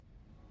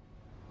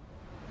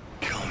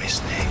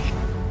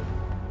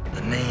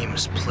name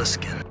is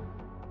Plissken.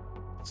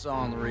 It's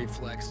all in the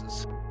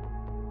reflexes.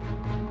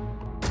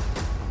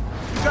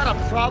 You got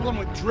a problem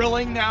with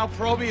drilling now,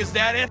 Proby? Is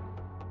that it?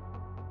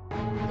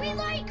 We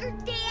like her,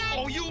 Dad!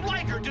 Oh, you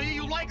like her, do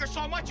you? You like her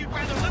so much you'd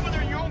rather live with her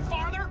than your own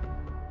father?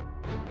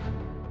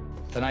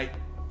 Tonight,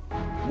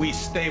 we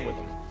stay with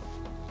them.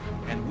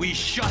 And we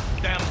shut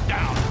them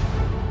down.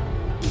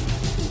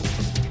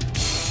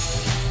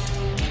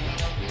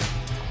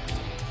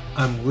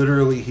 I'm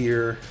literally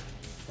here,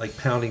 like,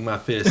 pounding my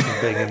fist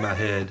and banging my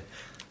head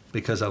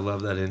because I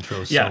love that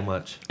intro so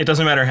much. It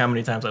doesn't matter how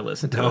many times I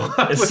listen to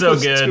it. It's so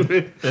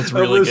good. It's really good.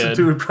 I've listened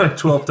to it probably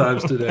 12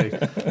 times today.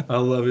 I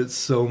love it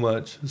so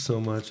much,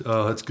 so much.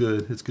 Oh, it's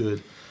good. It's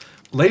good.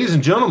 Ladies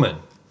and gentlemen,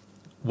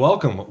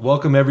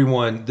 welcome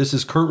everyone. This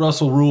is Kurt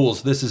Russell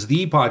Rules. This is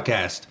the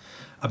podcast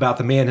about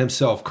the man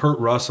himself, Kurt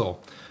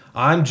Russell.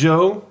 I'm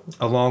Joe,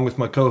 along with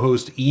my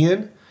co-host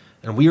Ian,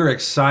 and we are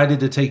excited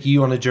to take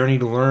you on a journey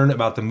to learn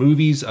about the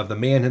movies of the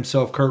man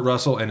himself, Kurt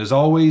Russell. And as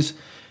always,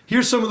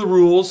 here's some of the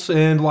rules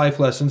and life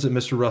lessons that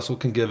Mr. Russell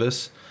can give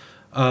us.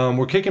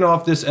 We're kicking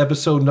off this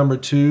episode number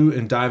 2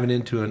 and diving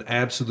into an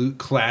absolute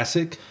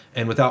classic.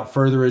 And without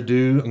further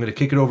ado, I'm going to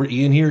kick it over to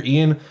Ian here.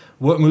 Ian,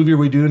 what movie are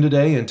we doing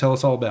today? And tell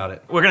us all about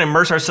it. We're going to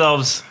immerse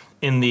ourselves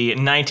in the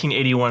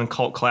 1981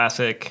 cult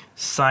classic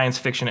science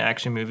fiction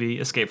action movie,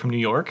 Escape from New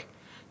York.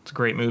 It's a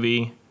great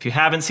movie. If you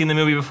haven't seen the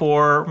movie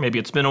before, maybe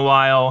it's been a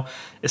while,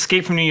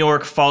 Escape from New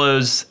York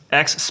follows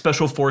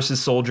ex-Special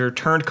Forces soldier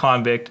turned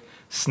convict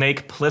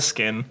Snake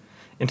Plissken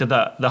into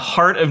the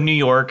heart of New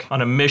York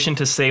on a mission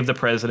to save the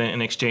president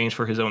in exchange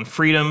for his own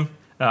freedom.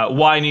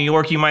 Why New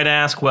York, you might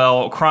ask?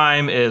 Well,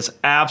 crime is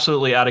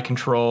absolutely out of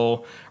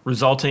control,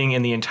 resulting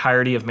in the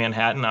entirety of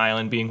Manhattan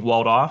Island being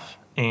walled off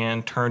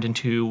and turned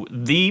into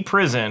the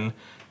prison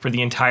for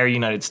the entire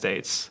United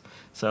States.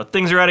 So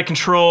things are out of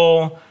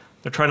control.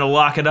 They're trying to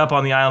lock it up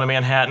on the island of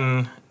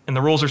Manhattan. And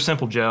the rules are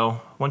simple,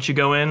 Joe. Once you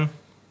go in,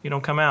 you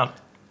don't come out.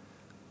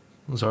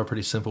 Those are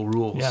pretty simple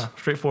rules. Yeah,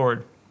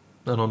 straightforward.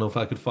 I don't know if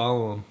I could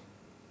follow them.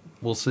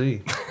 We'll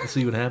see. We'll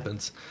see what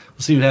happens.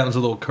 We'll see what happens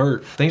with old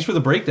Kurt. Thanks for the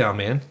breakdown,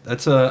 man.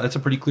 That's a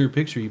pretty clear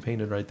picture you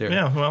painted right there.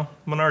 Yeah, well,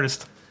 I'm an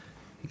artist.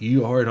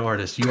 You are an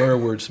artist. You are a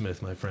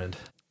wordsmith, my friend.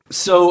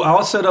 So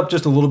I'll set up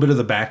just a little bit of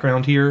the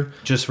background here,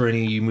 just for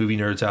any of you movie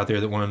nerds out there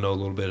that want to know a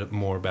little bit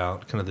more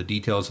about kind of the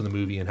details of the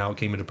movie and how it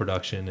came into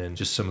production and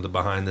just some of the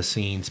behind the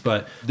scenes.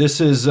 But this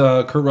is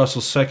Kurt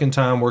Russell's second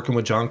time working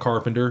with John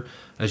Carpenter,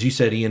 as you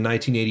said, in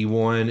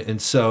 1981.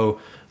 And so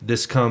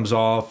this comes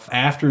off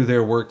after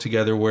their work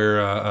together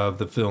of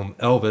the film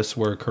Elvis,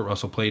 where Kurt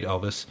Russell played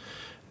Elvis,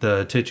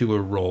 the titular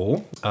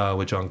role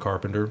with John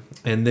Carpenter.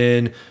 And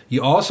then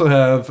you also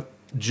have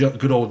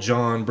good old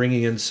John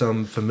bringing in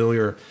some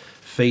familiar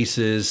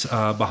faces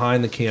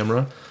behind the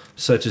camera,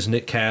 such as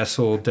Nick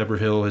Castle, Deborah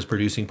Hill, his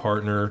producing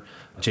partner,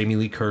 Jamie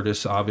Lee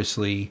Curtis,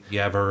 obviously. You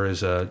have her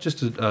as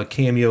just a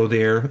cameo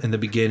there in the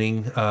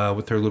beginning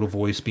with her little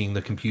voice being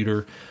the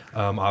computer.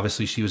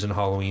 Obviously, she was in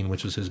Halloween,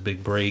 which was his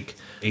big break.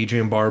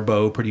 Adrienne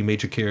Barbeau, pretty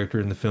major character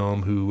in the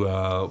film, who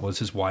was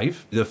his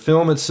wife. The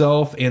film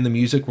itself and the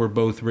music were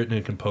both written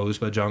and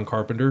composed by John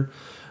Carpenter.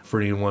 For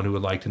anyone who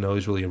would like to know,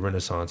 he's really a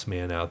Renaissance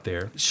man out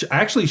there.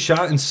 Actually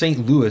shot in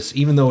St. Louis,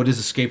 even though it is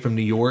Escape from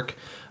New York.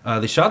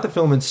 They shot the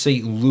film in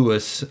St.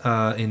 Louis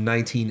in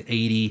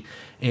 1980.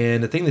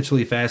 And the thing that's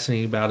really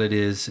fascinating about it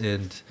is,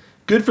 and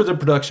good for the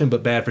production,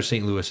 but bad for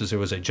St. Louis, is there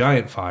was a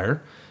giant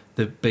fire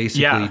that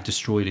basically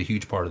destroyed a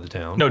huge part of the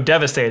town. No,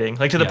 devastating.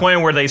 Like to the point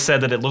where they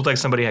said that it looked like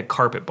somebody had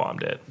carpet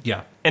bombed it.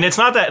 Yeah. And it's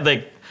not that,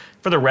 like,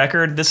 for the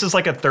record, this is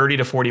like a 30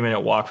 to 40 minute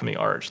walk from the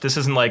Arch. This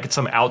isn't like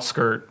some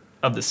outskirt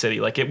of the city.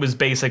 Like, it was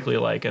basically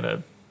like in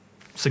a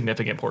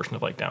significant portion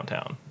of like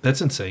downtown. That's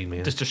insane,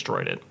 man. Just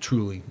destroyed it.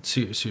 Truly.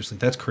 Seriously,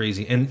 that's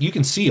crazy. And you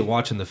can see it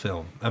watching the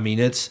film. I mean,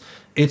 it's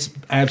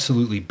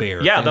absolutely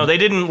bare. Yeah, no, they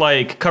didn't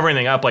like cover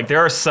anything up. Like, there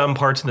are some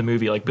parts of the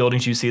movie, like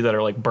buildings you see that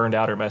are like burned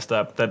out or messed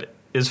up, that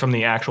is from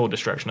the actual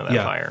destruction of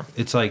that fire.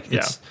 It's like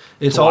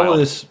it's all wild. of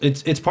this.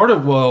 It's part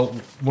of, well,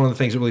 one of the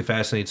things that really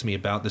fascinates me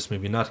about this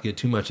movie, not to get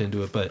too much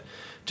into it, but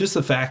just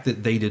the fact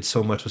that they did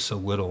so much with so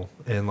little,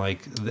 and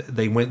like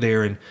they went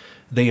there and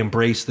they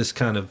embraced this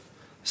kind of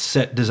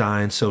set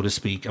design, so to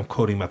speak. I'm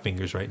quoting my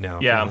fingers right now.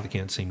 Yeah, they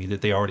can't see me,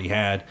 that they already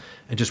had,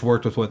 and just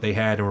worked with what they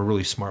had and were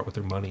really smart with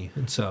their money.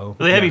 And so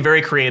they had to be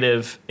very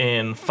creative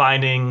in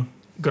finding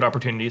good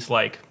opportunities,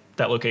 like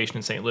that location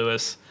in St.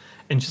 Louis.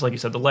 And just like you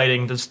said, the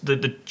lighting,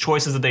 the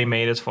choices that they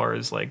made as far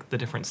as like the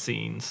different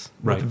scenes,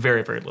 with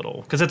very, very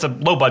little, because it's a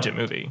low budget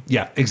movie.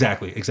 Yeah,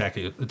 exactly.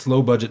 It's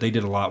low budget. They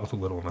did a lot with a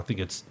little, and I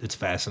think it's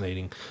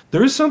fascinating.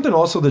 There is something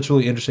also that's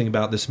really interesting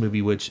about this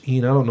movie, which,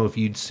 Ian, I don't know if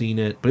you'd seen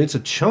it, but it's a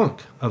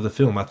chunk of the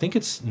film. I think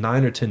it's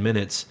 9 or 10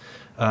 minutes.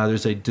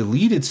 There's a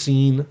deleted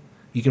scene.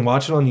 You can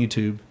watch it on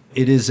YouTube.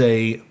 It is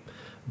a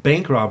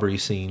bank robbery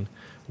scene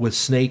with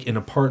Snake and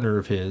a partner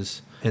of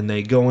his. And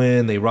they go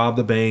in, they rob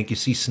the bank. You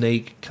see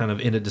Snake kind of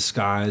in a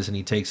disguise, and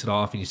he takes it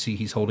off, and you see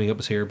he's holding up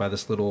his hair by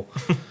this little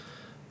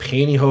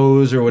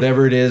pantyhose or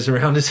whatever it is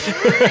around his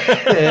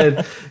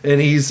head,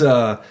 and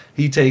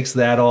he takes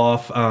that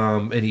off,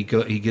 and he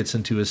gets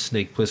into his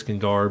Snake Plissken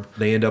garb.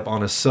 They end up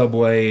on a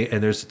subway,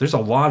 and there's a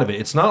lot of it.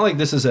 It's not like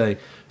this is a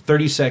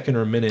 30-second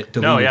or a minute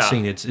deleted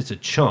scene. It's a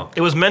chunk.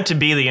 It was meant to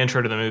be the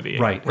intro to the movie.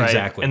 Right,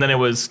 exactly. And then it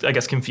was, I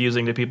guess,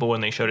 confusing to people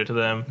when they showed it to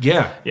them.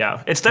 Yeah.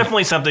 Yeah. It's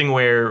definitely something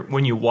where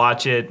when you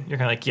watch it, you're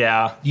kind of like,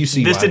 yeah, you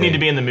see this didn't need to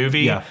be in the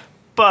movie. Yeah.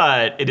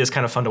 But it is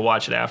kind of fun to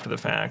watch it after the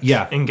fact.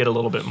 Yeah. And get a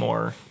little bit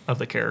more of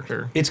the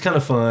character. It's kind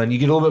of fun. You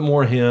get a little bit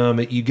more of him.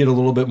 You get a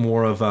little bit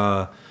more of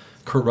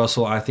Kurt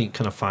Russell, I think,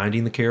 kind of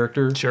finding the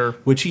character. Sure.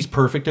 Which he's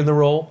perfect in the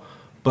role.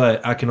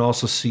 But I can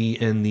also see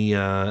in the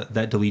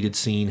that deleted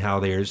scene how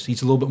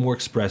he's a little bit more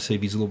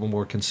expressive. He's a little bit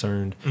more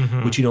concerned,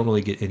 which you don't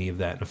really get any of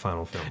that in the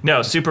final film.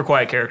 No, super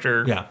quiet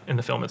character Yeah. in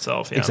the film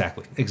itself. Yeah.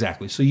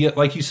 Exactly. So, yeah,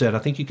 like you said, I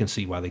think you can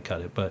see why they cut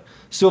it. But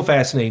still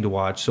fascinating to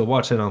watch. So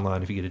watch that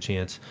online if you get a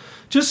chance.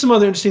 Just some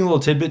other interesting little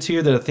tidbits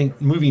here that I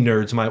think movie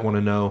nerds might want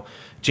to know.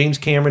 James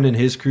Cameron and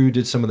his crew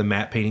did some of the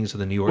matte paintings of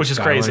the New York Which is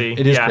skyline. crazy.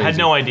 It is crazy. I had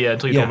no idea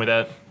until you told me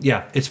that.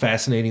 Yeah, it's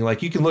fascinating.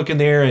 Like, you can look in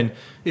there, and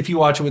if you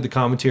watch it with the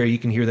commentary, you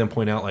can hear them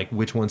point out like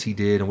which ones he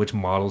did and which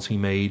models he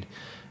made,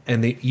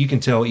 and you can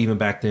tell even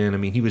back then. I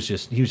mean, he was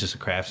just a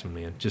craftsman,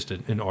 man, just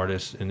an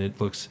artist, and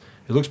it looks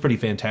pretty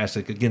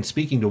fantastic. Again,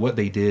 speaking to what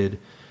they did,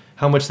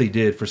 how much they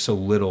did for so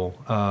little,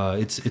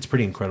 it's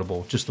pretty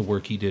incredible. Just the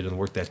work he did and the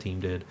work that team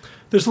did.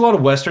 There's a lot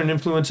of Western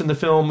influence in the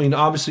film. I mean,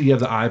 obviously you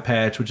have the eye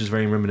patch, which is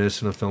very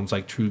reminiscent of films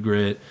like True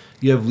Grit.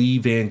 You have Lee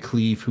Van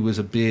Cleef, who was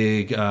a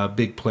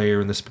big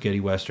player in the spaghetti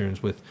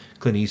westerns with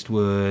Clint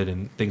Eastwood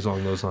and things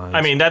along those lines.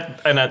 I mean,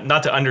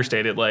 not to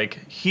understate it,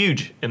 like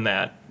huge in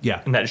that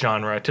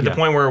genre to the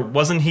point where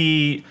wasn't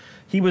he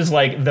was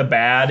like the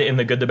bad in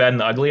The Good, the Bad, and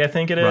the Ugly, I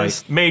think it is.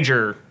 Right.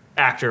 Major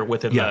actor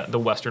within the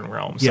Western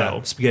realm. So.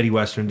 Spaghetti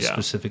westerns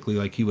specifically,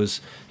 like he was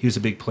a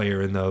big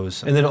player in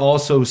those. And then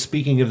also,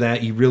 speaking of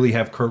that, you really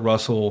have Kurt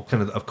Russell,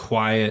 kind of a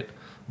quiet,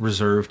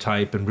 reserved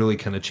type, and really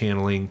kind of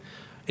channeling,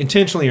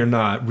 intentionally or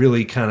not,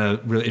 really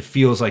it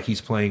feels like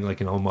he's playing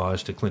like an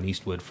homage to Clint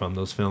Eastwood from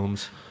those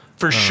films.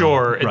 For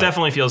sure. It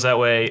definitely feels that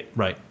way.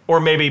 Right. Or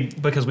maybe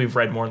because we've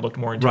read more and looked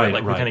more into it,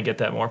 like we kind of get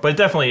that more. But it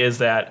definitely is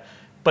that.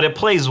 But it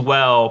plays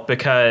well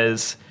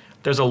because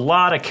there's a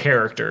lot of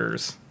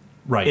characters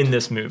in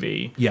this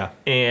movie. Yeah.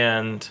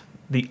 And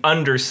the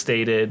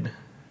understated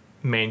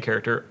main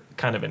character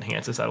kind of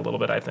enhances that a little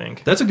bit, I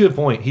think. That's a good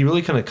point. He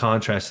really kind of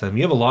contrasts them.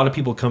 You have a lot of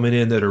people coming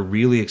in that are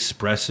really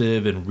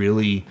expressive and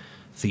really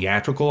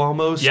theatrical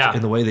almost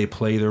in the way they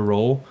play their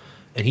role.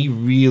 And he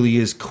really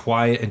is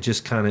quiet and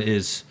just kind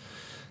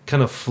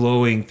of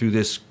flowing through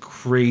this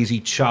crazy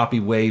choppy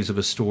waves of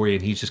a story,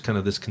 and he's just kind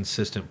of this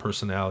consistent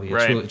personality.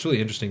 It's really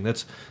interesting.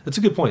 That's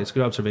a good point. It's a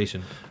good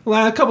observation.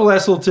 Well, a couple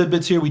last little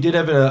tidbits here. We did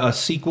have a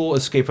sequel,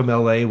 Escape from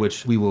L.A.,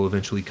 which we will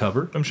eventually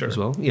cover. I'm sure. As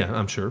well. Yeah,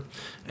 I'm sure.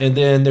 And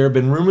then there have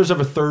been rumors of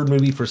a third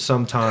movie for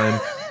some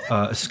time,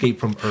 Escape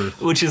from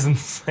Earth. Which is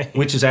insane.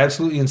 Which is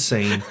absolutely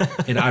insane,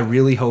 and I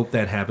really hope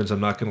that happens.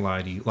 I'm not going to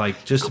lie to you.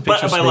 Like, just to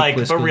picture Snake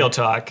Plissken. But real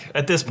talk,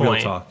 at this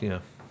point. Real talk, yeah.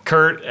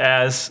 Kurt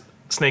as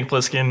Snake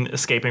Plissken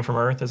escaping from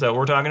Earth. Is that what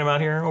we're talking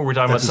about here? Or we're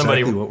talking about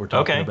somebody? Exactly what we're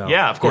talking about.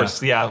 Yeah, of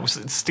course. Yeah.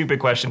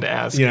 Stupid question to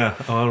ask. Yeah.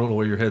 I don't know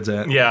where your head's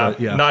at. Yeah.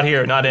 Not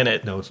here. Not in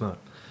it. No, it's not.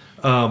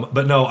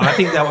 But no, I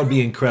think that would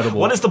be incredible.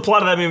 What is the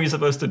plot of that movie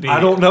supposed to be?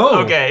 I don't know.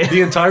 Okay. The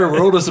entire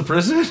world is a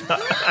prison?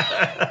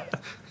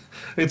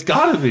 It's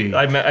got to be.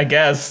 I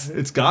guess.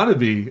 It's got to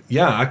be.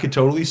 Yeah, I could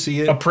totally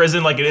see it. A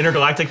prison, like an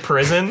intergalactic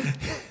prison?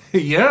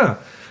 Yeah.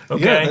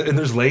 Okay. Yeah, and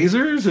there's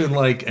lasers and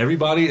like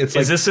everybody. It's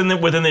is this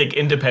within the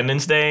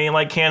Independence Day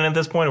like canon at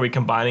this point? Are we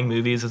combining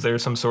movies? Is there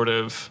some sort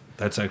of?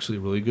 That's actually a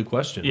really good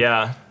question.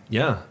 Yeah.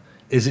 Yeah.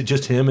 Is it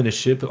just him and his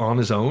ship on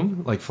his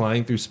own, like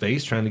flying through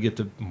space, trying to get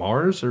to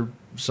Mars or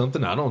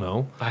something? I don't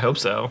know. I hope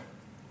so.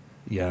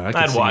 Yeah,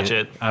 I'd watch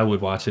it. I would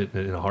watch it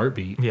in a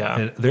heartbeat. Yeah.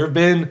 And there have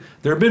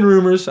been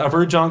rumors. I've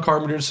heard John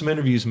Carpenter in some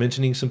interviews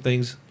mentioning some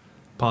things.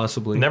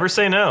 Possibly. Never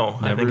say no,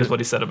 I think is what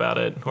he said about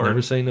it. Or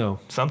never say no.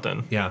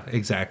 Something. Yeah,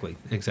 exactly.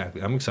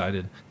 I'm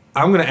excited.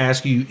 I'm going to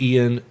ask you,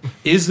 Ian,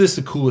 is this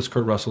the coolest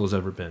Kurt Russell has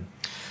ever been?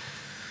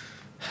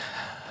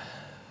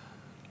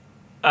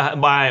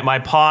 My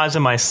pause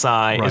and my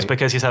sigh is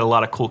because he's had a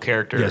lot of cool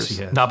characters. Yes,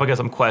 he has. Not because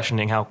I'm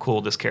questioning how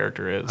cool this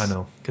character is. I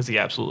know. Because he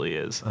absolutely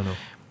is. I know.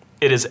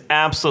 It is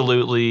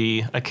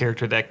absolutely a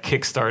character that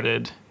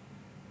kickstarted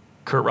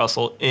Kurt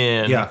Russell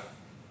in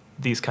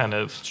these kind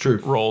of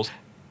roles.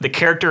 The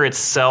character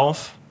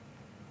itself,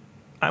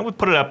 I would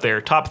put it up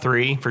there, top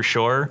 3 for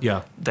sure.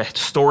 Yeah. The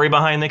story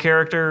behind the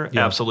character,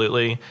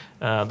 absolutely.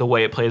 The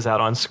way it plays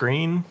out on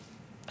screen,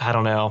 I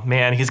don't know.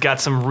 Man, he's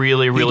got some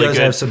really good... He does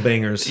have some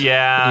bangers.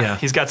 Yeah,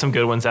 he's got some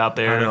good ones out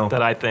there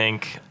that I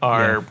think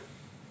are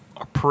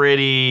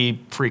pretty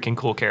freaking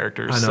cool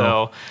characters.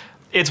 So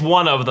it's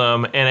one of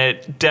them, and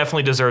it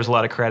definitely deserves a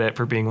lot of credit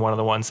for being one of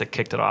the ones that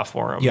kicked it off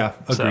for him. Yeah,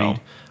 agreed. So,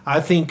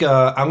 I think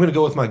I'm going to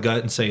go with my gut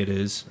and say it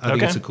is. I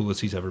think it's the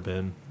coolest he's ever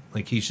been.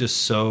 Like, he's just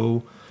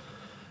so...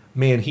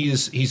 Man,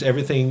 he's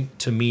everything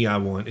to me I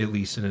want, at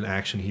least in an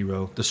action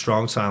hero. The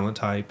strong, silent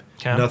type.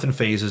 Okay. Nothing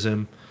phases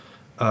him.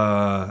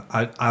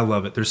 I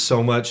love it. There's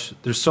so much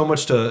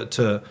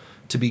to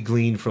be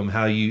gleaned from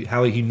how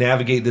you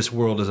navigate this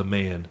world as a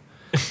man.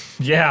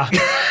 Yeah.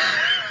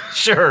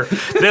 Sure.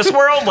 This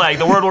world, like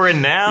the world we're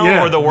in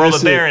now, or the world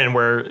that they're in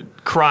where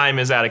crime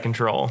is out of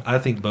control? I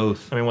think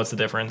both. I mean, what's the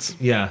difference?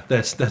 Yeah,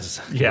 that's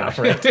yeah,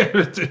 right.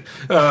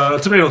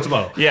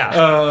 Tomato.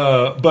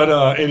 Yeah.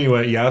 But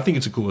anyway, yeah, I think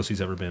it's the coolest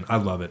he's ever been. I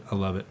love it.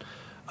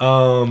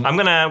 I'm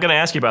gonna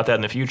ask you about that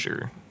in the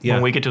future. Yeah.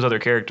 When we get to his other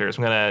characters,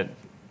 I'm gonna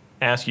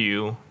ask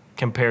you,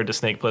 compared to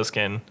Snake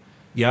Plissken,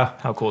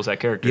 how cool is that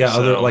character? Yeah,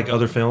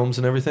 other films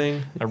and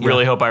everything. I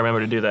really hope I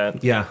remember to do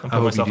that. Yeah, I'm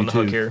putting myself on the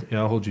hook here. Yeah,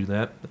 I'll hold you to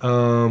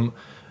that.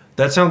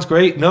 That sounds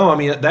great. No, I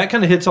mean, that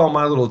kind of hits all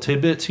my little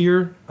tidbits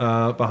here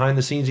behind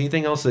the scenes.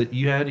 Anything else that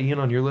you had, Ian,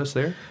 on your list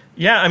there?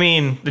 Yeah, I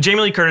mean, the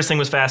Jamie Lee Curtis thing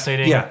was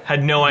fascinating. Yeah.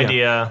 Had no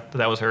idea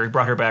that was her.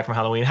 Brought her back from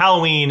Halloween.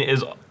 Halloween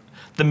is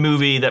the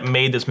movie that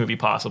made this movie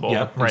possible,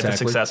 right? Exactly. The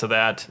success of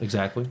that.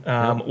 Exactly.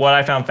 What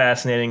I found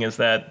fascinating is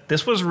that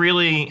this was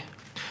really...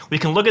 We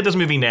can look at this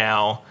movie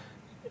now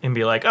and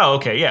be like, oh,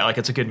 okay, yeah, like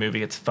it's a good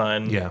movie, it's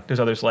fun. Yeah.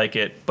 There's others like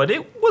it. But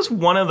it was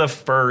one of the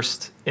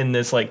first in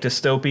this like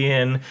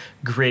dystopian,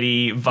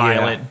 gritty,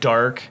 violent,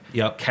 dark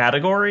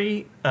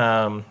category.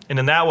 And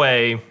in that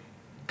way,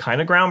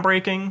 kind of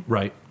groundbreaking.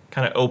 Right.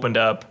 Kind of opened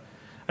up.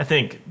 I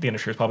think the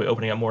industry is probably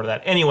opening up more to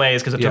that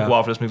anyways because it took a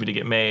while for this movie to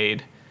get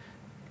made.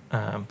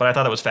 But I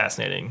thought that was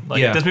fascinating.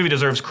 Like this movie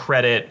deserves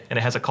credit and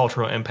it has a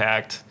cultural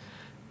impact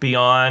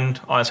beyond,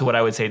 honestly, what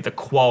I would say the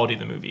quality of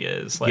the movie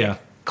is. Like,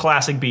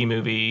 classic B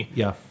movie.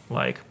 Yeah.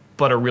 Like,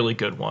 but a really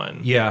good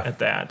one. Yeah. At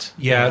that.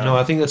 Yeah, no,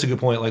 I think that's a good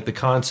point. Like, the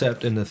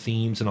concept and the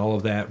themes and all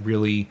of that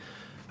really,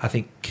 I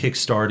think,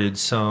 kickstarted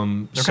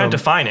some... They're kind of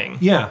defining.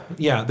 Yeah,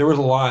 yeah. There was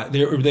a lot.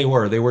 They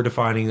were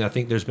defining. I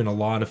think there's been a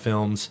lot of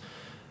films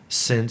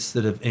since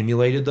that have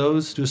emulated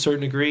those to a certain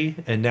degree.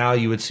 And now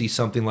you would see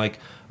something like,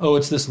 oh,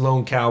 it's this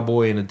lone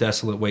cowboy in a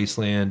desolate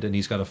wasteland and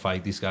he's got to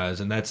fight these guys.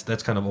 And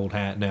that's kind of old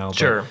hat now.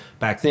 Sure. But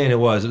back then it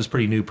was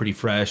pretty new, pretty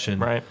fresh,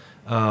 and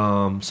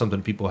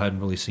something people hadn't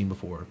really seen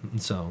before.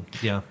 And so,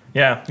 yeah.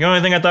 Yeah. The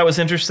only thing I thought was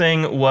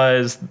interesting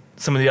was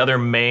some of the other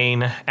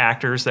main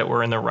actors that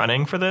were in the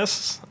running for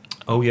this.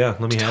 Oh, yeah.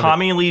 Let me have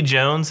Tommy Lee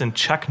Jones and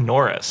Chuck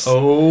Norris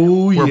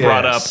were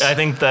brought up. I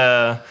think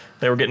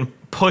they were getting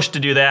pushed to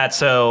do that.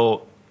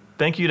 So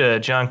thank you to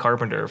John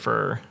Carpenter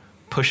for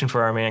pushing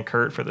for our man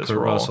Kurt for this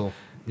role. Russell.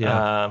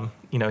 Yeah.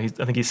 I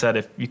think he said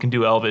if you can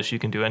do Elvis, you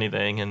can do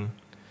anything. And,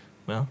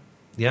 well,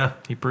 yeah,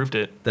 he proved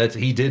it.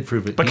 He did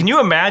prove it. But can you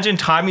imagine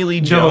Tommy Lee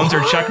Jones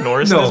or Chuck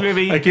Norris in this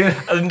movie? I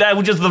can't. That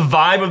would just, the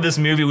vibe of this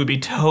movie would be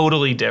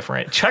totally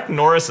different. Chuck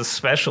Norris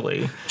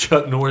especially.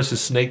 Chuck Norris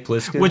is Snake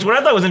Plissken. Which what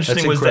I thought was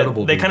interesting was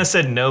that they kind of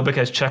said no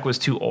because Chuck was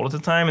too old at the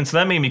time. And so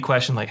that made me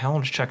question, like, how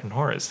old is Chuck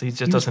Norris? He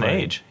just doesn't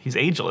age. He's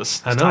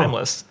ageless. He's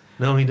timeless.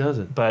 No, he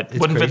doesn't. But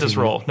wouldn't fit this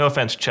role. No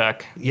offense,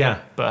 Chuck. Yeah.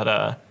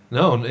 But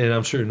no, and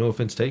I'm sure no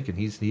offense taken.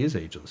 He is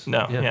ageless.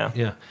 No.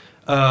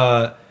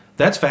 Yeah.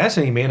 That's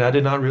fascinating, man. I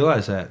did not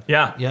realize that.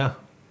 Yeah. Yeah.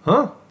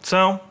 Huh.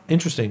 So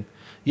interesting.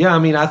 Yeah. I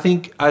mean, I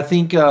think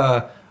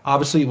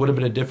obviously it would have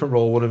been a different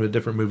role, would have been a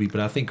different movie, but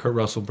I think Kurt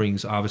Russell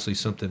brings obviously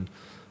something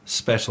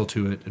special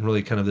to it, and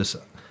really kind of this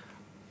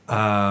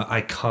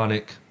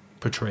iconic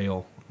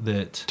portrayal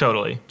that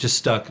totally just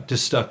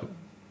stuck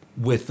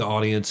with the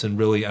audience, and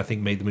really I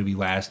think made the movie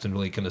last and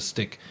really kind of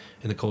stick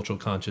in the cultural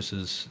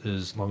consciousness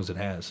as long as it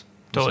has.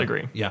 Totally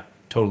agree. Yeah,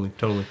 totally.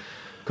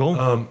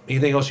 Cool.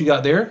 Anything else you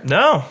got there?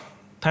 No.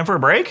 Time for a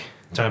break?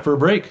 Time for a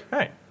break. All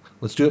right.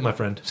 Let's do it, my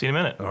friend. See you in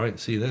a minute. All right,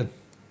 see you then.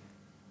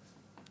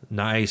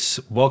 Nice.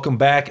 Welcome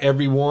back,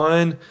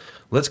 everyone.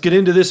 Let's get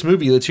into this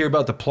movie. Let's hear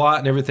about the plot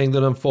and everything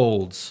that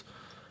unfolds.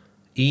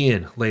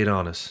 Ian, lay it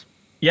on us.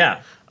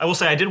 Yeah. I will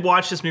say I did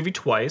watch this movie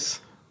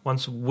twice.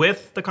 Once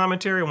with the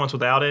commentary, once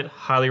without it.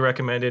 Highly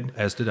recommended.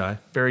 As did I.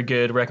 Very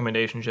good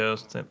recommendation, Joe.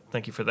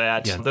 Thank you for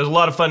that. Yeah. There's a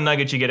lot of fun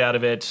nuggets you get out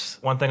of it.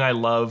 One thing I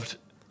loved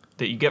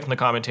that you get from the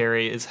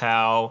commentary is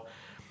how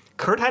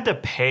Kurt had to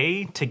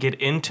pay to get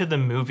into the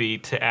movie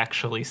to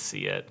actually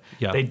see it.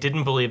 Yeah. They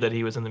didn't believe that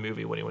he was in the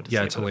movie when he went to see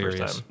it it's for the hilarious.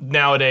 first time.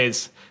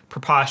 Nowadays,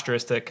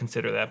 preposterous to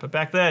consider that. But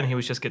back then, he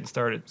was just getting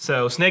started.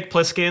 So Snake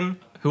Plissken,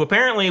 who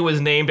apparently was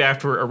named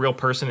after a real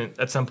person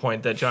at some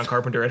point that John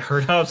Carpenter had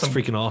heard of. It's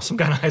freaking awesome. Some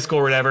kind of high school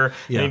or whatever.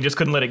 Yeah. And he just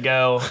couldn't let it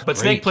go. But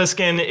Snake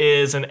Plissken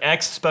is an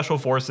ex-Special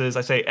Forces.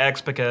 I say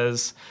ex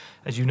because,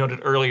 as you noted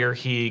earlier,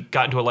 he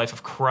got into a life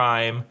of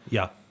crime.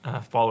 Yeah.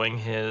 Following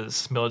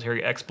his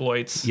military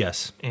exploits.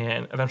 Yes.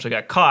 And eventually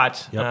got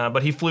caught. Yep.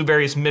 But he flew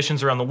various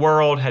missions around the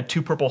world, had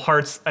 2 Purple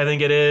Hearts, I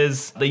think it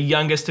is. The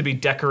youngest to be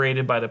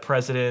decorated by the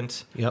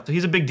president. Yep. So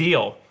he's a big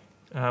deal.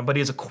 But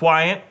he's a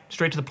quiet,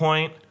 straight to the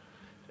point,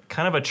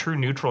 kind of a true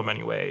neutral in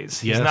many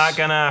ways. Yes. He's not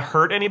going to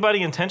hurt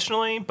anybody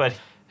intentionally, but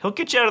he'll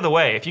get you out of the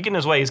way. If you get in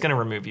his way, he's going to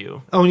remove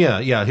you. Oh,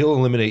 yeah. He'll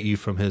eliminate you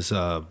from his,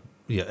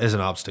 as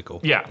an obstacle.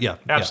 Yeah.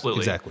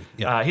 Absolutely. Yeah, exactly.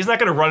 Yeah. He's not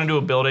going to run into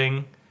a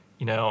building,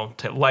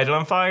 to light it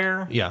on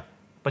fire. Yeah.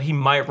 But he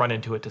might run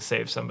into it to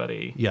save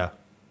somebody. Yeah.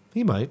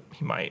 He might.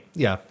 He might.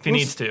 Yeah. If he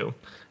needs to.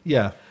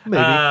 Yeah,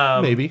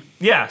 maybe.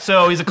 Yeah,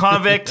 so he's a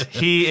convict.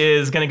 He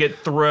is going to get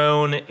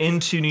thrown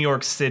into New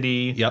York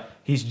City. Yep.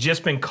 He's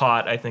just been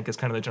caught, I think, is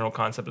kind of the general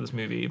concept of this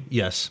movie.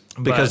 Yes,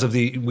 because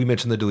we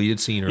mentioned the deleted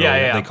scene earlier.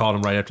 Yeah. They called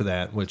him right after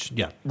that, which,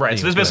 yeah. Right,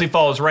 so this basically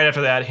follows right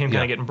after that, him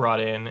kind of getting brought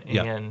in.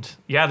 Yeah. And,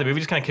 the movie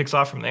just kind of kicks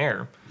off from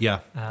there. Yeah.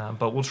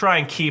 But we'll try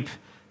and keep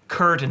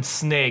Kurt and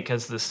Snake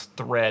as this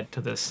thread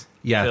to this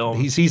film.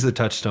 He's the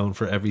touchstone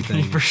for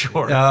everything. For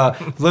sure.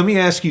 Let me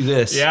ask you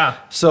this. Yeah.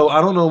 So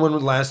I don't know when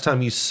was the last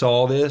time you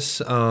saw this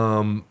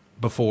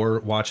before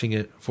watching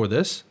it for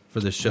this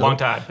show. Long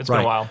time. It's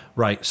been a while.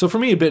 Right. So for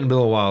me, it's been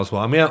a while as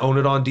well. I mean, I own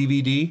it on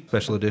DVD,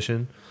 special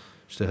edition.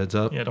 Just a heads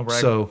up. Yeah, don't brag.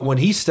 So when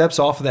he steps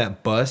off of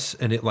that bus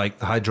and it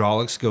the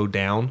hydraulics go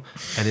down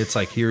and it's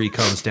here he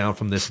comes down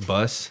from this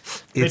bus.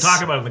 They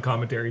talk about it in the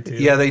commentary too.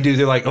 Yeah, they do.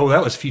 They're like, oh,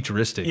 that was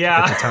futuristic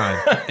at the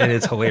time. And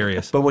it's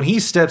hilarious. But when he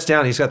steps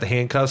down, he's got the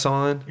handcuffs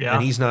on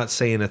and he's not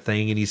saying a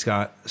thing and he's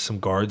got some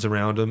guards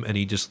around him and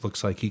he just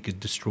looks like he could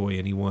destroy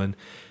anyone.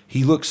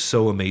 He looks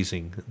so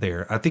amazing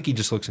there. I think he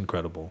just looks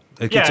incredible.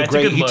 He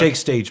takes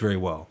stage very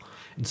well.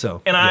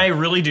 And I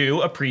really do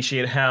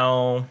appreciate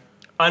how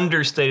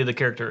understated the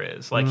character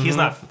is. He's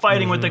not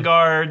fighting with the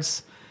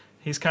guards.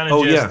 He's kind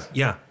of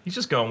he's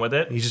just going with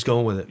it. He's just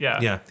going with it.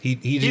 Yeah. Yeah.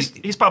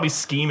 He's probably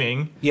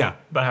scheming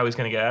about how he's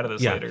going to get out of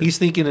this later. He's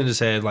thinking in his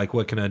head,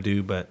 what can I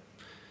do? But at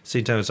the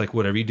same time, it's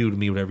whatever you do to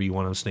me, whatever you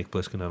want. I'm Snake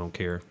Plissken. I don't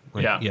care.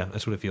 Yeah,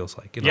 that's what it feels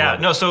like.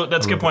 So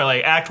that's a good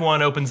point. Act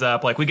 1 opens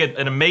up. We get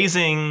an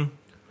amazing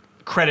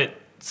credit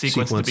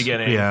sequence at the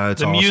beginning. Yeah,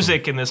 it's the awesome.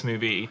 Music in this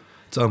movie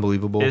it's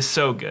unbelievable. Is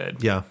so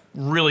good. Yeah.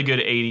 Really good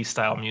 80s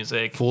style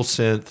music. Full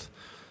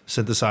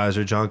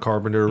synthesizer, John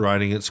Carpenter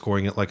writing it,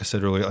 scoring it, like I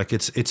said earlier.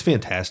 It's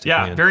fantastic.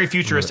 Yeah, man. very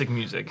futuristic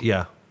music.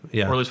 Yeah.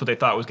 Yeah. Or at least what they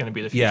thought was going to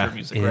be the future of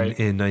music, right?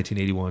 In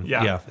 1981.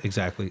 Yeah.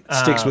 Exactly. It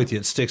sticks with you.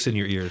 It sticks in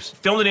your ears.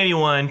 Filmed in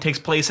 81, takes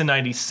place in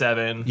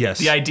 97. Yes.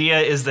 The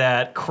idea is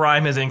that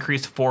crime has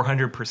increased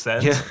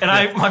 400%. Yeah. And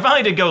I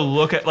finally did go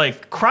look at,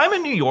 crime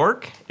in New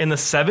York in the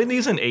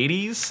 70s and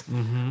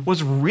 80s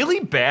was really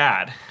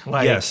bad.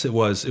 Yes, it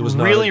was. It was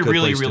not really, a good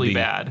really, place to really be.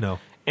 bad. No.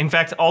 In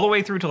fact, all the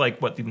way through to the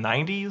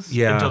 90s?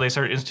 Yeah. Until they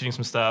started instituting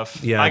some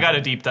stuff. Yeah. I got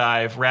a deep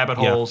dive, rabbit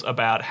holes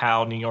about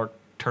how New York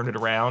turned it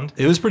around.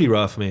 It was pretty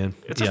rough, man.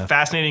 It's a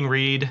fascinating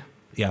read.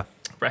 Yeah.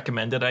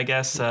 Recommended, I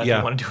guess. If you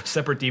want to do a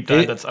separate deep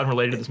dive that's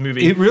unrelated to this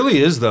movie. It really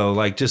is, though.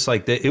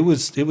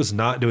 It was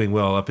not doing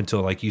well up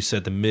until, like you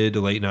said, the mid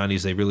to late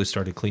 90s. They really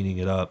started cleaning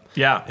it up.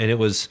 Yeah. And it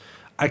was,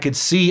 I could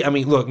see, I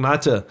mean, look,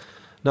 not to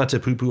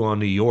poo-poo on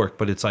New York,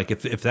 but it's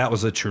if that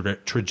was a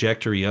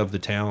trajectory of the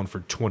town for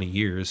 20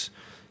 years,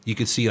 you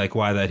could see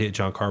why that hit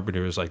John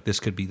Carpenter was this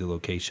could be the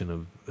location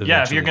of.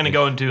 Yeah, if you're going to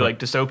go into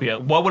dystopia,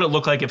 what would it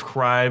look like if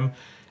crime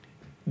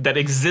that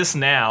exists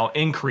now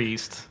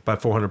increased by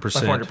 400%?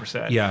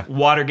 400%. Yeah.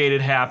 Watergate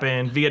had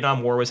happened.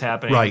 Vietnam War was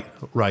happening.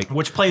 Right.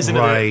 Which plays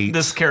into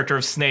this character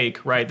of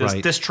Snake, right? This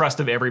distrust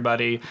of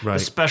everybody,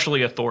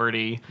 especially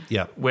authority.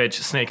 Yeah.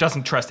 Which Snake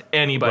doesn't trust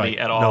anybody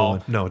at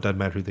all. No, it doesn't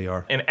matter who they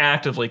are. And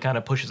actively kind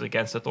of pushes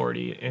against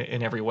authority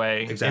in every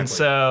way. Exactly. And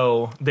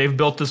so they've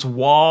built this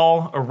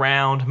wall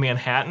around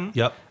Manhattan.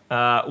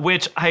 Yep.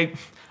 Which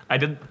I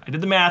did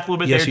the math a little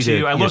bit Yes, there you too.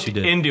 did. I Yes, looked you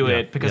did. into Yeah.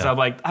 it because Yeah.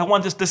 I'm I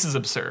want this. This is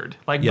absurd.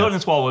 Building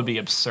this wall would be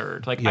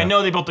absurd. I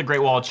know they built the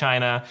Great Wall of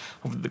China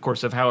over the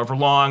course of however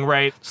long,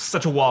 right?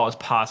 Such a wall as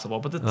possible,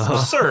 but it's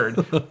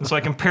absurd. And so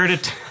I compared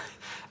it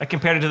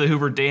to the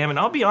Hoover Dam, and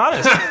I'll be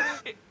honest,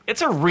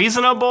 it's a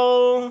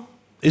reasonable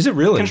Is it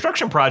really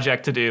construction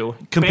project to do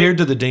compared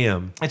to the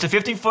dam? It's a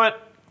 50-foot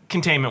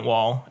containment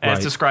wall, as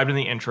Right. described in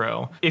the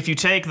intro. If you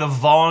take the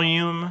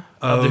volume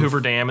of the Hoover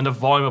Dam and the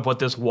volume of what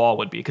this wall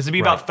would be, because it'd be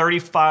about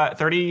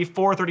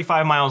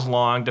 35 miles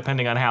long,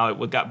 depending on how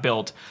it got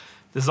built.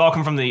 This is all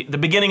come from the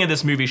beginning of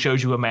this movie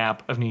shows you a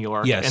map of New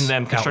York, Yes, and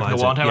then constructing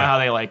the outlines wall, it, and how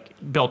they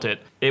built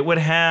it. It would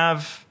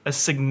have a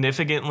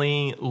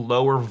significantly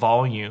lower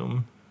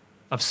volume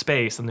of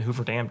space than the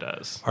Hoover Dam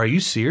does. Are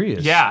you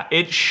serious? Yeah,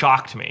 it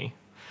shocked me.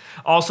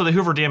 Also, the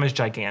Hoover Dam is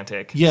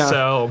gigantic. Yeah,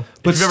 So,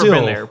 but if you've still,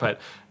 ever been there,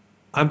 but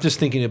I'm just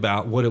thinking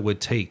about what it would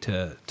take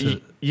to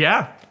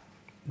yeah,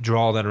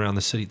 draw that around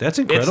the city. That's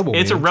incredible.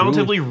 It's a man.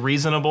 relatively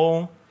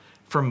reasonable,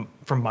 from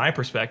my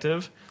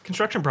perspective,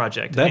 construction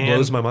project. That And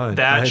blows my mind.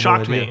 I had That no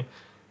shocked idea. me.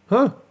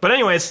 Huh? But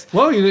anyways,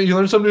 Well, you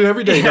learn something new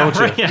every day, Yeah, don't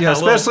you? right, yeah, a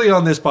little. Especially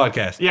on this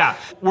podcast. yeah,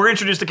 we're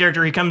introduced to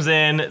character. He comes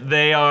in.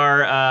 They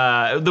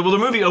are the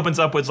movie opens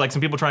up with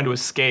some people trying to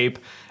escape,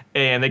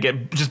 and they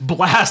get just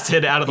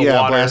blasted out of the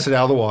water. Blasted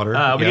out of the water. We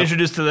get Yep.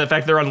 introduced to the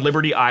fact they're on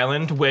Liberty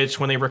Island, which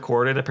when they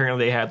recorded,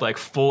 apparently they had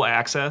full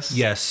access.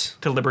 Yes.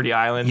 To Liberty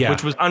Island, Yeah.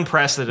 which was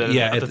unprecedented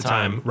Yeah, at the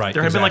time. right,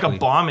 There had been a exactly.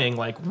 bombing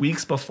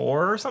weeks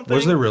before or something.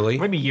 Was there really?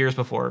 Maybe years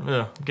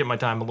before. Get my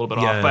time a little bit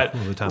Yeah, off, but a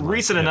little timeline,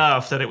 recent yeah.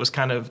 enough that it was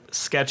kind of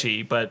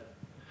sketchy. But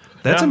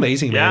That's yeah,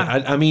 amazing, man.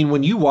 yeah. I mean,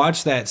 when you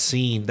watch that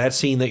scene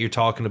that you're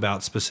talking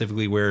about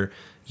specifically where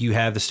you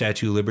have the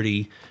Statue of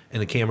Liberty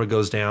and the camera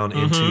goes down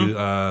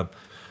into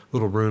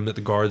little room that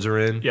the guards are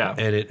in. Yeah.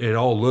 And it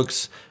all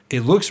looks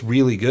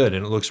really good,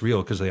 and it looks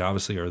real because they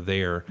obviously are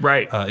there.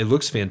 Right. It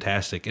looks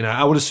fantastic, and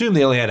I would assume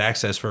they only had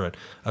access for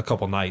a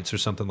couple nights or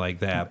something like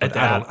that. But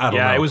I don't know.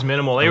 Yeah, it was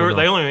minimal. They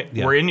only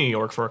Yeah. were in New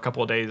York for a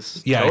couple of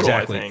days. Yeah, total,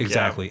 exactly, I think.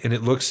 exactly, and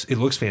it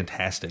looks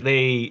fantastic.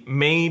 They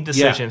made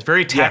decisions,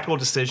 very tactical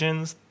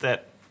decisions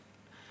that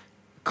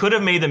could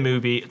have made the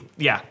movie.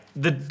 Yeah,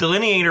 the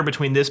delineator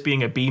between this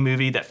being a B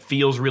movie that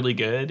feels really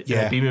good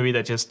and a B movie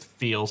that just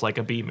feels like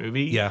a B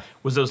movie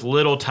was those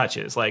little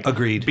touches. Like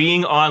Agreed.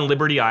 Being on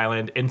Liberty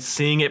Island and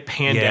seeing it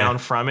pan down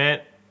from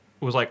it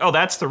was like, oh,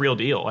 that's the real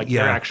deal. Like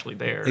they're actually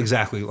there.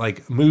 Exactly.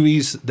 Like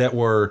movies that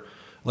were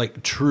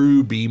like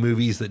true B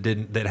movies that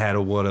had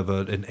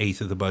an eighth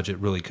of the budget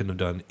really couldn't have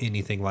done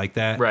anything like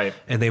that. Right.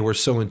 And they were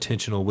so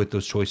intentional with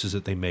those choices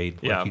that they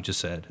made, like you just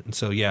said. And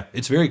so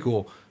it's very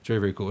cool. It's very,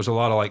 very cool. There's a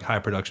lot of like high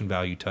production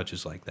value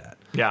touches like that.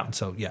 Yeah. And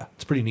so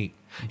it's pretty neat.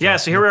 So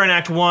here we are in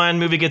Act 1.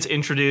 Movie gets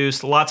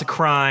introduced. Lots of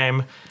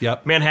crime.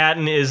 Yep.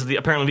 Manhattan is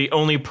apparently the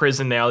only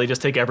prison now. They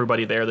just take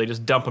everybody there. They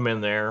just dump them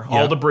in there. Yep.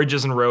 All the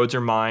bridges and roads are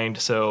mined,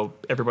 so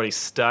everybody's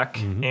stuck.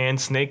 Mm-hmm. And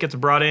Snake gets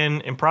brought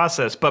in and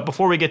processed. But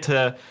before we get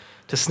to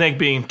Snake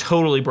being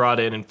totally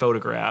brought in and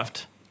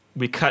photographed,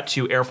 we cut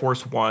to Air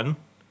Force One,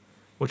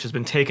 which has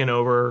been taken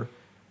over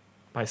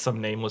by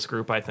some nameless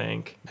group, I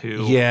think,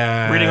 who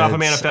reading off a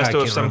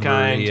manifesto of some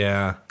kind.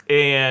 Yeah.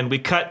 And we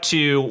cut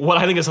to what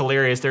I think is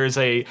hilarious. There's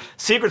a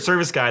Secret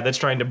Service guy that's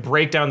trying to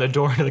break down the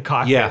door to the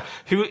cockpit. Yeah.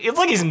 Who it's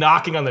like he's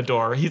knocking on the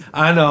door.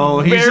 I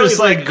know. He's just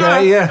like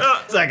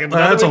that's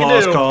a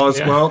lost cause.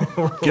 Yeah. Well,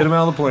 get him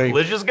out of the plane.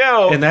 Let's just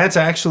go. And that's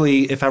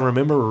actually, if I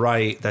remember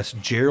right, that's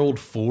Gerald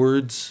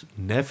Ford's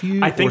nephew.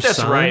 I think that's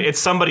son? right. It's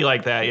somebody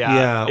like that. Yeah.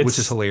 Yeah, It's which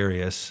is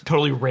hilarious.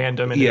 totally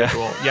random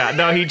individual. Yeah.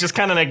 No, he just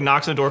kind of like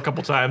knocks on the door a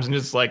couple times and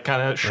just like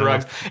kind of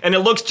shrugs. And it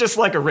looks just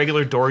like a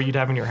regular door you'd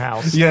have in your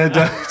house. Yeah, it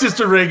does. Just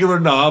a regular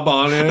knob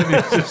on it.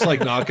 It's just like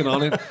knocking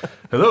on it.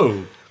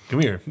 Hello, come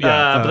here.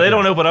 Yeah, but they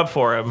don't open up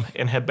for him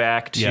and head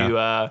back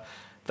to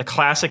the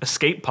classic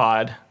escape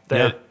pod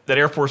that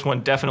Air Force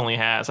One definitely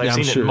has. I've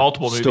seen it in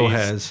multiple movies. Still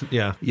has.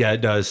 Yeah,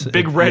 it does.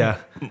 Big red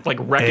like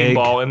wrecking egg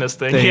ball in this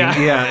thing.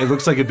 Yeah, it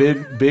looks like a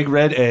big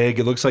red egg.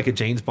 It looks like a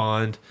James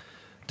Bond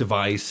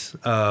device,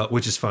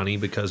 which is funny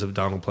because of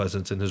Donald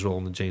Pleasance and his role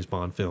in the James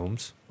Bond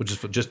films. Which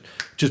is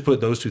just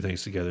put those two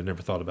things together.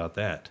 Never thought about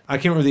that. I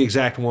can't remember the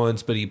exact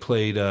ones, but he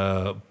played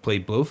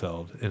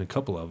Blofeld in a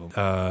couple of them.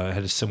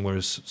 Had a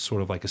similar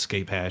sort of like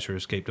escape hatch or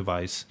escape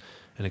device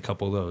in a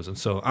couple of those. And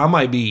so I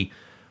might be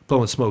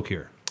blowing smoke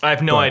here. I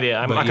have no idea.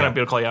 I'm not going to be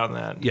able to call you out on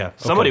that. Yeah,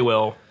 somebody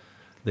will.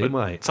 They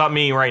might. It's not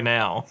me right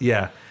now.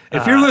 Yeah,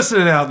 if you're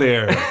listening out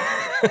there,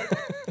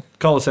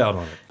 call us out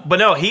on it. But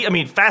no,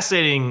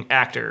 fascinating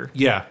actor.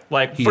 Yeah,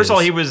 like first of all,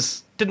 he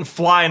didn't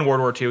fly in World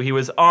War II. He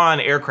was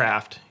on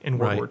aircraft in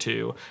World War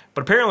II.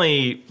 But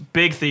apparently,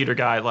 big theater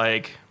guy,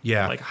 like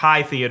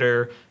high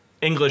theater,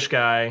 English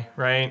guy,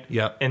 right?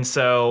 Yeah. And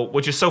so,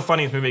 which is so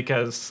funny in this movie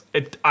because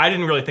I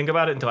didn't really think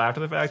about it until after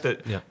the fact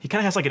that he kind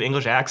of has like an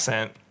English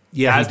accent.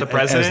 Yeah, as the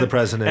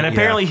president. And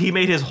apparently he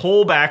made his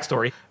whole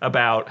backstory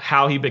about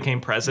how he became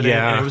president.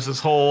 Yeah. And it was this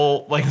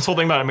whole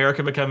thing about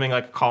America becoming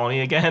like a colony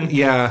again.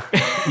 Yeah.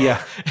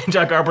 Yeah. And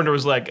John Carpenter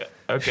was like,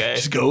 okay.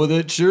 Just go with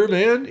it. Sure,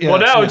 man. Yeah,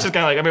 well, no, it's just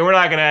kind of like, we're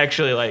not going to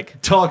actually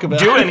like talk about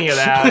do any of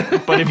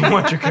that. But if you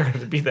want your character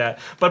to be that.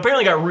 But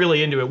apparently got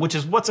really into it, which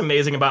is what's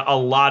amazing about a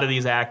lot of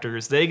these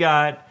actors. They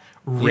got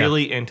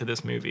really into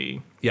this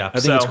movie. Yeah,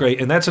 I think it's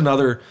great. And that's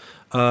another...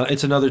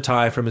 it's another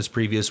tie from his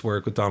previous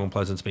work with Donald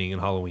Pleasance being in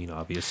Halloween,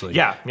 obviously.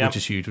 Yeah. Which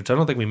is huge, which I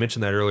don't think we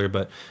mentioned that earlier.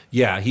 But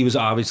yeah, he was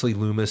obviously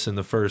Loomis in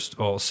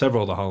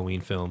several of the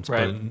Halloween films,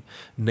 but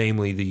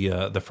namely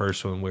the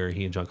first one where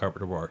he and John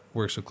Carpenter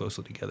work so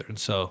closely together. And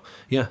so,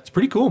 yeah, it's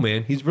pretty cool,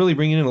 man. He's really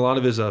bringing in a lot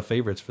of his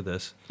favorites for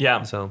this. Yeah.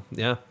 And so,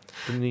 yeah,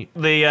 pretty neat.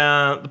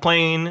 The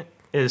plane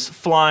is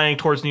flying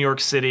towards New York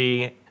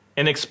City.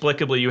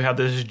 Inexplicably, you have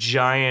this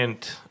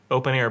giant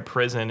open-air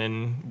prison,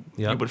 and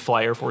you would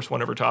fly Air Force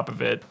One over top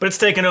of it. But it's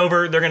taken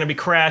over. They're going to be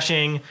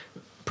crashing.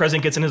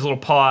 President gets in his little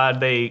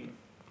pod. They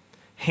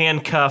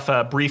handcuff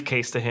a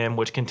briefcase to him,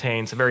 which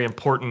contains a very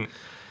important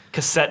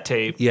cassette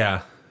tape.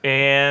 Yeah.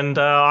 And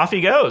off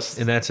he goes.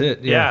 And that's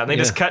it. Yeah. They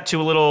just cut to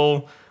a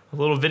little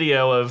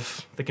video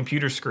of the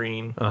computer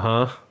screen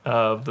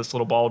of this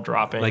little ball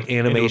dropping. Like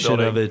animation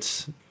of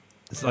its...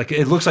 It's like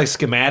it looks like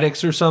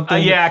schematics or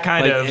something. Yeah,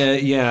 kind of.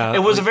 Yeah, it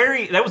was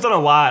that was done a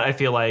lot. I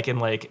feel like in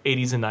like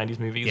 80s and 90s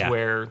movies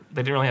where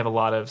they didn't really have a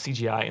lot of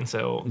CGI, and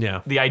so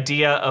the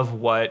idea of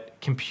what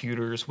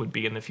computers would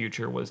be in the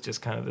future was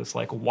just kind of this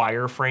like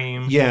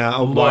wireframe. Yeah, a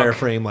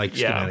wireframe like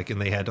schematic,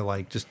 and they had to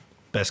like just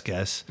best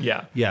guess.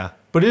 Yeah.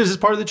 But it is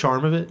part of the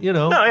charm of it, you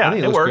know. No, yeah, I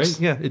think it works.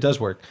 Great. Yeah, it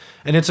does work,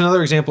 and it's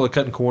another example of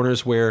cutting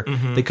corners where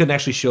they couldn't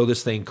actually show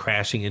this thing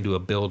crashing into a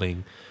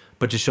building.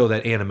 But to show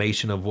that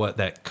animation of what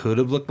that could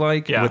have looked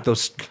like with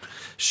those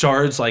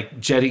shards like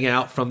jetting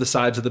out from the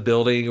sides of the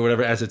building or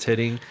whatever as it's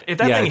hitting. If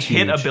that thing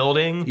hit a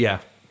building,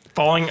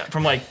 falling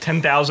from like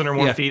 10,000 or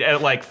more Yeah. feet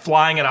at like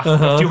flying at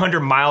a few hundred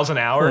miles an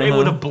hour, it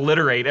would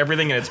obliterate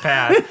everything in its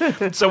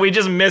path. So we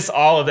just miss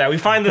all of that. We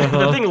find the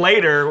thing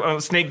later,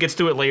 Snake gets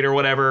to it later,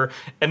 whatever,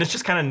 and it's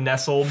just kind of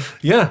nestled.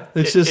 Yeah,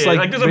 it's just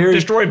like there's very, a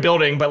destroyed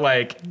building, but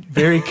like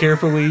very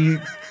carefully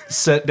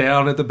set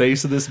down at the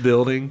base of this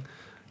building.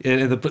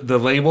 And the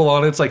label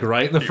on it's like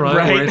right in the front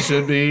where it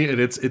should be, and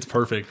it's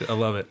perfect. I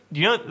love it.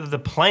 You know the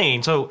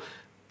plane, so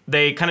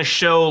they kind of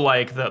show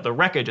like the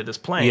wreckage of this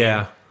plane.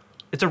 Yeah.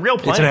 It's a real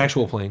plane. It's an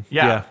actual plane.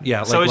 Yeah.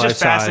 Like so it's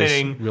just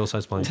fascinating. Real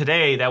size plane.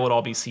 Today, that would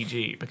all be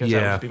CG because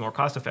that would be more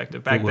cost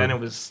effective. Back then, it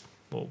was,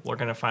 well, we're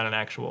going to find an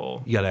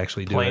actual you got to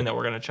actually do plane it. that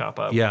we're going to chop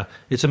up. Yeah.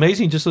 It's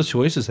amazing just those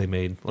choices they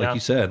made. Like you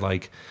said,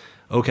 like,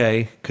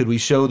 okay, could we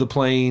show the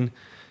plane?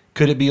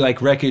 Could it be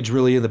like wreckage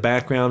really in the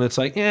background? It's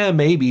like, yeah,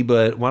 maybe,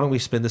 but why don't we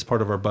spend this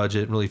part of our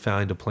budget and really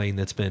find a plane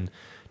that's been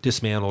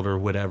dismantled or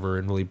whatever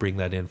and really bring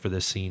that in for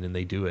this scene, and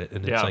they do it.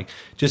 And it's like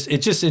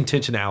it's just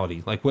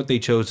intentionality. Like what they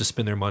chose to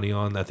spend their money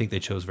on, I think they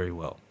chose very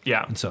well.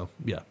 Yeah. And so,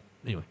 yeah.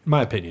 Anyway,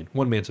 my opinion,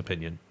 one man's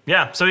opinion.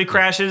 Yeah. So he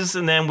crashes,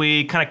 and then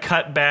we kind of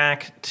cut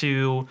back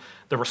to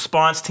the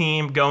response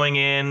team going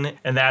in,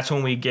 and that's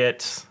when we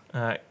get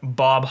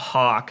Bob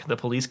Hawke, the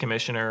police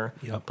commissioner,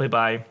 played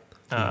by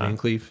Van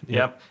Cleef.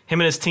 Yep.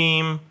 Him and his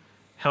team,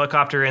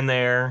 helicopter in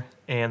there,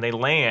 and they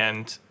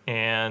land,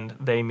 and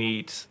they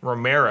meet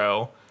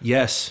Romero.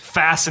 Yes.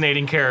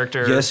 Fascinating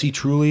character. Yes, he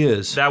truly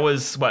is. That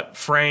was, what,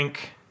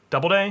 Frank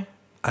Doubleday?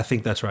 I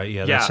think that's right.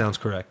 Yeah, that sounds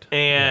correct.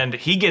 And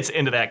he gets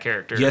into that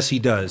character. Yes, he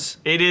does.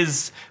 It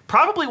is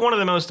probably one of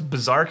the most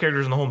bizarre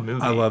characters in the whole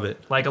movie. I love it.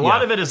 Like, a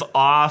lot of it is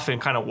off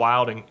and kind of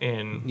wild and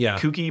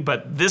kooky,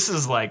 but this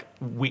is, like,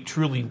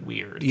 truly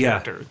weird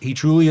character. He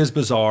truly is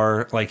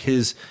bizarre. Like,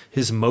 his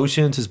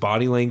motions, his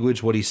body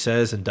language, what he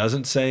says and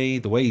doesn't say,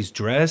 the way he's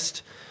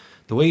dressed,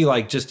 the way,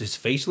 like, just his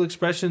facial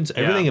expressions,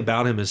 everything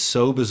about him is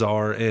so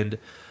bizarre. And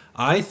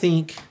I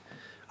think...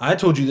 I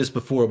told you this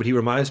before, but he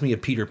reminds me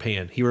of Peter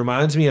Pan. He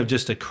reminds me of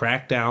just a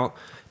cracked out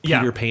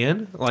Peter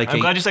Pan. Like I'm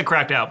glad you said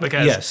cracked out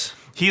because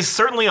he's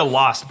certainly a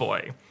lost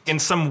boy in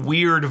some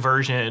weird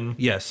version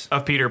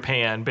of Peter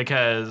Pan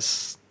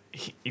because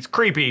he's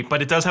creepy,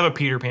 but it does have a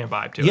Peter Pan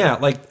vibe to it. Yeah,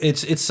 like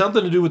it's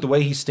something to do with the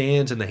way he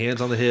stands and the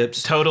hands on the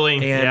hips.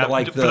 Totally. And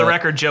like for the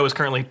record, Joe is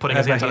currently putting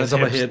his hands on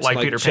his hips like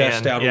Peter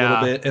chest Pan. Out a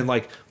little bit, and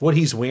like what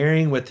he's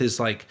wearing with his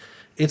like,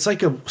 it's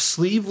like a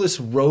sleeveless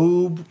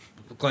robe,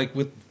 like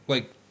with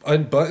like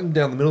unbuttoned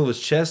down the middle of his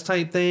chest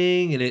type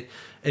thing, and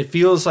it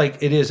feels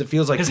like it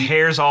feels like his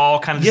hair's all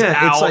kind of just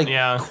out. It's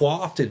like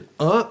coiffed and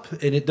up,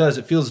 and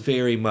it feels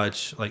very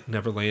much like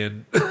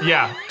Neverland.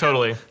 Yeah,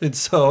 totally. And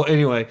so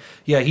anyway,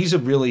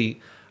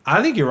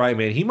 I think you're right,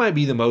 man. He might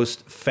be the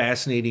most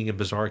fascinating and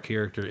bizarre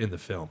character in the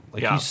film.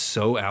 Like he's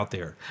so out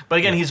there. But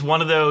again, he's one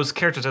of those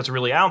characters that's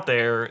really out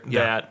there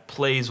that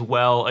plays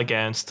well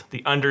against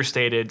the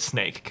understated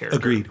Snake character.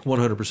 Agreed.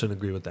 100%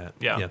 agree with that.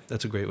 Yeah.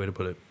 That's a great way to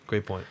put it.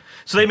 Great point.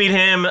 So they meet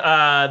him.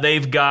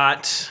 They've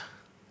got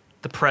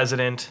the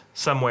president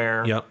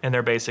somewhere, and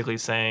they're basically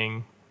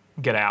saying,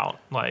 get out.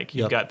 Like,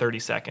 you've got 30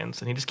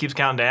 seconds. And he just keeps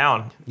counting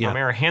down.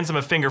 Romero hands him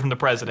a finger from the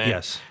president.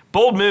 Yes.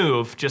 Bold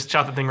move. Just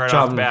chop the thing right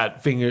off the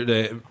bat.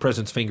 The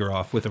president's finger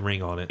off with a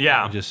ring on it.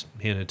 Yeah. And just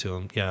hand it to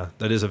him. Yeah,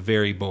 that is a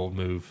very bold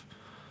move.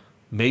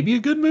 Maybe a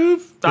good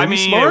move. Maybe I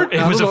mean, smart.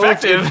 it was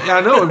effective.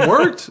 I know, it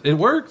worked. It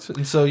worked.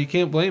 And so you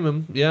can't blame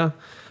him. Yeah.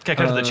 Got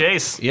to cut to the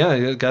chase. Yeah,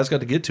 the guy's got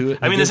to get to it.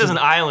 I mean, this is an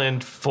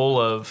island full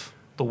of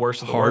the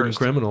worst of the hardened worst.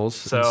 criminals.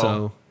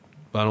 So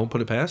I don't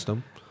put it past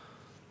him.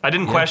 I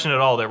didn't question at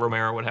all that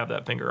Romero would have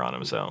that finger on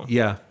him. So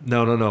yeah,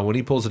 no. When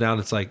he pulls it out,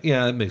 it's like,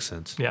 yeah, that makes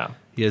sense. Yeah,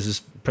 he has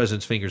his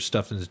president's fingers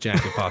stuffed in his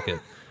jacket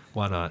pocket.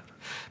 Why not?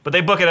 But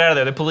they book it out of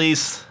there. The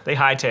police, they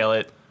hightail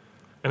it,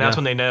 and that's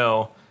when they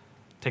know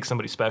it takes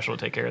somebody special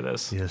to take care of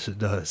this. Yes, it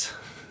does.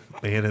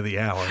 Man of the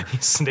hour.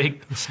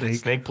 Snake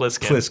Plissken.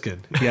 Plissken.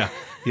 Yeah.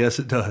 Yes,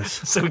 it does.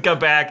 So we cut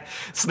back.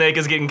 Snake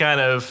is getting kind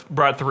of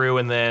brought through,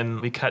 and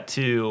then we cut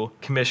to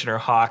Commissioner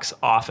Hawke's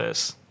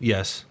office.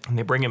 Yes. And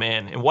they bring him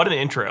in. And what an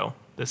intro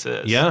this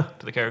is to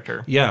the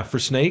character. Yeah, for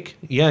Snake.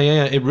 Yeah.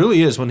 It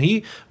really is. When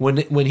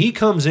he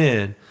comes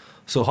in,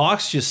 so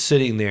Hawke's just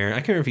sitting there. I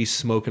can't remember if he's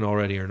smoking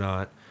already or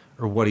not,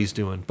 or what he's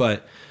doing,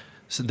 but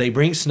so they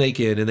bring Snake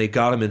in, and they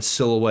got him in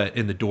silhouette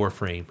in the door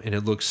frame, and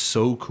it looks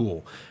so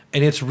cool.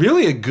 And it's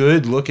really a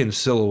good looking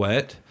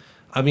silhouette.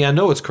 I mean, I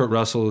know it's Kurt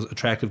Russell,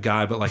 attractive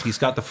guy, but like he's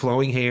got the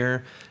flowing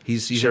hair.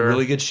 He's in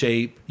really good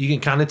shape. You can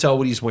kind of tell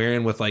what he's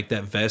wearing with like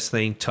that vest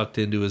thing tucked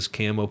into his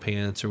camo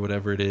pants or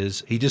whatever it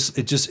is.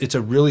 It's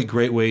a really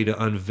great way to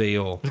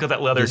unveil. He's got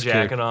that leather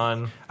jacket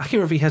on. I can't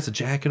remember if he has a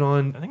jacket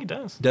on. I think he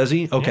does. Does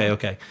he?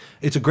 Okay.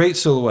 It's a great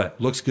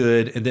silhouette. Looks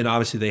good. And then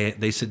obviously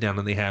they sit down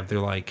and they have their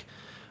like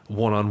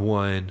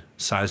one-on-one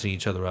sizing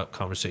each other up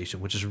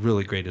conversation, which is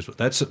really great as well.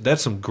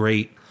 That's some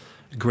great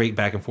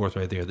back and forth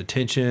right there. The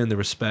tension, the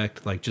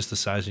respect, like just the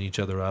sizing each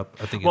other up.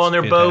 I think. Well, it's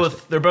and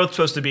fantastic. they're both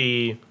supposed to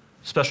be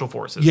special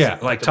forces. Yeah,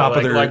 like top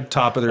of their like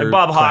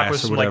Bob Hawke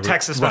was like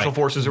Texas Special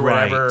Forces or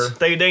whatever.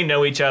 They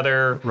know each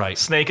other. Right.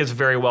 Snake is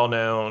very well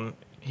known.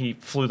 he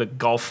flew the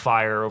Gulf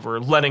fire over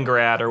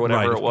Leningrad or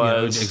whatever it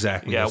was. Yeah,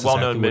 exactly. Yeah, That's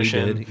well-known exactly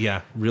what he mission. did.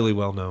 Yeah, really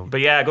well known.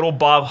 But yeah, good old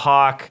Bob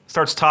Hawke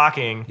starts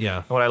talking. Yeah.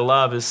 And what I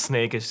love is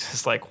Snake is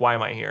just like, why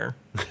am I here?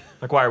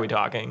 Like, why are we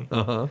talking?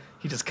 Uh-huh.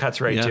 He just cuts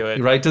right Yeah, to it.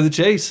 right to the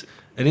chase.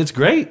 And it's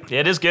great. Yeah,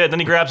 it is good. Then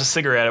he grabs a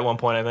cigarette at one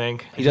point, I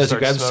think. He does. He starts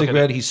grabs a smoking.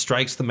 cigarette. He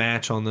strikes the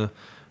match on the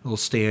little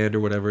stand or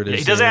whatever it is. Yeah,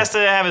 he does there. ask to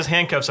have his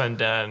handcuffs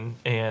undone,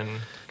 and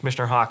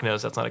Commissioner Hawk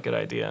knows that's not a good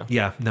idea.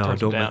 Yeah, no,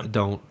 Turns him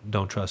down.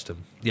 don't trust him.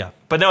 Yeah,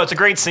 But no, it's a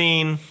great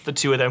scene. The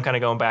two of them kind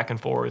of going back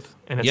and forth,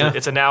 and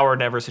it's a now or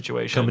never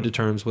situation. coming to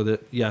terms with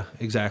it. Yeah,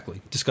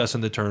 exactly. Discussing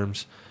the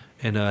terms,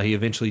 and he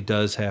eventually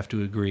does have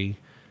to agree,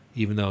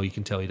 even though you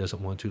can tell he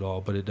doesn't want to at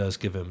all. But it does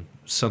give him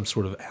some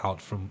sort of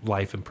out from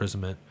life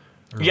imprisonment.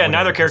 or Yeah, whatever.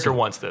 neither character So-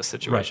 wants this Right,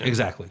 situation.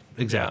 exactly.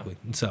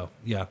 And so,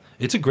 yeah,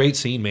 it's a great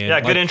scene, man. Yeah,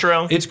 good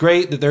intro. It's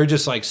great that they're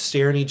just like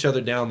staring each other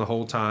down the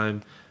whole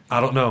time. I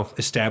don't know,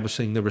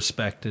 establishing the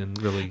respect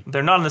and really.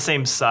 They're not on the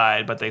same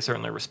side, but they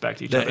certainly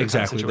respect each other.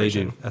 Exactly, kind they of do.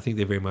 situation. I think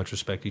they very much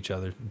respect each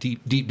other.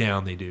 Deep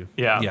down, they do.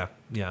 Yeah.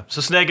 Yeah.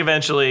 So Snake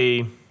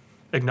eventually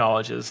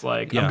acknowledges,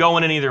 like, Yeah. I'm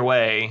going in either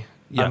way.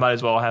 Yeah. I might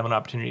as well have an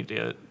opportunity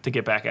to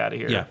get back out of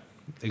here. Yeah,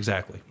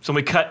 exactly. So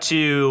we cut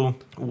to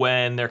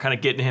when they're kind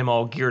of getting him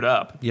all geared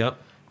up. Yep.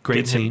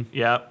 Great Getting him- scene.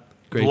 Yep.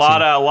 Great a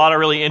lot scene. of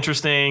really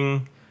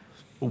interesting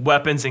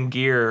weapons and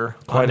gear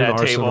Quite on an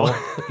that table.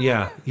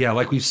 arsenal. Yeah.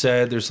 Like we've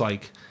said, there's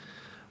like,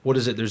 what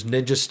is it? There's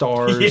ninja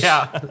stars.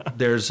 Yeah.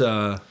 There's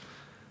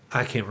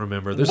I can't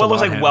remember. There's What a looks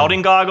lot like happening.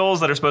 welding goggles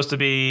that are supposed to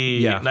be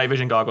Yeah. night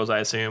vision goggles, I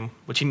assume,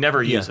 which he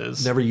never Yeah,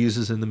 uses. never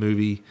uses in the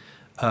movie.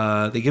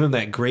 They give him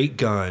that great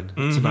gun.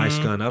 It's a nice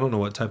gun. I don't know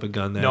what type of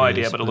gun that is. No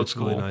idea, but it looks it's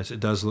really cool. nice. It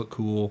does look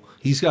cool.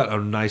 He's got a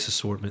nice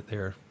assortment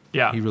there.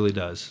 Yeah. He really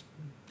does.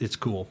 It's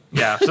cool.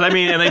 Yeah. So I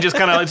mean, and they just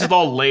kind of, it's just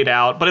all laid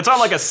out, but it's on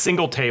like a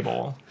single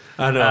table.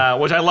 I know.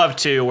 Which I love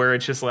too, where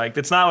it's just like,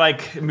 it's not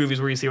like movies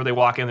where you see where they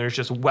walk in, there's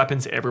just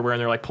weapons everywhere and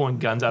they're like pulling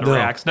guns out of No,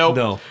 racks. Nope.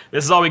 no.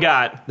 This is all we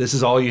got. This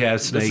is all you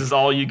have, Snake. is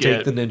all you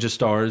get. Take the ninja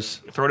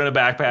stars. Throw it in a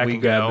backpack We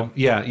and grab go. them.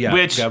 Yeah.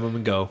 Which, grab them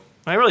and go.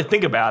 when I really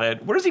think about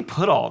it, where does he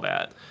put all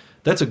that?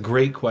 That's a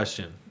great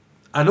question.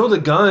 I know the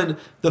gun.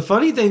 The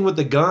funny thing with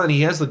the gun,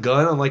 he has the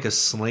gun on like a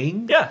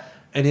sling. Yeah.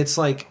 And it's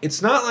like,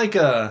 it's not like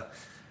a.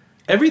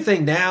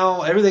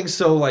 Everything's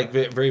so like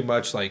very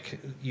much like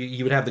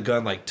you would have the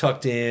gun like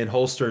tucked in,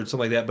 holstered,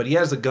 something like that. But he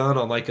has the gun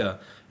on like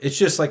it's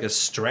just like a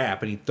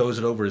strap, and he throws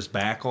it over his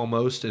back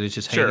almost, and it's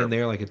just Sure. hanging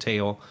there like a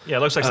tail. Yeah, it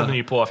looks like something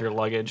you pull off your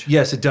luggage.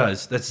 Yes, it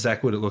does. That's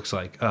exactly what it looks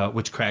like,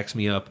 which cracks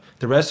me up.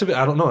 The rest of it,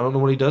 I don't know. I don't know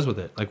what he does with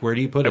it. Like, where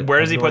do you put it? Where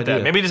I does he have no put that?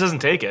 idea. Maybe he just doesn't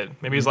take it.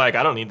 Maybe he's like,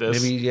 I don't need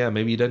this.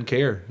 Maybe he doesn't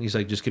care. He's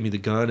like, just give me the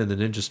gun and the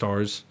ninja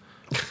stars,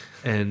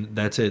 and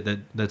that's it.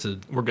 That's a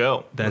We're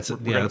go. that's We're it.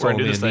 gonna- Yeah, that's we're all gonna a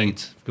do man this thing.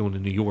 needs going to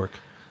New York.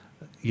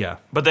 Yeah.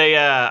 But they,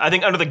 I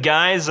think, under the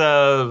guise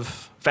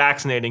of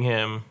vaccinating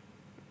him,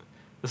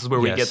 this is where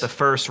we Yes. get the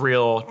first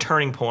real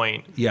turning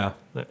point. Yeah.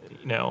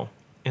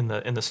 In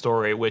the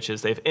story, which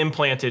is they've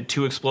implanted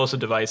 2 explosive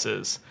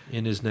devices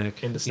In his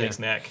neck. into Snake's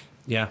neck.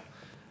 Yeah.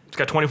 It's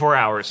got 24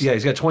 hours. Yeah,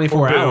 he's got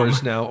 24 Boom.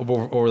 hours now,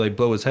 or they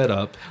blow his head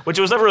up. Which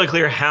it was never really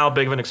clear how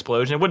big of an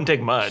explosion. It wouldn't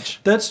take much.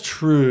 That's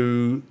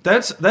true.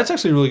 That's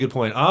actually a really good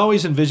point. I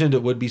always envisioned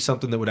it would be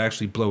something that would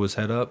actually blow his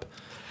head up.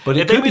 But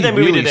it If they could made be that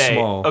movie really today,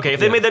 small. okay, if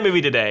they made that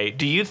movie today,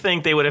 do you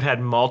think they would have had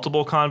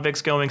multiple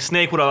convicts going?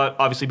 Snake would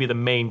obviously be the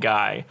main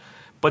guy.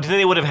 But do you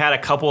think they would have had a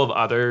couple of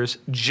others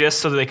just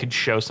so that they could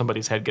show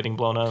somebody's head getting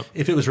blown up?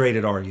 If it was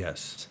rated R,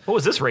 yes. What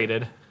was this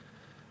rated?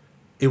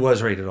 It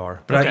was rated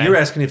R. But Okay. you're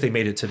asking if they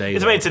made it today.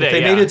 It's though. made today, If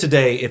they yeah. made it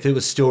today, if it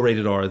was still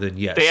rated R, then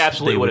yes. They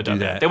absolutely would have done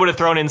do that. They would have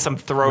thrown in some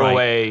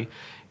throwaway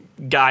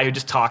guy who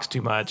just talks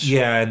too much.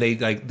 Yeah, and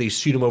they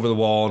shoot him over the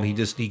wall, and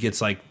he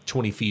gets like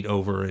 20 feet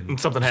over, and And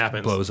something just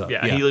happens. blows up.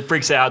 Yeah, he like,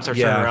 freaks out, starts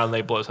turning around, and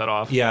they blow his head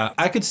off. Yeah,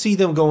 I could see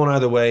them going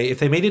either way. If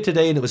they made it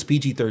today and it was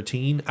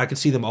PG-13, I could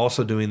see them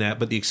also doing that,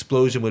 but the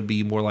explosion would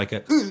be more like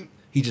a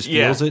he just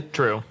Yeah, feels it.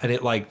 true. And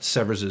it like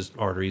severs his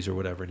arteries or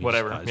whatever. And he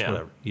Whatever, just dies, yeah.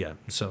 whatever. Yeah.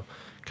 So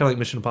kind of like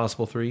Mission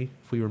Impossible 3,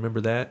 if we remember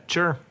that.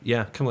 Sure.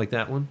 Yeah, kind of like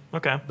that one.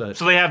 Okay. But-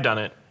 So they have done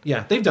it.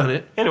 Yeah, they've done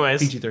it. Anyways.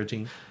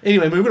 PG-13.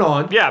 Anyway, moving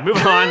on. Yeah,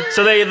 moving on.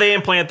 So they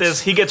implant this.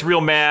 He gets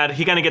real mad.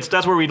 He kind of gets,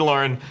 that's where we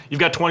learn you've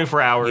got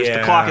 24 hours. The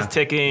Yeah. clock is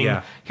ticking.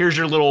 Yeah. Here's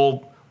your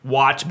little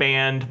watch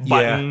band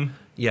button.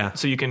 Yeah.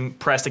 So you can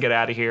press to get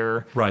out of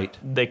here. Right.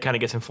 They kind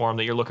of gets informed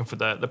that you're looking for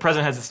the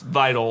president has this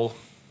vital,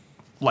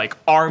 like,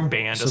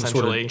 armband, Some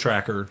essentially. sort of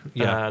tracker.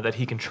 Yeah. That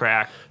he can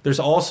track. There's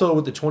also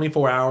with the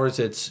 24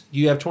 hours,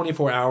 you have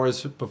 24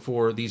 hours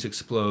before these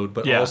explode,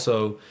 but Yeah.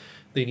 also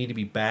they need to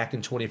be back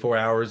in 24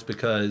 hours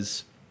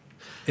because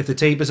if the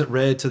tape isn't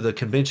read to the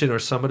convention or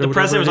summit or The whatever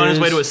president was it on his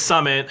way is, to a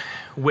summit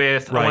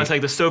with, I Right. want to say,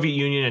 like the Soviet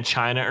Union and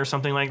China or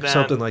something like that.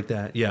 something like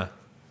that, yeah.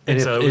 And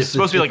if- so it if was the-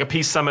 supposed to be if- like a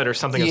peace summit or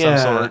something yeah, of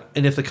some sort.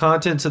 and if the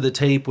contents of the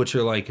tape, which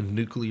are like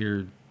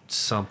nuclear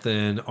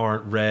something,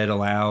 aren't read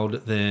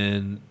aloud,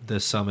 then the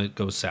summit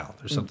goes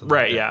south or something like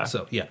Right, that. yeah.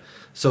 So, yeah.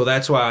 So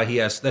that's why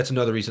that's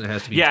another reason it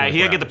has to be Yeah, 24 he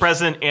had to get the hours.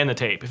 president and the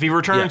tape. If he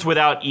returns Yeah.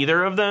 without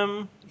either of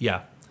them, Yeah.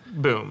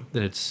 boom.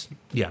 Then it's,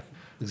 yeah.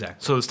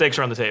 exactly. So the stakes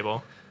are on the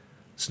table.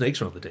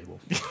 Snakes are on the table.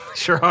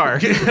 Sure are.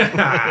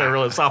 They're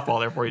really softball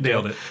there for you.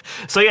 Nailed it.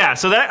 So yeah,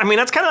 so that's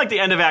kind of like the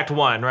end of Act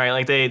 1, right?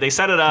 Like they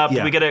set it up.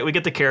 Yeah. We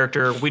get the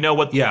character. We know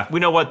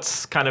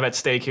what's kind of at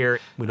stake here.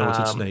 We know what's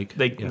at stake.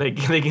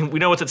 We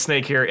know what's at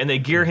stake here, and they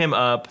gear him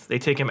up. They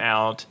take him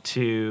out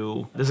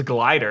to this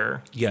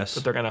glider. Yes.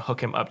 That they're gonna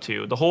hook him up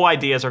to. The whole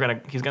idea is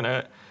he's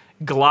gonna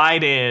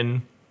glide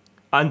in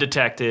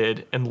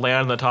undetected and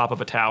land on the top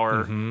of a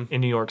tower in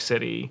New York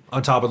City.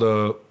 On top of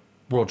the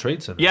World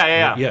Trade Center.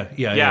 Yeah.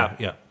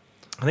 Yeah.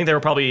 I think they were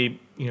probably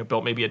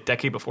built maybe a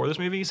decade before this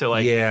movie, so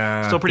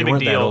still pretty they big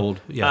weren't deal. That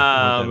old. Yeah,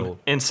 they weren't that old.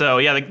 And so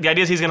the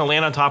idea is he's going to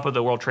land on top of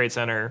the World Trade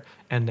Center,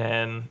 and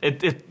then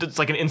it's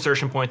like an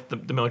insertion point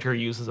that the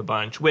military uses a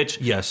bunch. Which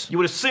you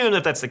would assume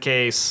that that's the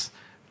case,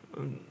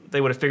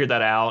 they would have figured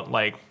that out,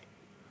 like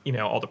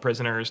all the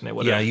prisoners, and they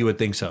would. Yeah, you would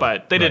think so,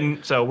 but they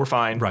didn't, so we're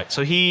fine. Right.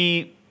 So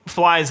he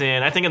flies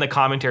in. I think in the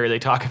commentary they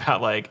talk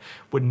about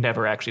would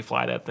never actually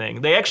fly that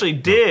thing. They actually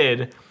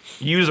did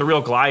use a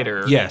real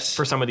glider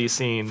for some of these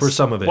scenes. For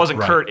some of it. Wasn't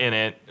Kurt in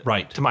it,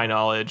 right, to my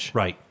knowledge.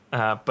 Right.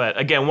 But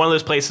again, one of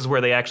those places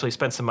where they actually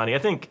spent some money. I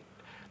think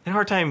they had a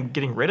hard time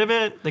getting rid of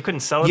it. They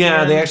couldn't sell it.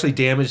 Yeah, they actually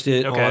damaged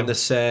it on the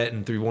set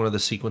and through one of the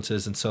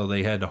sequences, and so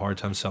they had a hard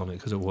time selling it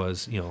because it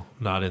was,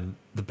 not in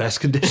the best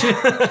condition.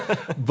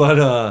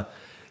 But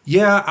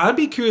I'd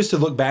be curious to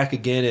look back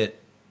again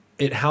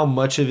at how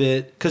much of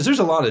it, because there's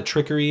a lot of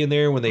trickery in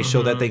there when they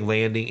show that thing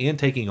landing and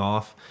taking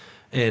off,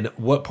 and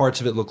what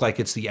parts of it look like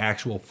it's the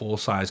actual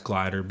full-size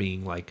glider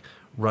being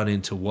run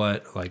into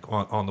what,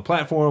 on the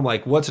platform,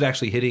 what's it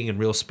actually hitting in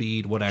real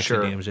speed, what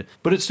actually damaged it.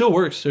 But it still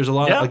works. There's a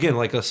lot, again,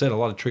 like I said, a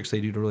lot of tricks they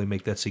do to really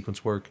make that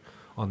sequence work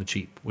on the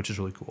cheap, which is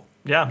really cool.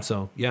 Yeah.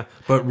 So,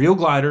 but real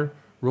glider,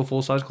 real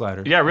full-size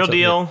glider. Yeah, real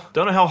deal.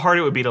 Don't know how hard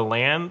it would be to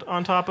land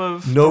on top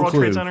of the World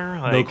Trade Center.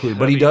 No clue,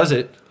 but he does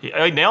it. He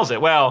nails it.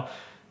 Well...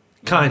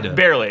 Kind of.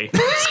 Barely.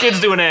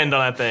 Skids to an end on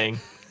that thing.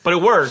 But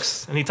it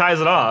works, and he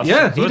ties it off.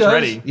 Yeah, so he it's does.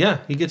 Ready. Yeah,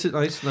 he gets it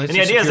nice. And the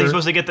idea is that he's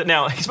supposed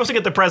to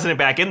get the president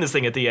back in this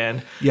thing at the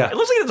end. Yeah. It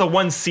looks like it's a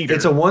one-seater.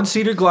 It's a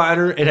one-seater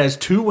glider. It has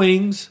 2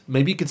 wings.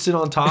 Maybe you could sit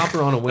on top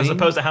or on a wing. As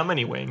opposed to how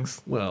many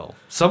wings? Well,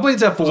 some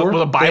planes have 4.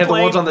 With a biplane? They have the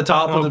ones on the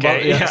top and the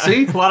bottom. Yeah.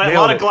 See? a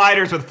lot of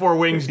gliders with 4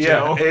 wings,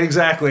 Joe. Yeah,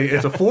 exactly.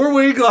 It's a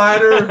 4-wing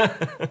glider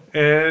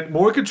and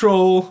more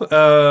control.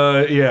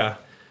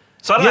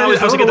 So I don't know how he's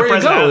supposed to get the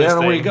president out of this I don't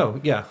know thing. where you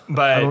go. Yeah,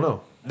 but I don't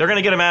know. They're going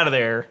to get him out of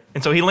there.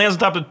 And so he lands on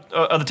top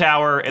of the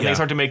tower, and they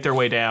start to make their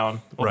way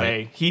down.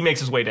 Well, he makes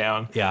his way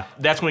down. Yeah.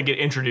 That's when we get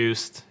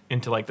introduced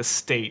into the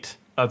state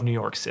of New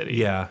York City.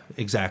 Yeah,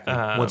 exactly.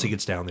 Once he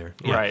gets down there.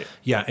 Yeah. Right.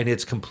 Yeah, and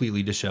it's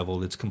completely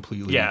disheveled. It's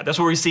completely that's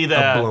where we see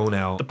the blown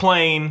out. The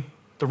plane,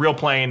 the real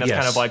plane that's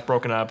kind of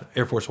broken up.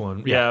 Air Force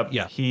One. Yeah.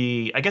 Yeah.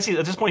 I guess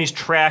at this point he's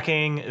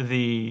tracking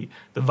the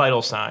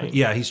vital sign.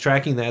 Yeah, he's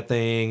tracking that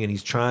thing, and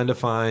he's trying to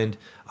find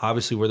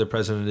obviously where the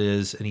president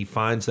is, and he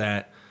finds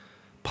that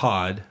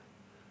pod.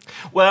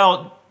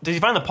 Well, did he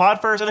find the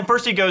pod first? I think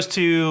first he goes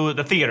to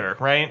the theater,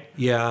 right?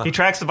 Yeah. He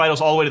tracks the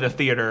vitals all the way to the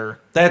theater.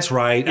 That's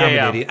right.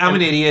 I'm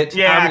an idiot.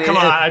 Yeah, come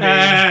on. I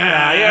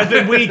mean, it's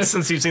been weeks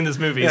since you've seen this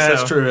movie. Yeah,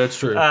 so. That's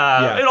true.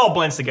 Yeah. It all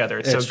blends together.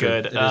 It's so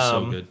good. It is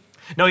so good.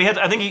 No,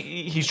 I think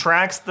he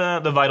tracks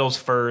the vitals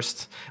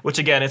first, which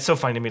again, it's so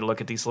funny to me to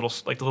look at these the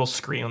little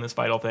screen on this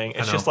vital thing.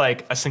 It's just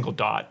like a single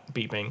dot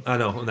beeping. I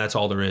know, and that's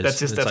all there is.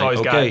 That's all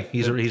he's got. Okay,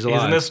 he's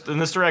alive. He's in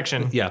this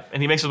direction. Yeah,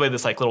 and he makes his way to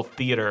this little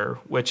theater,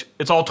 which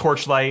it's all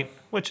torchlight,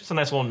 which is a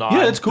nice little nod.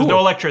 Yeah, it's cool. There's no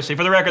electricity.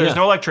 For the record, there's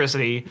no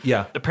electricity.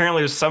 Yeah.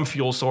 Apparently, there's some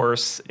fuel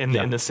source in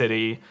the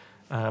city.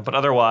 But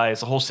otherwise,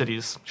 the whole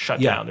city's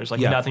shut down. There's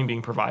nothing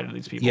being provided to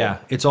these people. Yeah,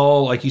 it's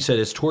all, like you said,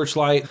 it's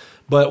torchlight.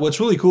 But what's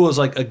really cool is,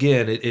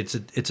 again, it's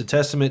a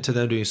testament to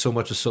them doing so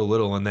much with so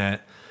little, and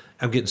that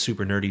I'm getting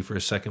super nerdy for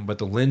a second, but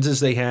the lenses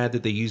they had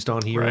that they used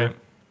on here,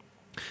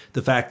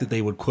 the fact that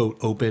they would, quote,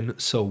 open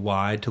so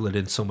wide to let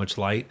in so much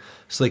light,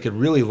 so they could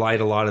really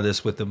light a lot of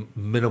this with the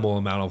minimal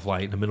amount of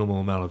light and a minimal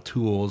amount of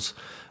tools.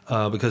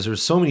 Because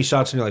there's so many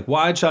shots, and you're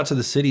wide shots of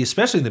the city,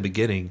 especially in the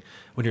beginning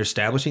when you're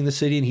establishing the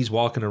city and he's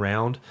walking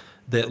around,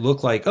 that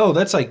look like,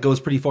 that's goes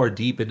pretty far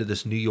deep into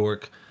this New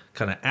York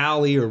kind of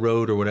alley or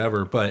road or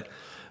whatever. But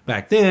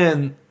back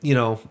then,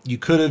 you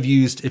could have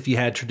used, if you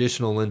had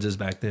traditional lenses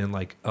back then,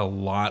 a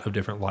lot of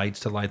different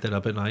lights to light that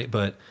up at night.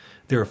 But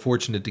they were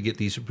fortunate to get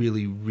these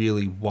really,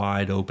 really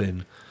wide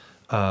open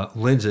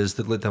lenses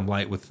that let them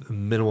light with a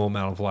minimal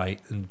amount of light,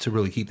 and to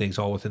really keep things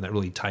all within that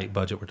really tight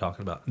budget we're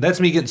talking about.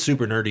 That's me getting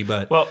super nerdy,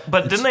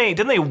 but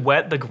didn't they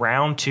wet the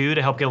ground too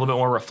to help get a little bit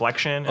more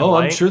reflection? And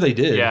light? I'm sure they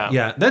did.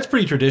 Yeah, that's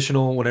pretty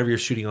traditional. Whenever you're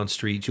shooting on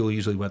streets, you'll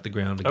usually wet the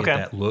ground to get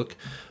that look.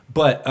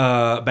 But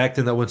back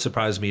then, that wouldn't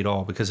surprise me at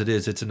all, because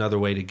it's another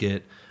way to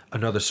get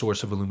another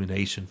source of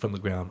illumination from the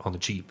ground on the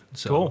cheap.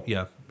 So, cool.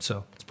 Yeah,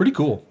 so it's pretty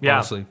cool.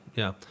 Honestly.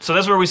 Yeah. So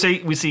that's where we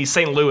see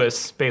St.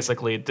 Louis,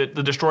 basically the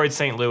destroyed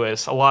St.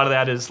 Louis. A lot of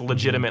that is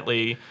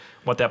legitimately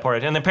what that part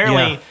is, and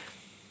apparently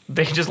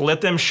they just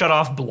let them shut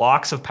off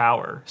blocks of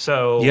power.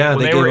 So Yeah, when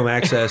they they gave were them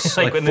access,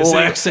 like when the full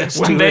city- access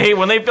when to they it.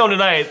 when they filmed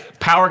tonight,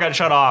 power got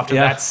shut off to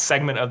Yeah. that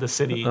segment of the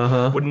city.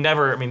 Would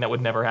never. I mean, that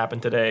would never happen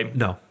today.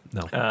 No.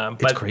 It's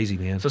But- crazy,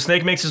 man. So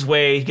Snake makes his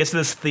way. He gets to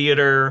this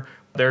theater.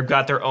 They've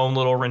got their own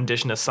little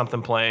rendition of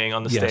something playing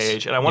on the Yes.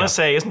 stage. And I want Yeah. to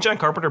say, isn't John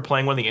Carpenter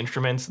playing one of the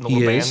instruments in the He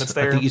little is. band that's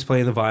there? I think he's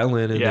playing the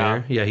violin in Yeah.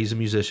 there. Yeah, he's a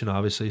musician,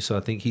 obviously, so I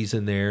think he's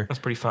in there. That's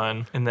pretty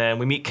fun. And then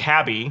we meet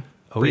Cabby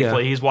Oh,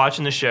 briefly. yeah. He's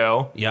watching the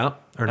show. Yeah,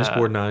 Ernest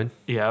Borgnine.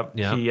 Yeah.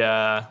 Yeah. He,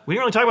 we didn't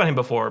really talk about him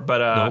before, but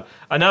Nope.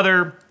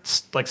 another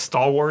like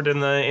stalwart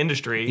in the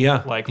industry.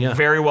 Yeah, Like yeah.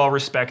 very well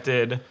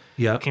respected.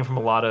 Yeah. Came from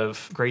a lot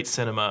of great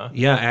cinema.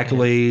 Yeah,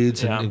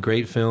 accolades Yeah. and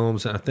great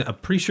films. I'm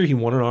pretty sure he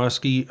won an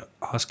Oscar.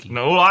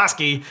 No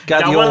Oski.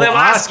 Got the one old of them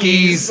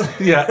Oskies.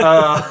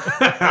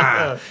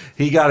 Yeah,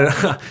 he got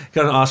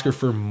an Oscar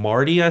for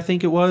Marty, I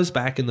think it was,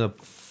 back in the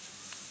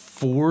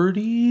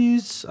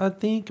 40s. I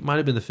think might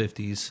have been the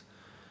 50s.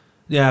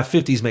 Yeah,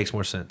 50s makes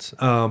more sense.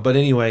 But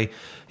anyway,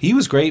 he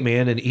was great,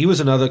 man, and he was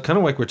another kind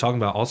of like we're talking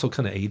about, also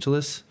kind of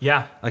ageless.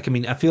 Yeah. Like, I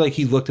mean, I feel like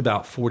he looked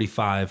about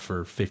 45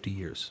 for 50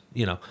 years,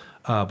 you know.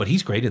 But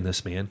he's great in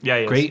this, man. Yeah,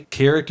 he is. Great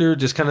character,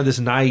 just kind of this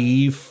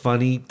naive,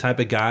 funny type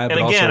of guy. And but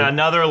again, also,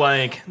 another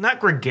like not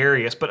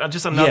gregarious, but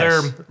just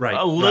another Yes, right,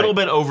 a little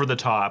right. bit over the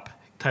top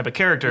type of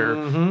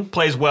character.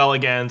 Plays well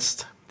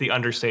against the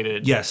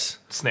understated yes.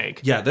 Snake.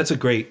 Yeah, that's a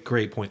great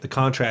point. The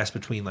contrast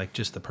between like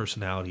just the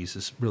personalities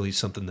is really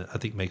something that I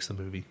think makes the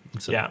movie.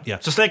 And so, Yeah. yeah.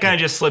 So Snake kind of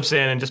just slips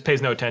in and just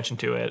pays no attention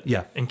to it.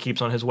 Yeah. And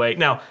keeps on his way.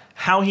 Now,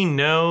 how he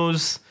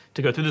knows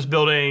to go through this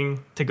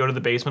building, to go to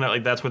the basement,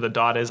 like that's where the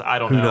dot is, I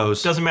don't Who know.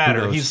 knows? Doesn't Who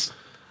matter. knows? He's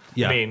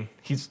Yeah. I mean,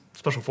 he's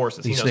special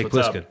forces. He's he knows Snake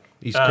what's Plissken. up.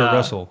 He's Kurt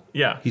Russell.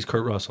 Yeah. He's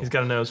Kurt Russell. He's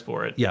got a nose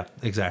for it. Yeah,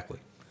 exactly.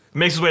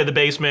 Makes his way to the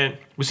basement.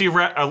 We see a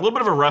little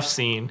bit of a rough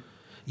scene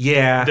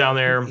Yeah. down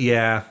there.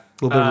 Yeah. A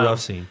little bit of a rough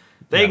scene.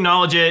 They Yeah.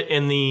 acknowledge it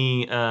in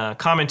the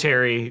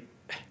commentary.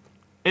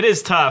 It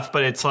is tough,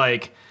 but it's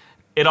like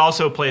it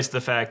also plays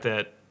the fact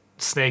that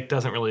Snake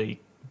doesn't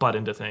really butt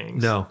into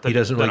things. No, that- he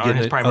doesn't that really aren't get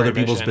his into primary other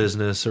people's mission.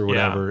 business or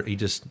whatever.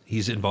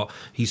 He's involved.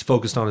 He's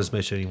focused on his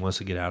mission. He wants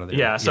to get out of there.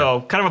 Yeah,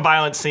 so kind of a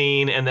violent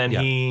scene, and then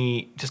Yeah.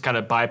 he just kind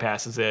of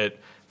bypasses it,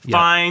 Yeah.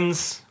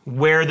 finds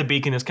where the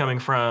beacon is coming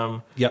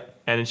from,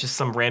 Yep. and it's just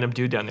some random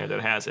dude down there that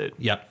has it.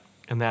 Yep.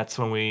 And that's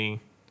when we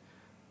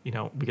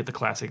get the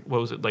classic,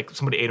 what was it, like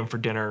somebody ate him for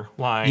dinner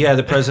line. Yeah,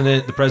 the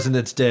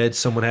president's dead.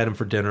 Someone had him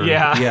for dinner.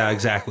 Yeah. Yeah,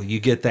 exactly. You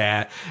get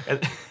that. And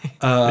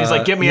he's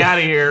like, get me yeah. out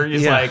of here.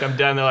 He's Yeah. like, I'm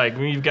done. They're like,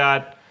 you've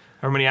got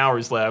how many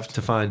hours left?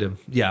 To find him.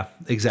 Yeah,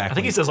 exactly. I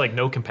think he says like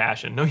no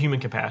compassion, no human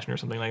compassion or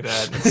something like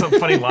that. It's some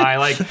funny lie,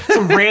 like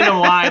some random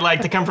lie,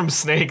 like to come from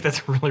Snake.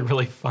 That's really,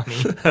 really funny.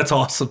 That's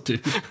awesome,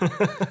 dude.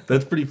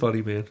 That's pretty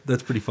funny, man.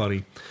 That's pretty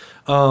funny.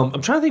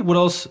 I'm trying to think what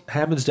else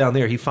happens down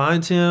there. He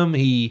finds him.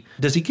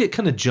 Does he get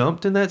kind of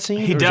jumped in that scene?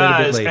 He or is that a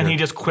bit does, later? and he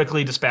just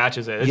quickly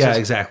dispatches it. It's Yeah, just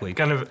exactly.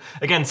 Kind of,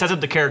 again, sets up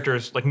the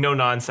characters like no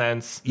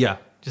nonsense. Yeah.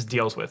 Just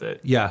deals with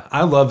it. Yeah,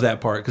 I love that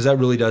part because that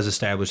really does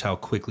establish how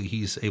quickly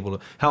he's able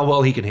to, how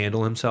well he can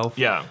handle himself.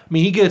 Yeah. I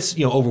mean, he gets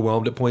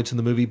overwhelmed at points in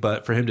the movie,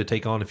 but for him to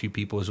take on a few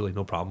people is really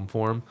no problem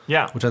for him.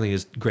 Yeah. which I think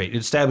is great. It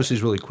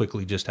establishes really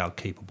quickly just how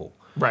capable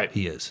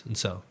He is, and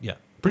so yeah,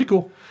 pretty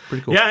cool.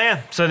 Pretty cool.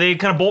 Yeah. So they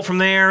kind of bolt from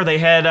there. They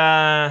head.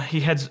 He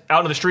heads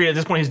out into the street. At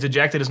this point, he's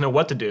dejected. Doesn't know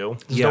what to do.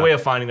 There's Yeah. no way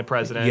of finding the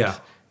president. Yeah.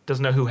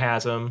 Doesn't know who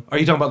has him. Are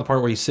you talking about the part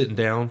where he's sitting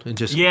down and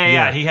just?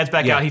 Yeah. He heads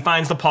back Yeah. out. He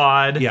finds the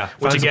pod. Yeah,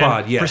 Which finds the again,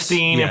 pod, yes,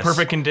 pristine in yes.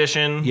 perfect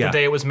condition Yeah. the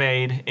day it was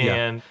made. Yeah.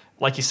 And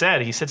like you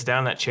said, he sits down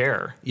in that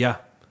chair. Yeah,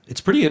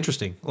 it's pretty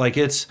interesting. Like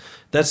that's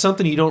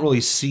something you don't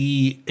really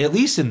see, at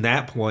least in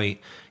that point.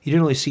 You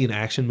didn't really see in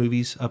action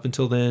movies up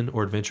until then,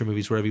 or adventure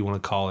movies, whatever you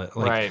want to call it.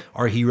 Like Right.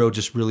 our hero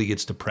just really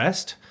gets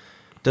depressed,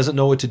 doesn't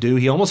know what to do.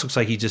 He almost looks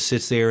like he just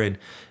sits there and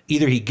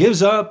either he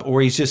gives up,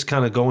 or he's just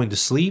kind of going to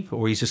sleep,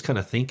 or he's just kind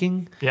of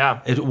thinking. Yeah.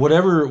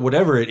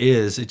 Whatever it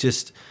is,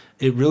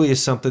 it really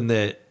is something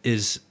that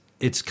is.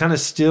 It's kind of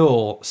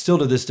still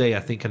to this day, I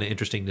think, kind of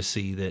interesting to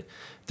see that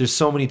there's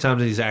so many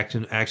times in these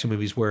action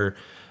movies where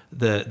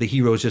the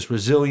hero is just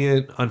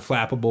resilient,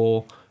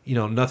 unflappable.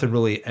 Nothing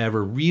really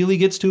ever really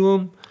gets to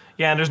him.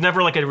 Yeah, and there's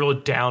never like a real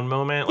down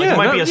moment. Like Yeah, it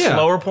might no, be a yeah.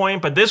 slower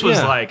point, but this was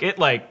Yeah. like it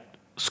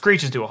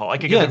screeches to a halt.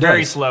 Like it Yeah, gets it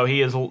very does. slow.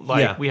 He is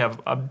like Yeah. we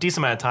have a decent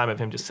amount of time of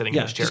him just sitting in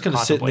Yeah, his chair, just kind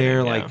of sitting there,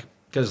 contemplating, like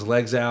got his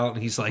legs out,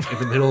 and he's like in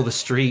the middle of the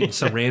street in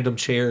some random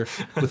chair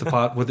with a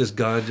pot with his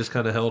gun just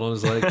kind of held on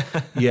his leg.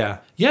 Yeah,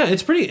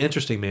 it's pretty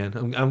interesting,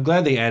 man. I'm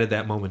glad they added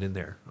that moment in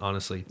there,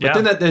 honestly. But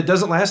Yeah. then that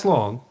doesn't last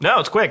long. No,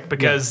 it's quick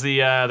because the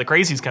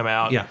crazies come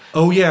out. Yeah.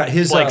 Oh yeah,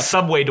 his Like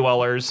subway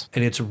dwellers.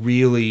 and it's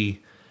really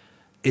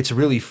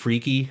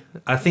freaky.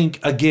 I think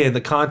again,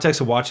 the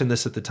context of watching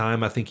this at the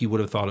time, I think you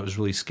would have thought it was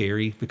really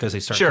scary because they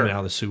start Sure. coming out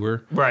of the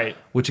sewer. Right.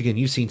 Which again,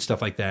 you've seen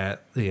stuff like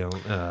that,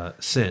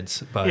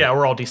 since. But Yeah,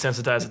 we're all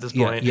desensitized at this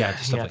Yeah, point. yeah,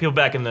 stuff like people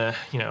back in the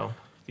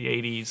the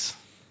 80s.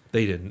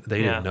 they didn't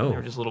They know.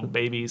 were just little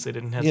babies. They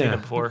didn't have seen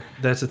it before.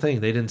 That's the thing.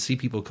 They didn't see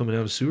people coming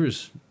out of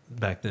sewers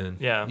back then.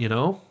 Yeah.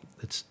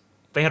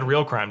 They had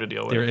real crime to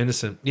deal with. They're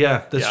innocent.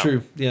 Yeah, that's Yeah.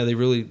 true. Yeah, they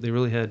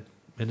really had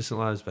innocent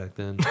lives back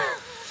then.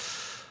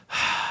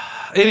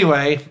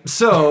 Anyway,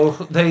 so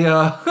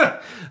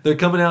they're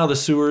coming out of the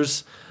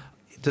sewers.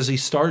 Does he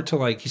start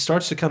to he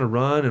starts to kind of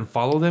run and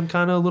follow them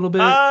kind of a little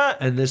bit?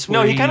 And this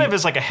No, way he kind of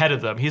is like ahead of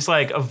them. He's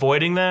like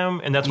avoiding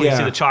them, and that's when you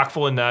see the chock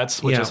full of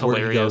nuts, which is where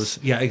he hilarious.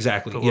 goes. Yeah,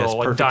 exactly. The Yes,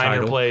 little perfect diner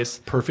title. place.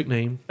 Perfect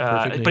name.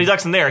 Perfect name. But he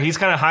ducks in there. He's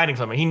kind of hiding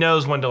something. He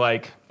knows when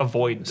to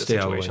avoid the Stay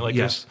out of the situation. way. Like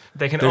Yeah.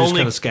 they can They're just only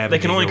kinda scavenging they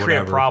can only or create a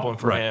whatever. problem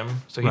for Right.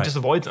 him, so he Right. just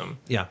avoids them.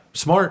 Yeah,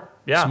 smart.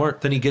 Yeah.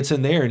 Smart. Then he gets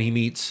in there and he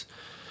meets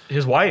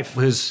His wife.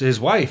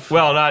 his wife.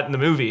 Well, not in the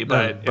movie,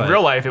 but in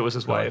real life, it was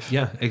his wife.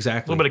 Yeah,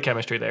 exactly. A little bit of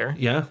chemistry there.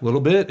 Yeah, a little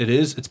bit.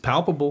 It's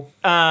palpable.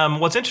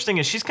 What's interesting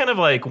is she's kind of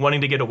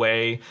wanting to get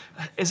away.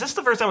 Is this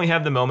the first time we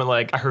have the moment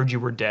I heard you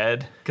were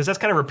dead? Because that's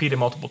kind of repeated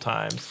multiple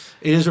times.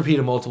 It is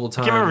repeated multiple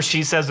times. I can't remember if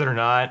she says it or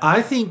not.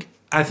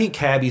 I think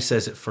Cabby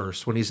says it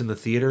first when he's in the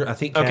theater. I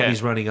think Okay.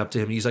 Cabby's running up to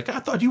him. And he's like, "I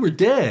thought you were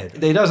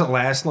dead." It doesn't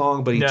last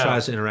long, but he No.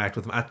 tries to interact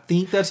with him. I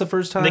think that's the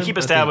first time. They keep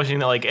establishing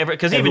that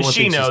because even everyone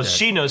she thinks he's knows dead.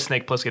 she knows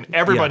Snake Plissken.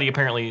 Everybody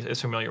apparently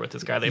is familiar with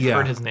this guy. They've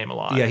heard his name a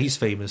lot. Yeah, he's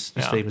famous.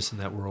 He's Yeah. famous in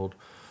that world.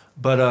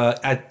 But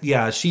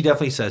she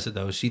definitely says it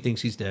though. She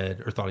thinks he's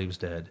dead or thought he was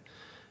dead.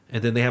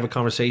 And then they have a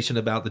conversation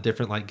about the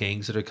different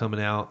gangs that are coming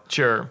out.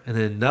 Sure. And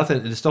then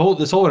nothing. This whole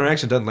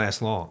interaction doesn't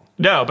last long.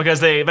 No,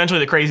 because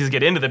eventually the crazies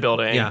get into the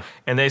building. Yeah.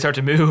 And they start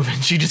to move,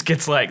 and she just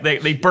gets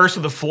they burst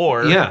to the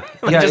floor. Yeah,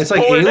 They yeah. just It's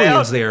like pull her down.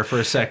 aliens there for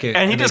a second,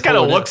 And he they just kind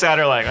of pull her looks at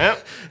her like, eh.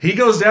 He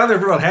goes down there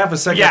for about half a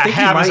second. Yeah, I think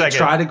half a he might second.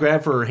 try to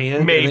grab for her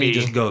hand. Maybe. And then he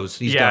just goes.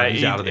 He's done.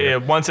 He's out of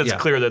there. Once it's Yeah.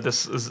 clear that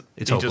this is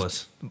It's he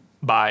hopeless. Just,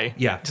 bye.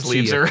 Yeah, Just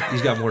see leaves ya. her.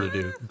 He's got more to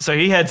do. So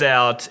he heads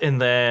out,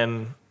 and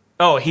then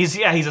he's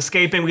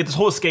escaping. We get this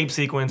whole escape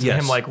sequence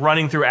Yes. of him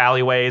running through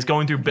alleyways,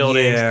 going through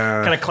buildings,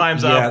 Yeah. kind of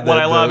climbs Yeah, up. What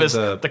I love is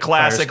the the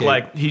classic fire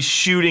escape. he's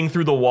shooting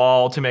through the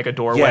wall to make a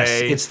doorway.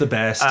 Yes, it's the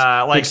best.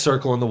 Big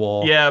circle in the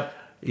wall. Yeah,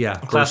 Yeah.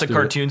 classic burst through it.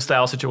 cartoon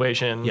style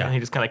situation. Yeah. And he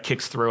just kind of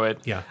kicks through it.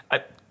 Yeah. I'm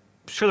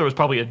sure there was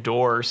probably a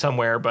door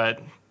somewhere, but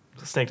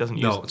Snake doesn't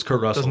use. No, it's Kurt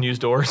Russell. Doesn't use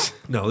doors.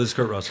 No, this is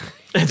Kurt Russell.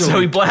 And so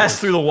he blasts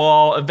through the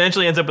wall,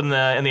 eventually ends up in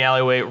the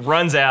alleyway,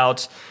 runs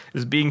out,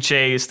 is being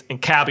chased,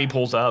 and Cabby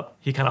pulls up.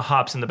 He kind of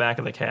hops in the back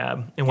of the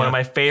cab. And one of Yeah.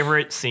 my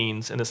favorite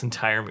scenes in this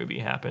entire movie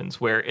happens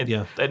where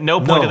Yeah. at no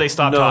point No, do they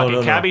stop no, talking.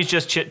 no. Cabby's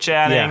just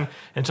chit-chatting Yeah.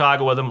 and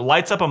talking with him,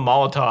 lights up a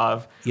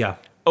Molotov, Yeah.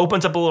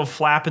 opens up a little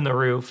flap in the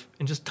roof,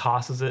 and just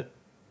tosses it.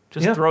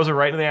 Just Yeah. throws it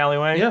right into the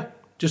alleyway. Yeah.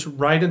 Just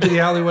right into the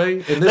alleyway.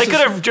 And They could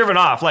have driven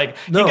off. No,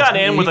 he got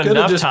in he with could've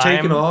enough just time.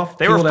 taken off,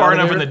 They were peeled far out of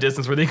enough in there. the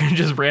distance where they could have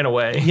just ran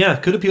away. Yeah,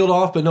 could have peeled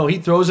off, but no, he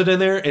throws it in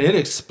there and it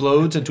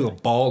explodes into a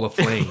ball of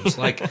flames.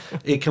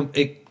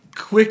 It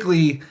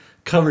quickly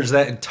covers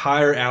that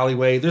entire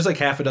alleyway. There's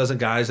half a dozen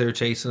guys there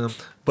chasing him,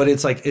 but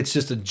it's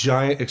just a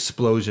giant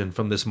explosion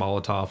from this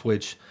Molotov,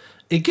 which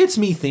it gets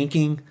me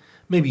thinking.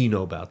 Maybe you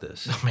know about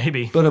this,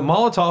 Maybe. but a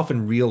Molotov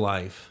in real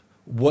life.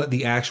 What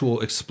the actual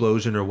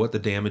explosion or what the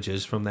damage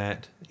is from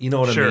that. You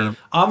know what I Sure. mean?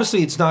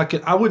 Obviously, it's not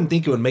good. I wouldn't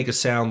think it would make a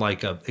sound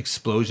like a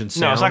explosion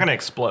sound. No, it's not going to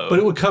explode. But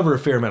it would cover a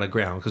fair amount of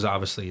ground because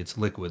obviously it's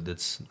liquid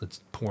that's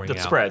pouring That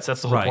out. spreads.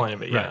 That's the whole Right, point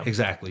of it, yeah. Right,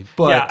 exactly.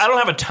 But yeah, I don't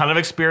have a ton of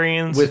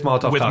experience With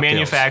Molotov cocktails.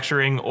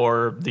 manufacturing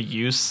or the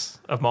use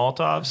of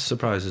Molotovs.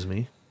 surprises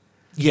me.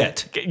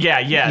 Yet. Yeah,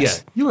 yes.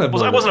 Yeah. You'll have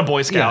Well, more I wasn't a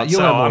Boy Scout,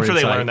 you'll so have more I'm sure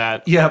they insight. learned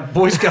that. Yeah,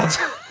 Boy Scouts.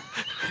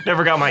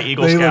 Never got my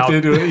Eagle They Scout.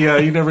 looked into it. Yeah,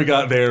 you never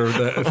got there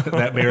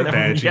that merit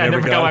badge. You Yeah, I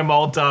never got my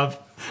Molotov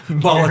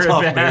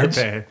Molotov merit badge.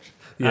 badge.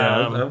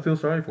 Yeah, Um, I don't feel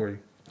sorry for you.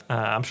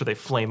 I'm sure they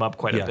flame up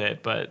quite Yeah. a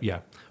bit, but Yeah.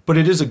 But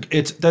that's a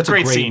Great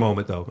great scene.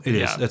 moment though. It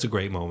is. Yeah. That's a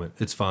great moment.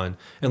 It's fun.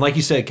 And like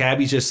you said,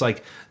 Cabby's just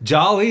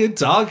jolly and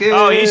talking.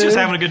 oh, he's just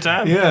having a good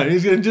time. Yeah,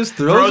 he's gonna just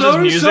Throws his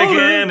on music shoulder.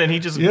 in, and he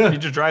just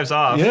drives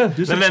off. Yeah,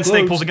 just and then explodes.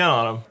 Snake pulls a gun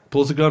on him.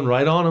 Pulls a gun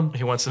right on him.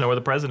 He wants to know where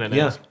the president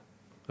Yeah. is.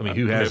 I mean,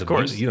 who has Of him?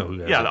 course. You know who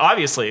has Yeah, him.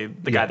 obviously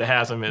the guy Yeah. that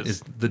has him is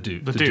Is the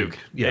Duke. The Duke.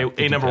 Yeah. A the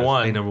Duke number has-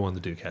 one. A number one, the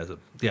Duke has him.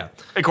 Yeah.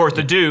 of course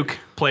the Duke,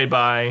 played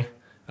by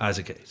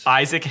Isaac Hayes.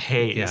 Isaac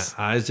Hayes.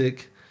 Yeah,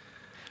 Isaac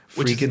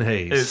which freaking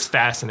Hayes. is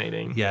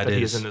fascinating. Yeah, it that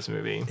he is. is in this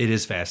movie. It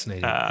is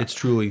fascinating. It's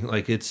truly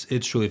it's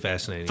truly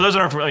fascinating. For those that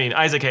aren't familiar,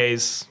 Isaac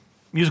Hayes,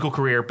 musical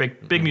career,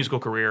 big Mm-hmm. musical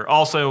career.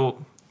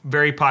 Also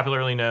very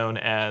popularly known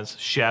as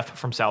Chef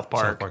from South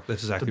Park. South Park,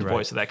 that's exactly the right.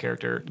 voice of that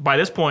character. By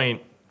this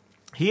point,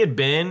 he had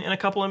been in a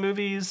couple of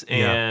movies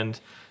and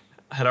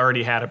had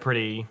already had a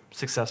pretty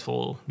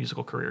successful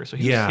musical career. So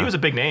he was a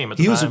big name at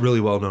the He time. was really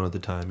well known at the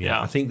time. Yeah.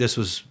 Yeah. I think this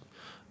was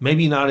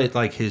maybe not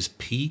at his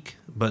peak,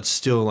 but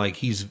still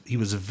he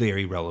was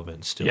very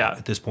relevant still Yeah.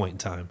 at this point in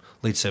time,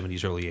 late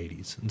 70s, early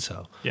 80s, and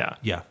so Yeah.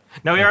 yeah.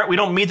 Now we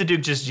don't meet the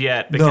Duke just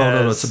yet because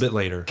No, it's a bit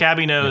later.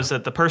 Cabby knows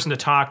that the person to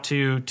talk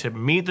to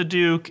meet the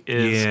Duke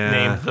is Yeah.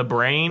 named the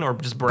Brain or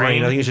just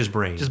Brain. I think it's just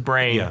Brain. Just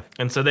Brain. Yeah.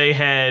 And so they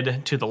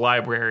head to the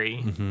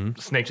library.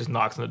 Snake just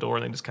knocks on the door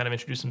and they just kind of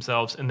introduce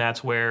themselves. And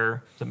that's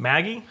where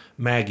Maggie?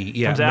 Maggie.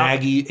 Yeah, Comes out.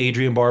 Maggie,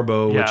 Adrienne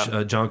Barbeau, Yeah.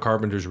 which John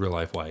Carpenter's real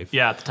life wife.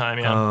 Yeah, at the time,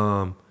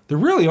 yeah. there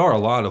really are a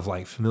lot of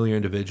like familiar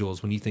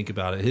individuals when you think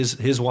about it.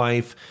 His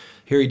wife,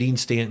 Harry Dean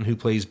Stanton, who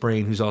plays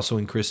Brain, who's also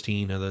in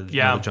Christine, another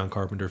John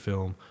Carpenter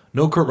film.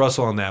 No Kurt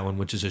Russell on that one,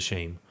 which is a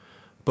shame,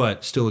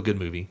 but still a good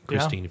movie.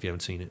 Christine, if you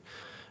haven't seen it.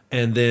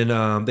 And then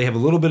they have a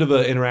little bit of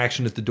an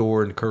interaction at the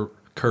door, and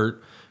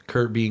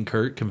Kurt being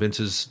Kurt,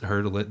 convinces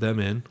her to let them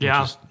in.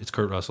 Yeah. It's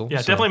Kurt Russell. Yeah,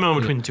 definitely a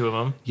moment between the two of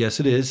them.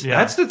 Yes, it is. Yeah.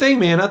 That's the thing,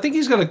 man. I think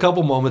he's got a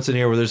couple moments in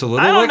here where there's a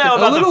little, I don't know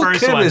about the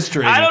first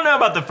chemistry. one. I don't know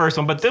about the first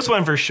one, but this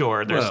one for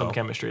sure, there's some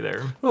chemistry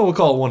there. Well, we'll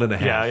call it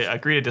 1.5. Yeah,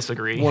 agree to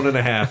disagree.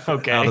 1.5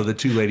 Okay. out of the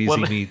two ladies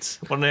he meets.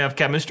 1.5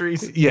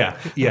 chemistries? Yeah.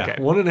 Okay.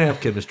 1.5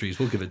 chemistries.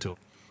 We'll give it to him.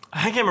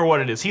 I can't remember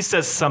what it is. He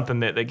says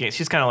something that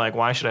she's kind of like,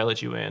 why should I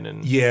let you in?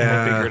 And they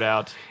figure it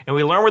out. And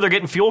we learn where they're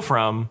getting fuel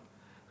from.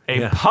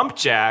 A pump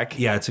jack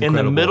it's in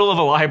the middle of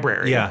a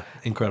library. Yeah,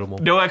 incredible.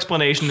 No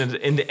explanation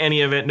into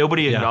any of it.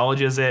 Nobody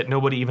acknowledges it.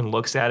 Nobody even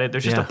looks at it.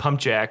 There's just a pump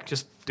jack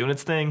just doing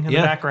its thing in the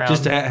background.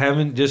 Just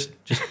having just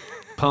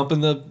pumping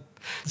the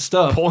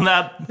stuff. Pulling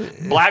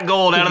that black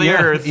gold out of the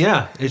earth.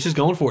 Yeah, it's just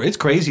going for it. It's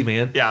crazy,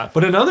 man. Yeah.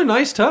 But another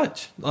nice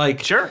touch.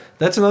 Like, sure.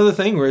 That's another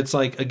thing where it's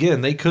like,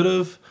 again, they could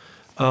have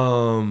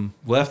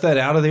left that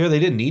out of there. They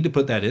didn't need to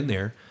put that in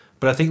there.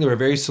 But I think they were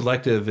very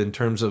selective in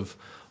terms of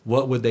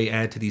what would they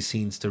add to these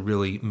scenes to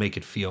really make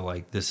it feel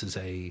like this is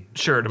a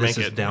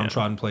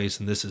downtrodden place,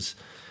 and this is,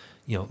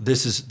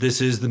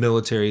 this is the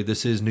military,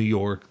 this is New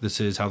York,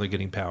 this is how they're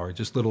getting power.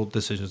 Just little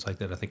decisions like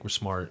that, I think, were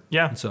smart.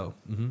 Yeah. And so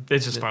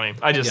it's just funny.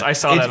 I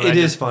saw that. It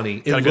is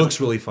funny. It looks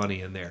really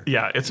funny in there.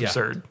 Yeah, it's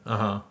absurd.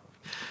 So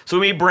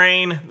we meet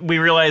Brain. We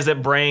realize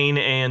that Brain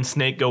and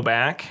Snake go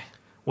back.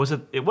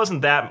 It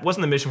wasn't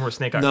the mission where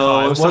Snake got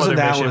caught. No, it wasn't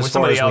that mission one. where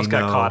somebody else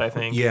got caught, I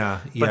think.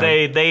 Yeah. But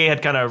they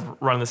had kind of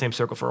run in the same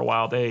circle for a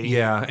while.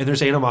 And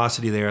there's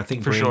animosity there. I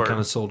think Brain sure. kind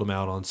of sold him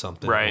out on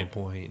something right. at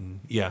one point.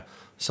 And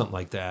something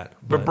like that.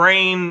 But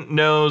Brain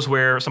knows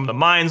where some of the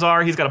mines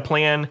are. He's got a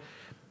plan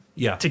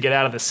to get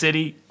out of the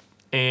city,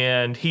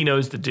 and he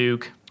knows the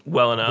Duke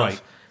well enough.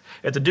 Right.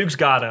 If the Duke's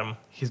got him,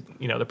 he's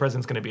the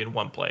president's going to be in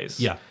one place.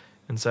 Yeah.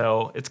 And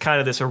so it's kind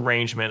of this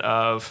arrangement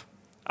of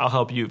I'll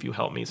help you if you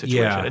help me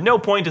situation. Yeah. At no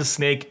point does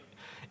Snake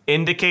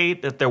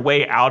indicate that their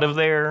way out of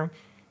there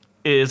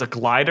is a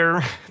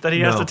glider that he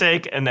has to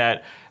take, and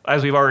that,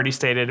 as we've already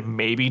stated,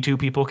 maybe 2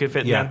 people could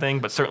fit in that thing,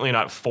 but certainly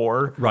not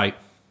 4. Right.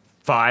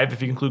 5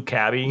 if you include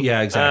Cabby.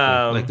 Yeah,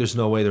 exactly. Like, there's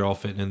no way they're all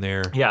fitting in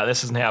there. Yeah,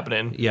 this isn't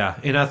happening. Yeah,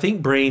 and I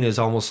think Brain is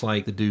almost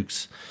like the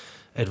Duke's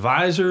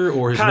advisor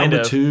or his kind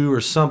number of. 2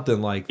 or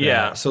something like that.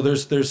 Yeah. So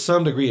there's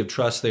some degree of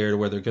trust there to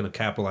where they're going to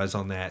capitalize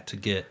on that to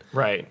get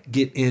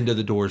into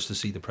the doors to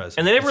see the president.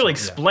 And they never really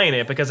explain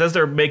it, because as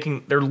they're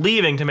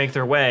leaving to make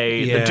their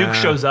way, the Duke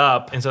shows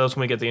up, and so that's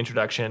when we get the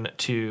introduction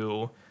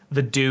to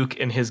the Duke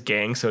and his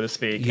gang, so to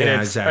speak. Yeah,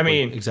 and exactly. I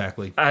mean,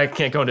 exactly. I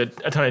can't go into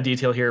a ton of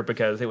detail here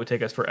because it would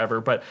take us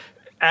forever, but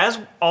as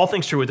all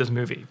things true with this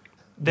movie,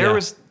 there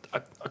was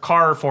a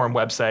car forum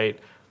website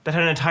that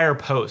had an entire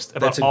post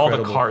about all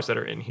the cars that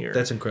are in here.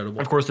 That's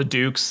incredible. Of course, the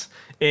Duke's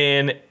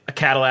in a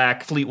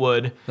Cadillac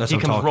Fleetwood. That's he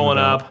what I'm comes talking rolling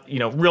about.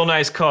 up, real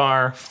nice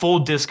car, full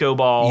disco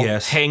ball,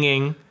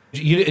 hanging.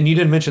 You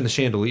didn't mention the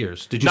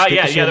chandeliers. Did you? Not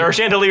yet. Yeah, there are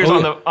chandeliers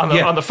on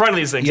the front of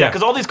these things. Yeah,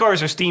 because all these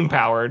cars are steam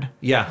powered.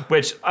 Yeah,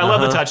 which I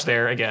love the touch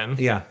there again.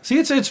 Yeah, see,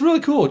 it's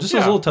really cool. Just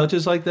those little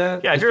touches like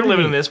that. Yeah, if you're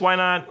living in this, why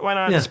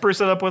not spruce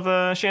it up with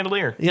a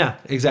chandelier? Yeah,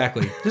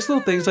 exactly. Just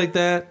little things like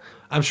that.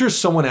 I'm sure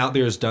someone out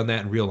there has done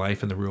that in real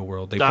life in the real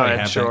world. They probably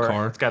have that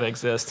car. It's got to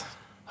exist.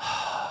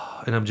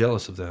 And I'm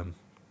jealous of them.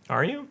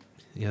 Are you?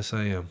 Yes,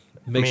 I am.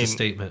 It makes a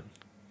statement.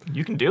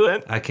 You can do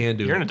it. I can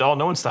do it. You're an adult.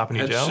 No one's stopping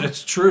you, Joe.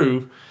 It's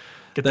true.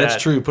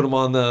 That's true. Put them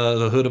on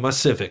the hood of my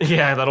Civic.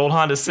 Yeah, that old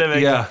Honda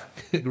Civic. Yeah,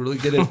 really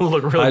get it.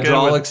 Look really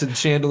Hydraulics good and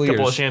chandeliers. A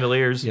couple of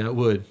chandeliers. Yeah, it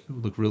would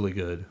look really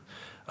good.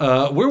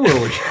 Where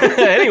were we?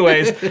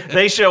 Anyways,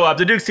 they show up.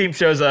 The Duke's team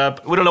shows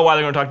up. We don't know why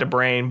they're going to talk to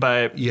Brain,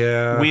 but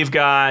we've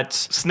got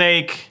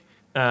Snake,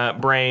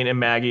 Brain, and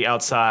Maggie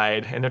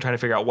outside, and they're trying to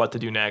figure out what to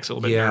do next. A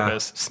little bit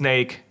nervous.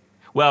 Snake.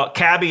 Well,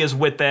 Cabby is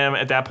with them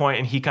at that point,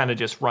 and he kind of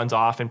just runs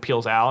off and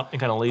peels out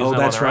and kind of leaves them on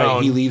their own. Oh, that's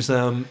right. He leaves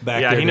them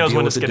back there. Yeah, he knows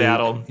when to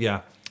skedaddle.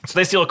 Yeah. So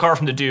they steal a car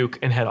from the Duke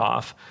and head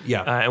off.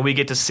 Yeah. And we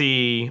get to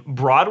see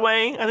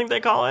Broadway, I think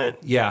they call it.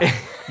 Yeah.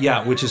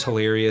 Yeah, which is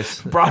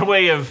hilarious.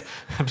 Broadway of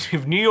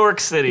New York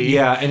City.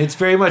 Yeah, and it's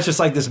very much just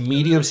like this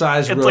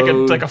medium-sized road.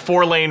 It's like a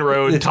 4-lane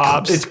road,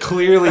 tops. It's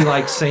clearly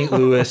like St.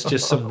 Louis,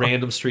 just some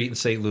random street in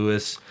St.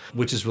 Louis,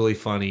 which is really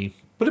funny.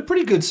 But a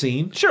pretty good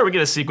scene. Sure, we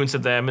get a sequence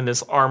of them in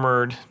this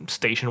armored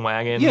station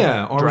wagon.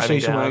 Yeah, armored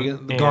station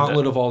wagon. The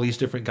gauntlet of all these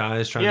different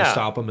guys trying to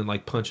stop them and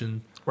like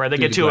punching. Right, they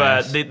get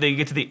they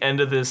get to the end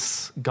of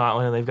this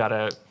gauntlet and they've got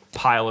a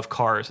pile of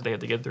cars that they have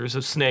to get through. So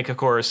Snake, of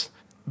course,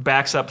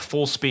 backs up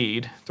full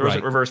speed, throws it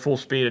in reverse full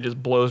speed. It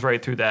just blows right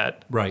through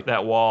that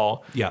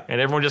wall. Yeah,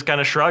 and everyone just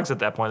kind of shrugs at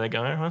that point. They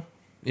go, well,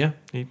 yeah,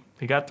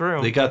 he got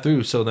through. They got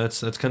through, so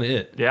that's kind of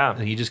it. Yeah,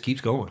 and he just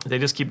keeps going. They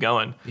just keep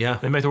going. Yeah,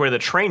 they make their way to the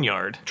train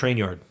yard.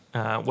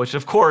 Which,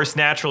 of course,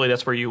 naturally,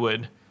 that's where you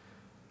would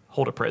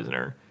hold a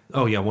prisoner.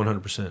 Oh, yeah,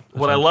 100%.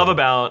 What I love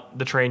about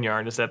the train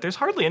yard is that there's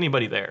hardly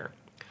anybody there.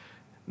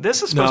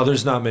 This is No, supposed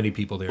there's not many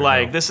people there.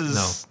 like no. this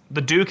is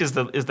the Duke is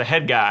the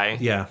head guy.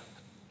 Yeah.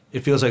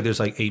 It feels like there's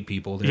like 8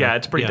 people there. Yeah,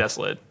 it's pretty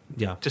desolate.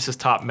 Yeah. Just his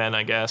top men,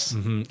 I guess.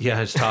 Yeah,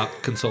 his top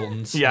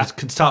consultants. Yeah.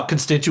 His top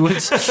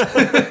constituents.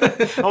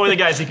 Only the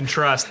guys he can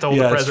trust told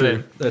the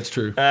president. That's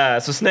true. So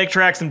Snake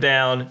tracks him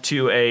down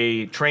to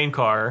a train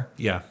car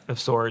Yeah. of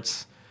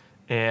sorts.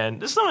 And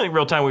this is the only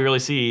real time we really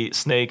see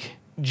Snake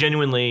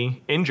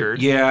genuinely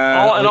injured.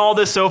 Yeah. All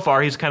this so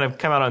far, he's kind of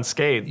come out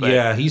unscathed. But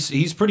Yeah,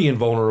 he's pretty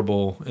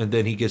invulnerable, and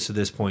then he gets to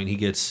this point. He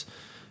gets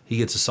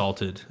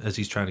assaulted as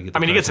he's trying to get. I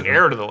mean, he gets an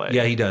arrow to the leg.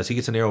 Yeah, he does. He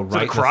gets an arrow Is it right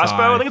a in the crossbow?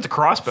 thigh. I think it's a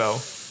crossbow.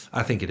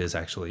 I think it is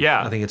actually.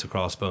 Yeah. I think it's a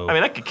crossbow. I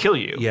mean, that could kill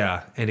you.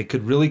 yeah, and it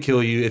could really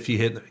kill you if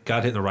you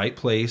got hit in the right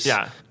place.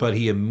 Yeah. But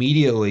he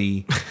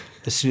immediately,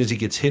 as soon as he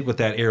gets hit with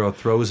that arrow,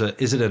 throws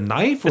is it a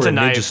knife or It's a ninja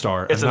knife.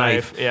 star? It's a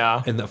knife,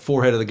 yeah. And the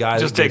forehead of the guy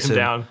Just that takes gets him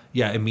down.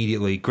 Yeah,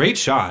 immediately. Great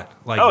shot.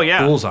 Like Oh,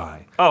 yeah.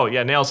 bullseye. Oh,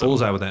 yeah, nails him.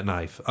 Bullseye with that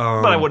knife.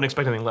 But I wouldn't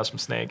expect anything less from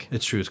Snake.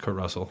 It's true. It's Kurt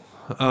Russell.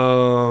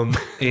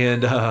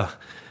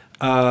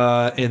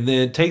 And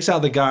then takes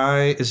out the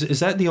guy. Is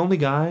that the only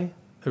guy?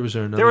 Or was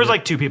there another? There was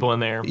like 2 people in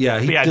there. Yeah,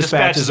 he But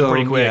dispatches them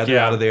pretty quick. Yeah, they're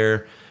out of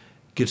there.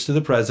 Gets to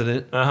the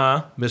president.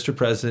 Uh-huh. Mr.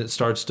 President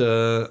starts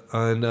to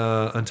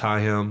untie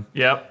him.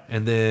 Yep.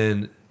 And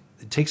then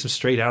it takes him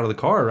straight out of the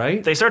car,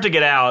 right? They start to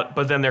get out,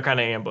 but then they're kind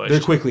of ambushed.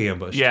 They're quickly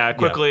ambushed. Yeah,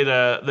 quickly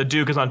the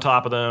Duke is on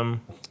top of them.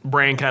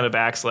 Brain kind of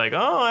acts like,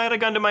 oh, I had a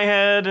gun to my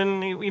head,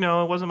 and it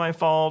wasn't my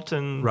fault.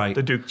 And Right.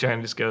 the Duke kind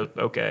of just goes,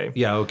 okay.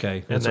 Yeah,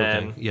 okay. That's and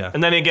then, okay. Yeah.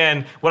 And then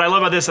again, what I love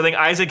about this, I think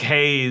Isaac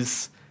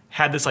Hayes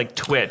had this like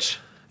twitch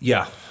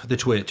Yeah, the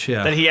twitch.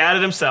 Yeah. that he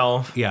added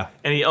himself. Yeah.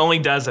 And he only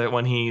does it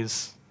when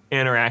he's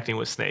interacting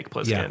with Snake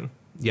Yeah. Plissken.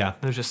 Yeah.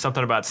 There's just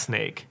something about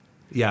Snake.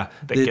 Yeah.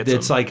 That gets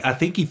It's him. like I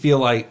think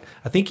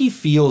he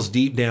feels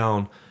deep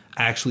down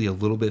actually a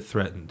little bit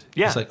threatened.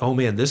 Yeah. It's like, oh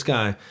man,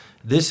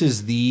 this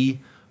is the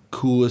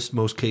coolest,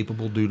 most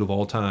capable dude of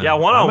all time. Yeah, I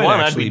one-on-one, might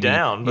I'd actually be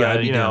down. But, Yeah,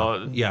 I'd be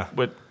down. Yeah.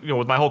 with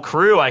my whole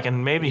crew, I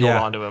can maybe hold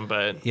Yeah. on to him.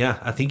 But Yeah,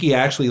 I think he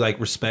actually like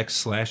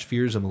respects /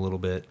 fears him a little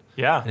bit.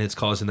 yeah, And it's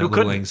causing that Who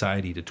little couldn't?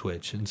 anxiety to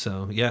twitch. And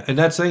so, yeah, and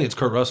that's saying it's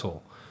Kurt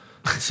Russell.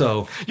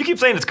 So, you keep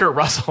saying it's Kurt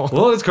Russell.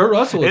 well, it's Kurt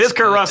Russell. It is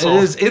Kurt Russell.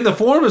 It is in the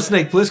form of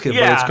Snake Plissken, but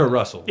Yeah. it's Kurt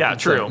Russell. Yeah,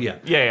 So, true. yeah.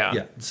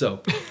 Yeah.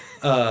 So,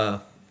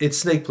 it's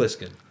Snake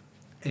Plissken,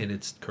 and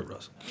it's Kurt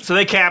Russell. So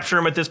they capture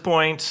him at this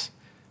point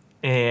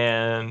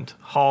and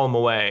haul him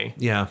away.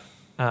 Yeah.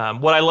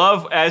 What I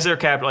love as they're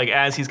captured, like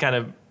as he's kind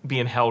of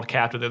being held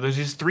captive, there's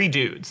these 3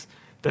 dudes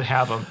that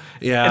have him.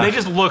 Yeah. And they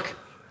just look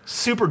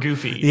super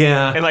goofy.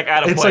 Yeah, And like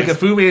out of it's place. like a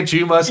Fu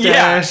Manchu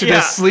mustache and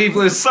a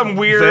sleeveless, some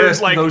weird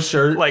vest, like no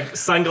shirt, like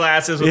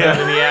sunglasses with Yeah.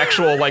 any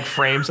actual like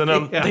frames in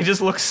them. Yeah. They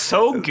just look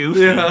so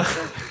goofy. Yeah.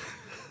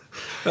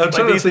 I'm Like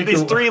trying to these think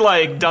of- 3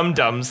 like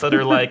dum-dums that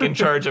are like in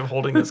charge of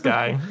holding this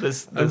guy,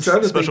 this trying to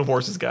special think-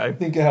 forces guy.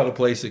 think of how to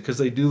place it because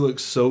they do look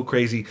so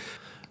crazy.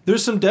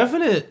 There's some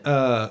definite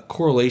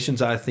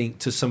correlations, I think,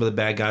 to some of the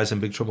bad guys in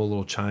Big Trouble in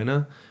Little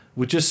China,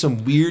 with just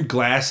some weird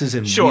glasses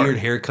and Sure. weird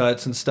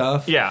haircuts and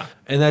stuff. Yeah.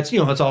 And that's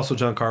that's also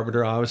John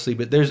Carpenter, obviously.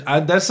 But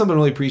that's something I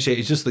really appreciate.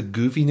 It's just the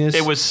goofiness.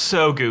 It was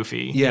so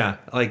goofy. Yeah,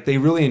 like they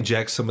really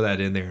inject some of that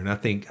in there, and I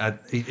think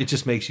it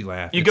just makes you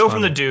laugh. You It's go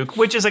from funny. the Duke,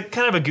 which is a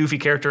kind of a goofy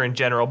character in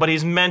general, but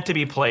he's meant to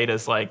be played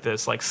as like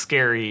this like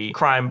scary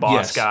crime boss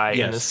Yes, guy in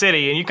yes. the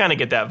city, and you kind of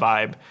get that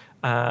vibe.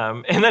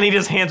 And then he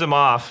just hands him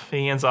off.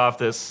 He hands off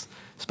this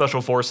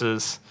special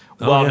forces.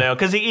 Well yeah. known,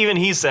 because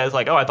he says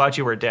like, "Oh, I thought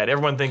you were dead."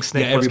 Everyone thinks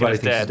Snake Plissken everybody is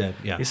thinks dead. he's dead,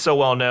 yeah. He's so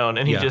well known,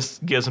 and he Yeah.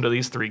 just gives him to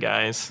these 3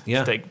 guys.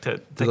 Yeah. to take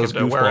him those to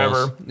goofballs.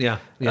 wherever. Yeah,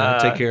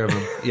 take care of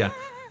them.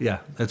 Yeah,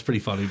 that's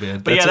pretty funny, man.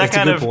 But yeah, that's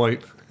that a kind good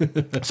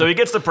of- point. So he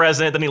gets the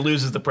president, then he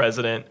loses the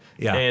president.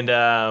 Yeah.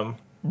 And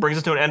brings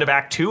us to an end of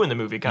Act 2 in the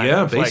movie. Kind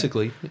Yeah, of Like,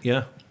 basically.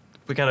 Yeah.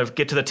 we kind of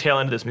get to the tail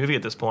end of this movie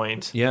at this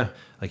point. Yeah,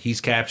 like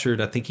he's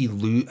captured. I think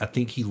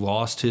he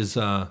lost his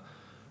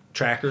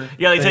tracker.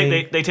 Yeah,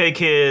 thing they take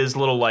his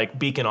little like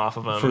beacon off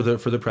of him.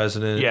 for the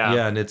president. Yeah.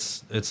 yeah, and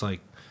it's like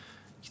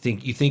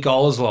you think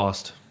all is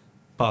lost,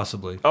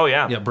 possibly. Oh,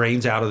 yeah. yeah.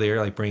 Brain's out of there.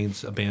 Like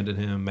Brain's abandoned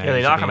him. Yeah,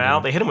 they knock him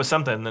out. They hit him with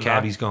something. And then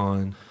Cabby's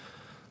gone.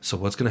 So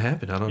what's gonna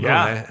happen? I don't know.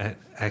 Yeah.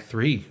 Act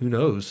 3. Who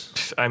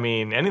knows? I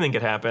mean, anything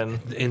could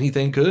happen.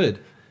 Anything could,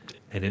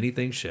 and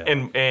anything shall.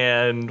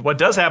 And what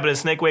does happen is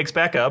Snake wakes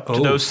back up to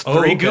those 3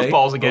 okay.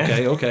 goofballs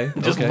again. Okay.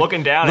 Just okay.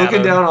 looking down at Looking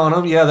him. down on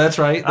him. Yeah, that's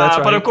right. That's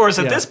right. But of course,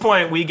 at Yeah. this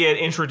point, we get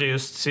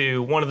introduced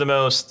to one of the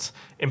most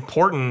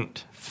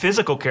important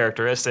physical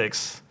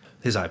characteristics.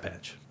 his eye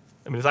patch.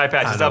 I mean, his eye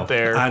patch I is know. up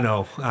there. I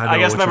know. I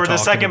guess what remember you're the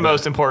second talking about.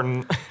 most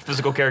important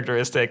physical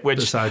characteristic,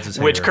 Besides his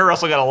which hair. Kurt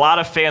Russell got a lot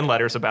of fan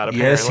letters about.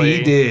 Yes, Apparently,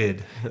 he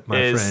did. My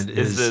is- friend is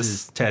is this-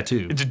 his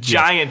tattoo. It's a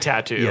giant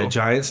tattoo. Yeah,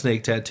 giant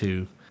snake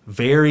tattoo.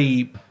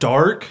 Very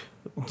dark.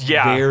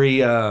 Yeah.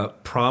 Very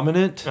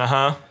prominent.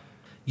 Uh-huh.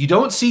 You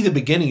don't see the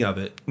beginning of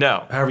it.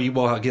 No. However you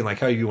how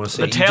you want to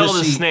say The it. You tail just of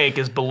the see- snake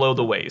is below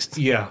the waist.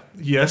 Yeah.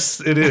 Yes,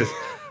 it is.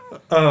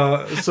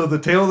 So the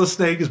tail of the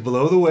snake is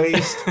below the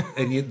waist,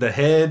 and the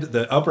head,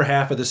 the upper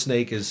half of the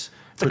snake is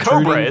It's It's a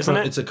cobra, isn't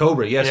it? It's a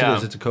cobra. Yes, Yeah. it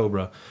is. It's a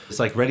cobra. It's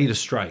like ready to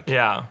strike.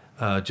 Yeah.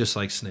 Just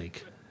like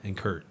Snake and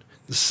Kurt.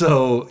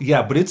 So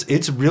yeah, but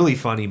it's really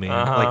funny,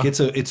 man. Like it's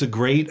a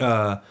great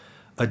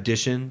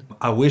addition.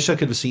 I wish I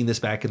could have seen this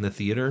back in the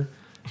theater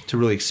to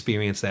really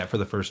experience that for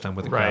the first time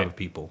with a crowd of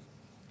people.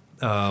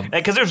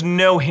 Because there's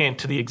no hint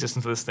to the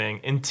existence of this thing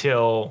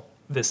until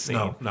this scene.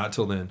 No, not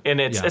till then. And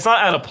it's not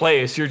out of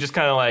place. You're just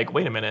kind of like,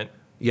 wait a minute.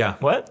 Yeah.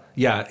 What?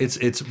 Yeah,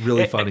 it's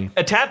really funny.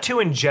 A tattoo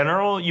in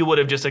general, you would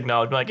have just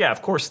acknowledged, like, yeah,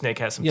 of course Snake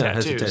has some Yeah, it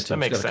has a tattoos. tattoo. That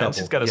makes He's got a sense.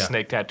 couple. He's got a Yeah.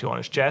 snake tattoo on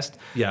his chest.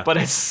 Yeah. But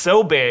it's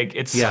so big,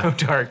 it's so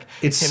dark.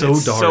 It's and so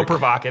it's so dark.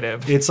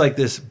 provocative. It's like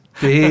this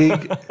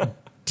big,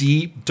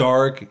 deep,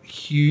 dark,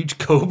 huge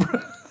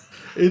cobra.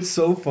 It's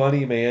so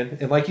funny, man.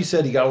 And like you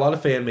said, you got a lot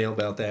of fan mail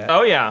about that.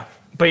 Oh, yeah.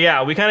 But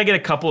yeah, we kind of get a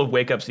couple of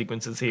wake-up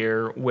sequences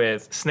here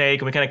with Snake,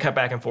 and we kind of cut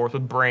back and forth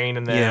with Brain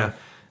and then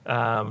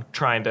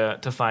trying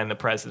to find the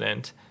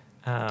president.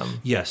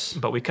 Yes.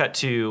 But we cut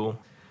to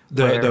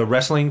The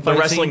wrestling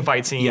fight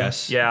fight scene.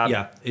 Yes. Yeah.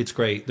 Yeah. It's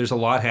great. There's a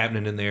lot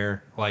happening in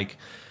there. Like,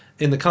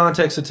 in the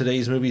context of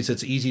today's movies,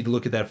 it's easy to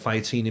look at that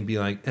fight scene and be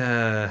like,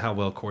 how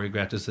well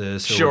choreographed is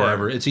this? Or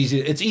whatever. It's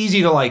easy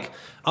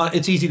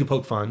to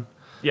poke fun.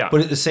 Yeah.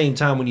 But at the same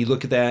time, when you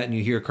look at that and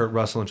you hear Kurt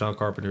Russell and John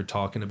Carpenter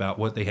talking about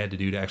what they had to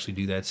do to actually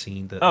do that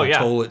scene, the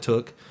toll it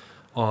took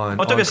on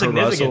it took a Kurt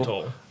significant Russell.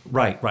 toll.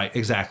 Right,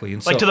 exactly.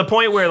 And Like so, to the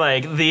point where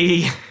like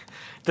the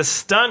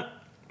stunt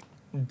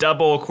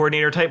double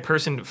coordinator type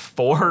person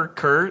for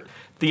Kurt,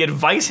 the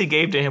advice he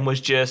gave to him was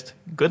just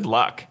good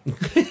luck.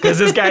 Because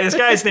this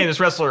guy's name is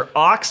wrestler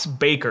Ox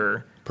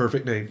Baker.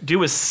 perfect name. Dude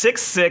was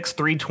 6'6",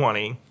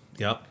 320.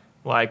 Yep.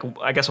 Like,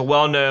 I guess a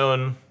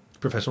well-known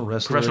Professional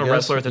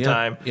wrestler at the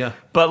time. Yeah.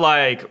 But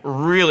like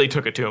really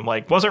took it to him.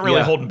 Like wasn't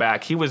really holding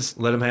back. He was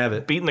Let him have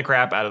it. beating the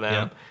crap out of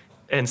them.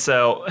 Yeah. And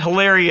so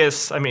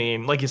hilarious. I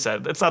mean, like you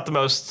said, it's not the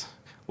most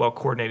well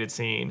coordinated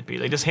scene.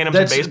 They just hand him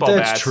some baseball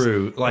bats. That's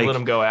true. Like, and let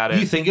him go at it.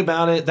 You think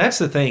about it. That's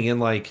the thing. And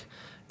like,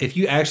 if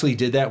you actually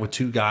did that with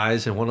two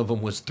guys and one of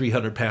them was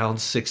 300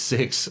 pounds,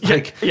 6'6",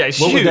 like, he's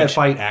what would that huge.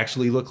 fight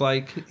actually look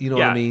like? You know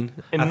what I mean?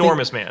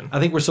 Enormous man. I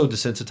think we're so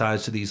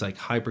desensitized to these like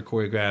hyper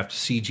choreographed,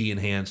 CG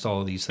enhanced, all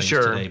of these things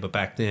Sure. today. But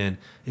back then,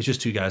 it's just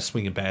two guys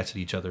swinging bats at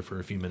each other for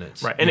a few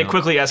minutes. Right. And it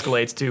quickly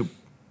escalates to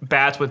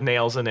bats with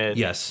nails in it.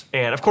 Yes.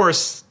 And of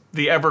course,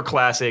 the ever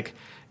classic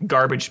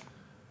garbage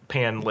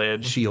pan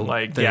lid. Shield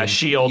Like, thing.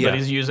 shield that Yeah.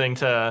 he's using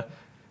to,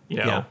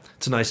 Yeah,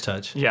 it's a nice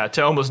touch. Yeah,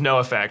 to almost no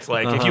effect.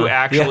 Like, if you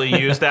actually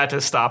use that to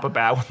stop a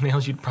bat with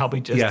nails, you'd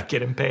probably just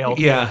get impaled.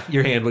 Yeah,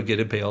 your hand would get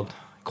impaled.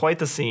 Quite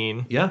the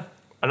scene. Yeah.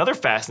 Another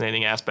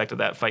fascinating aspect of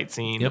that fight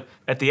scene. Yep.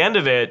 At the end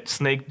of it,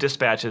 Snake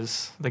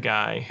dispatches the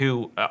guy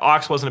who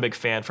Ox wasn't a big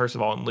fan, first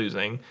of all, in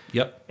losing.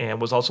 Yep. And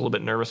was also a little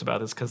bit nervous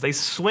about this because they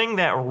swing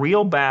that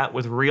real bat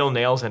with real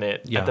nails in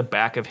it at the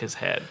back of his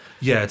head.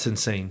 Yeah, it's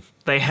insane.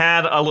 They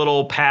had a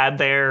little pad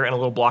there and a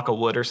little block of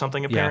wood or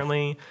something,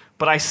 apparently.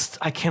 But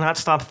I cannot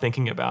stop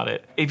thinking about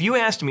it. If you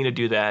asked me to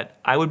do that,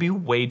 I would be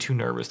way too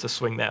nervous to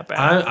swing that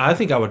bat. I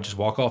think I would just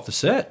walk off the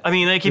set. I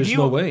mean, like, if There's you,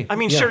 no way. I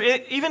mean, Yeah. sure,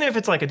 even if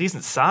it's like a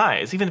decent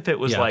size, even if it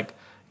was like,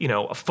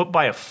 a foot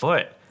by a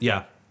foot,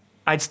 Yeah.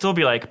 I'd still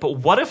be like, but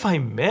what if I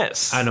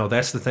miss? I know,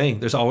 that's the thing.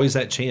 There's always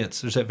that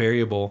chance. There's that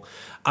variable.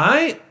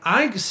 I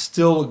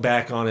still look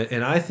back on it,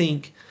 and I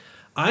think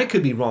I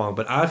could be wrong,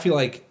 but I feel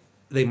like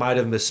they might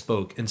have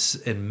misspoke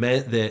and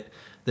meant that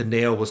the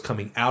nail was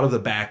coming out of the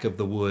back of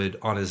the wood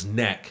on his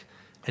neck,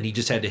 and he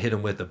just had to hit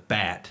him with a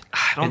bat.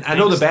 I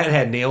know the bat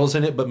had nails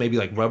in it, but maybe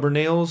like rubber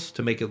nails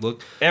to make it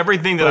look.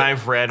 Everything that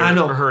I've read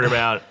or heard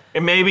about,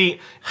 and maybe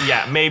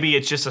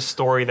it's just a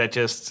story that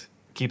just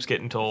keeps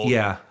getting told.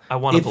 Yeah. I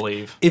want to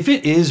believe. If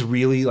it is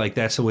really like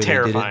that's the way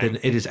Terrifying. they did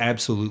it, then it is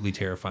absolutely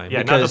terrifying.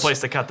 Yeah, not the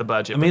place to cut the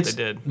budget, but they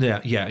did. Yeah.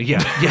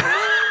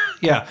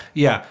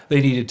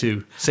 They needed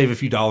to save a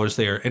few dollars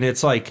there. And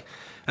it's like,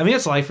 I mean,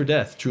 it's life or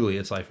death. Truly,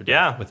 it's life or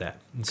death with that.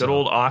 And Good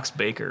old Ox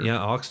Baker. Yeah,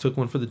 Ox took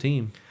one for the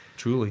team.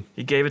 Truly.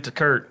 He gave it to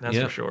Kurt, that's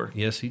for sure.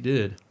 Yes, he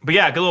did. But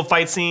yeah, good little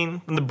fight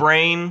scene. In the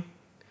Brain,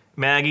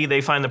 Maggie,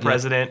 they find the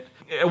president.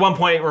 At one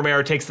point,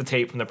 Romero takes the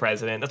tape from the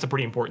president. That's a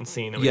pretty important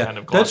scene that we kind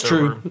of glossed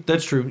over.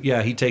 That's true.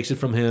 Yeah, he takes it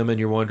from him, and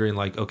you're wondering,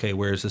 like, okay,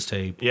 where's this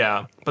tape?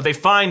 Yeah. But they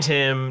find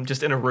him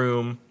just in a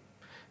room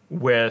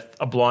with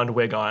a blonde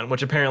wig on,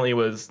 which apparently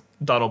was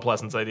Donald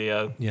Pleasance's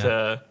idea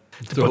to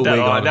Throw put a that wig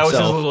on That was his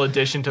himself. little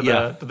addition to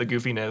the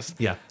goofiness.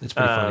 Yeah, it's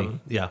pretty funny.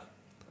 Yeah.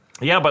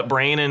 Yeah, but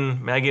Brain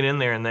and Maggie get in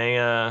there, and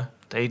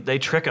they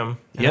trick him.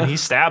 And he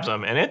stabs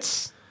him, and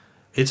it's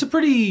a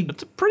pretty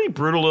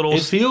brutal little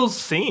feels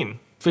scene.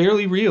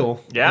 Fairly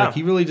real. Yeah. Like,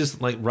 he really just,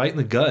 like, right in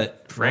the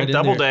gut. Frank right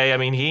Doubleday, I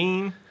mean,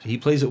 he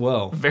plays it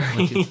well.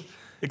 very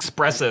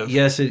expressive.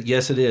 Yes, it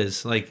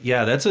is. Like,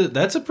 yeah, that's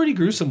a pretty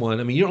gruesome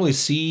one. I mean, you don't really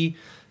see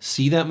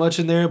that much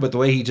in there, but the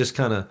way he just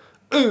kind of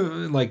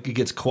like it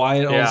gets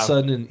quiet all of a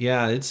sudden, and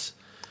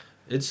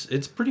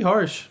it's pretty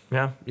harsh.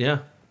 Yeah. Yeah.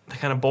 They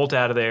kind of bolt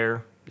out of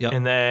there. Yep.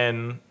 And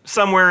then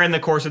somewhere in the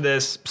course of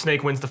this,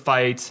 Snake wins the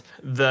fight.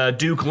 The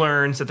Duke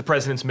learns that the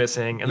president's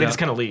missing, and they just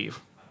kind of leave.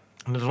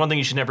 And there's one thing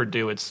you should never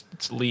do. It's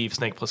leave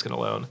Snake Plissken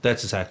alone.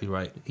 That's exactly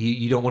right.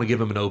 You don't want to give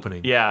him an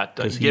opening. Yeah,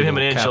 give him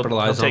an inch.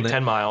 He'll take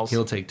 10 miles.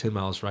 He'll take 10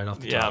 miles right off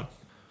the top.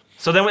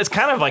 So then it's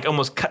kind of like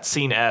almost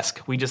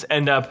cutscene-esque. We just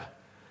end up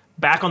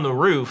back on the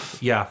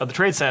roof of the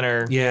Trade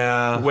Center.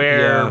 Yeah.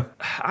 Where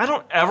I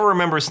don't ever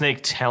remember Snake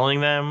telling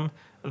them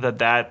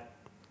that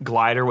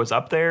glider was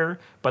up there,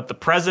 but the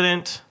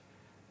president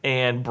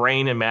and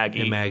Brain and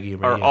Maggie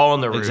are all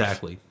on the roof.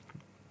 Exactly.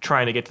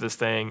 Trying to get to this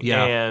thing.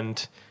 Yeah.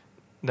 And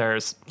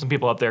there's some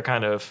people up there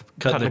kind of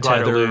cutting the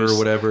glider tether loose. or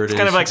whatever it is. It's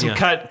kind of like some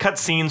cut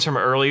scenes from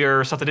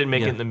earlier, stuff that didn't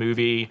make it in the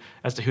movie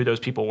as to who those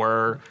people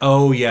were.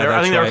 Oh, yeah, that's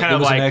I think right. they were kind it of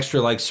was like an extra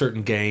like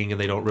certain gang,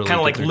 and they don't really kind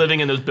of like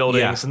living in those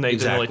buildings, and they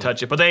didn't really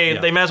touch it. But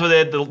they mess with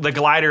it. The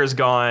glider is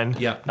gone.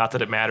 Yeah. Not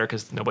that it mattered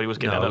because nobody was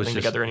getting that thing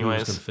together anyways. Who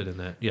was going to fit in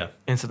that? Yeah.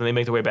 And so then they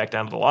make their way back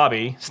down to the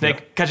lobby.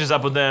 Snake catches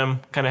up with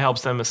them, kind of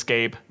helps them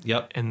escape.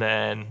 Yep. And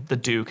then the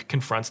Duke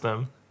confronts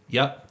them.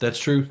 Yep, that's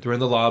true. They're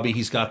in the lobby.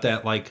 He's got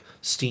that like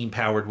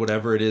steam-powered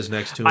whatever it is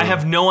next to him. I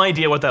have no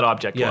idea what that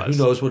object was. Yeah, who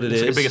knows what it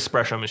is? It's like a big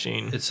espresso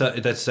machine. That's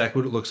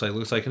exactly what it looks like. It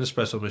looks like an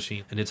espresso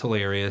machine, and it's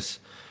hilarious.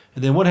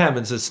 And then what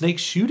happens? Does Snake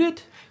shoot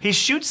it? He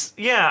shoots.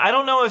 Yeah, I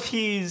don't know if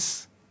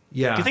he's.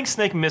 Yeah. Do you think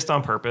Snake missed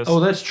on purpose? Oh,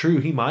 that's true.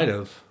 He might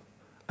have.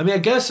 I mean, I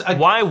guess.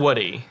 Why would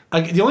he?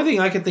 The only thing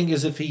I can think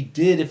is if he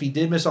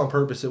did miss on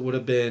purpose, it would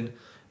have been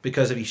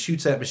because if he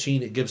shoots that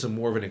machine, it gives him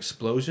more of an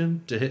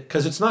explosion to hit.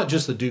 Because it's not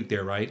just the Duke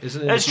there, right?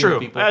 Isn't it? That's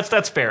true.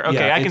 That's fair.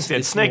 Okay, Yeah, I can see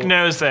it. Snake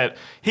knows that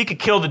he could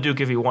kill the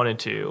Duke if he wanted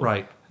to.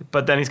 Right.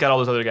 But then he's got all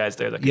those other guys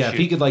there that can shoot. If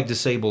he could like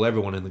disable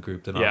everyone in the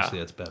group, then obviously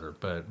that's better.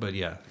 But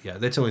yeah,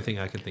 that's the only thing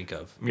I can think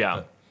of.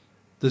 Yeah.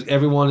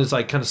 Everyone is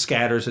like kind of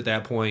scatters at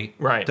that point.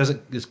 Right.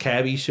 Does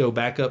Cabby show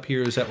back up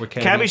here? Is that where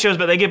Cabby shows,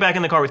 but they get back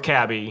in the car with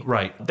Cabby.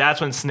 Right. That's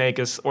when Snake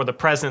or the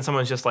president,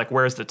 someone's just like,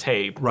 where's the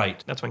tape?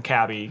 Right. That's when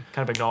Cabby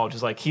kind of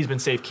acknowledges, like, he's been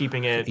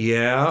safekeeping it.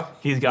 Yeah.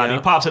 He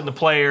pops it in the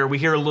player. We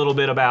hear a little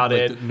bit about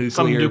like it.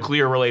 Some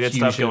nuclear-related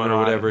stuff going on. or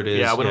whatever it is.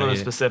 Yeah, we don't know the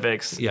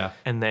specifics. Yeah.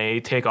 And they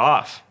take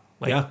off.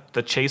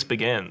 The chase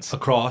begins.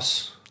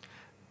 Across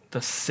the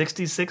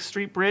 66th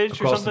Street Bridge or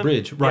something? Across the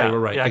bridge.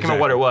 Right. Yeah, I can't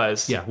remember what it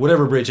was. Yeah,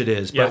 whatever bridge it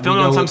is. Yeah,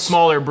 filmed on some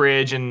smaller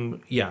bridge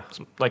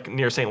like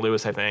near St.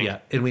 Louis, I think. Yeah,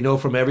 and we know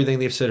from everything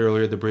they've said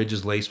earlier, the bridge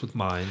is laced with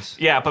mines.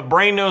 Yeah, but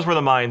Brain knows where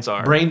the mines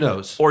are. Brain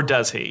knows. Or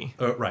does he?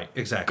 Right,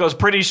 exactly. Because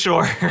pretty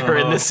sure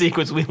in this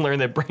sequence we learn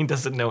that Brain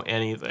doesn't know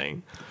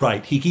anything.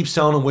 Right, he keeps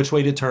telling them which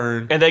way to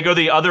turn. And they go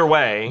the other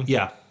way.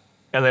 Yeah.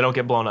 And they don't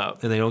get blown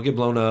up.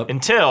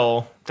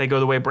 Until they go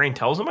the way Brain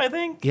tells them, I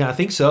think? Yeah, I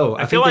think so.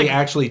 I think like they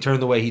actually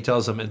turn the way he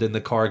tells them, and then the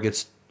car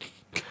gets...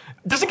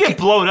 doesn't get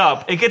blown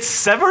up. It gets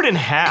severed in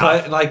half.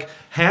 Cut, like,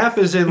 half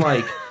is in,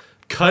 like,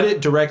 cut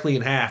it directly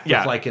in half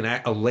with, like,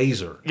 a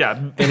laser. Yeah.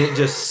 And it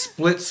just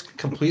splits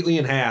completely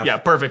in half. Yeah,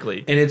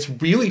 perfectly. And it's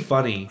really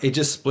funny. It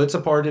just splits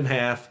apart in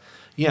half.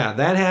 Yeah,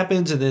 that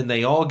happens, and then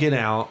they all get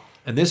out.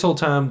 And this whole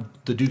time,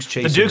 the Duke's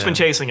chasing The Duke's them been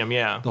chasing him,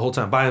 yeah. the whole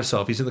time, by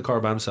himself. He's in the car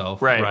by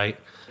himself. Right.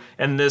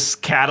 And this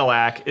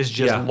Cadillac is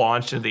just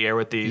launched into the air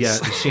with these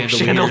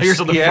chandeliers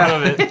on the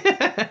front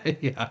of it.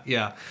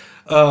 Yeah.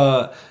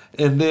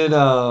 And then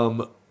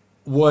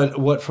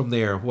what from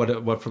there?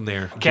 What from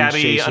there?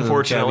 Cabby,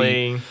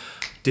 unfortunately,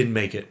 didn't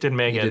make it. Didn't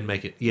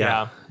make it.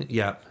 Yeah.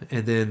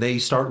 And then they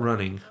start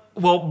running.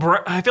 Well,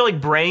 I feel like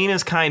Brain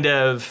is kind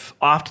of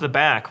off to the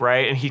back,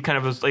 right? And he kind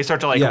of they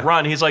start to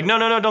run. He's like, no,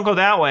 don't go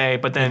that way.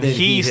 But then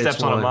he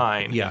steps on a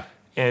mine. Yeah.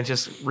 And it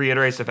just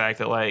reiterates the fact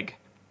that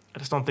I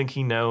just don't think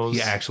he knows.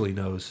 He actually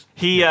knows.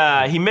 He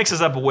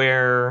mixes up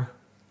where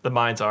the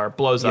mines are,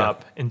 blows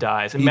up, and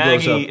dies. And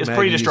Maggie is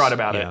pretty distraught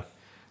about it.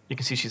 You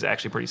can see she's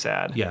actually pretty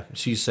sad. Yeah,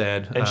 she's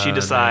sad. And she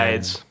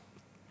decides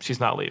she's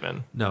not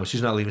leaving. No,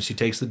 she's not leaving. She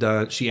takes the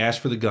gun. She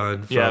asks for the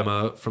gun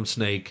from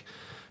Snake.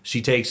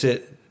 She takes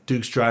it.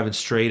 Duke's driving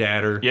straight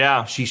at her.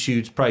 Yeah. She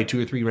shoots probably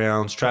 2 or 3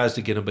 rounds, tries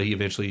to get him, but he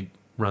eventually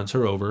runs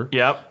her over.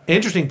 Yep.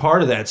 Interesting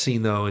part of that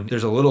scene, though, and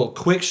there's a little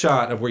quick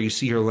shot of where you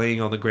see her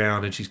laying on the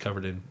ground and she's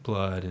covered in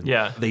blood.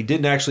 And they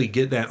didn't actually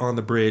get that on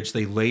the bridge.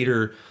 They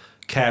later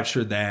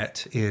captured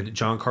that in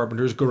John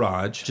Carpenter's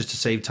garage just to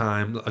save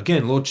time.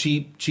 Again, a little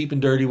cheap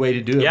and dirty way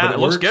to do it. Yeah, but it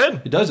looks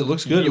good. It does. It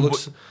looks good. It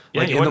looks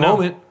like in the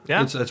moment.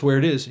 Yeah. That's where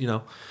it is,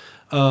 So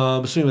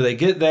anyway, they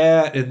get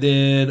that, and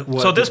then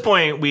what? So at this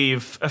point,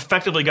 we've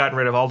effectively gotten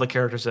rid of all the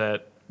characters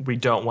that we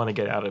don't want to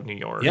get out of New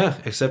York. Yeah,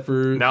 except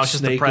for now it's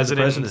just Snake the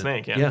president and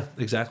Snake. Yeah,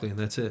 exactly, and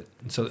that's it.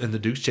 And the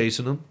Duke's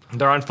chasing them.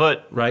 They're on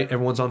foot, right?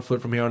 Everyone's on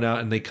foot from here on out,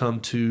 and they come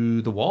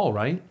to the wall,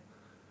 right?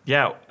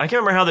 Yeah, I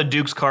can't remember how the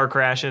Duke's car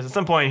crashes. At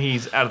some point,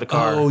 he's out of the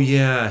car. Oh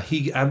yeah,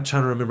 I'm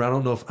trying to remember.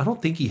 I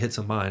don't think he hits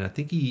a mine. I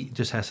think he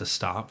just has to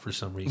stop for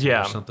some reason,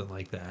 or something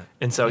like that.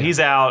 And so he's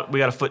out. We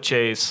got a foot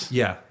chase.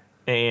 Yeah.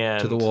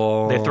 And to the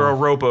wall. They throw a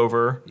rope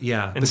over.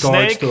 Yeah, and the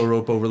guards Snake, throw a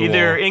rope over the wall.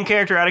 Either in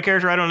character, out of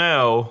character, I don't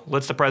know.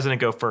 Lets the president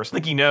go first. I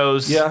think he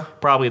knows.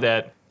 Probably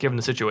that, given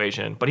the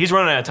situation. But he's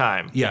running out of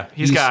time. Yeah,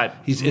 he's got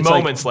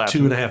moments left.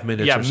 2.5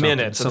 minutes. Yeah, or something,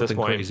 minutes at this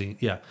point. Crazy.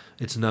 Yeah,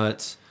 it's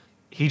nuts.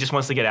 He just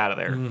wants to get out of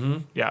there. Mm-hmm.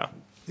 Yeah,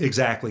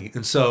 exactly.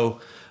 And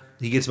so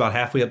he gets about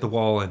halfway up the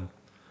wall, and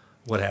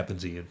What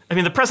happens, Ian? I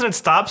mean, the president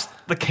stops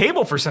the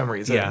cable for some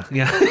reason. Yeah,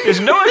 yeah. There's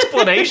no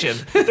explanation.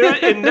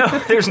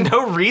 There's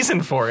no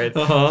reason for it.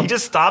 He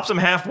just stops him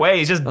halfway.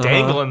 He's just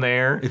dangling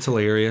there. It's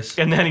hilarious.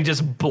 And then he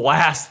just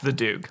blasts the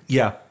Duke.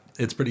 Yeah,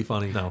 it's pretty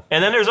funny. No.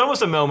 And then there's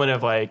almost a moment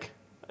of like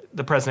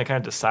the president kind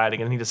of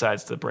deciding, and he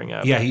decides to bring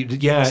up. Snake.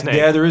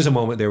 There is a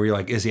moment there where you're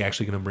like, is he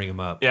actually going to bring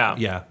him up?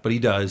 Yeah, but he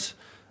does.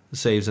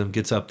 Saves him,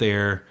 gets up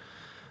there.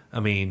 I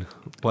mean,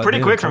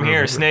 pretty quick from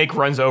here, Snake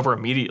runs over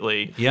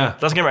immediately. Yeah.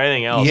 Doesn't care about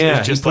anything else. Yeah,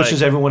 It's just he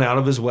pushes everyone out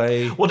of his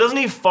way. Well, doesn't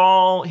he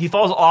fall? He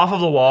falls off of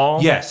the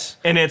wall. Yes.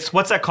 And it's,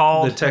 what's that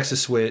called? The Texas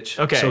switch.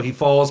 Okay. So he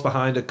falls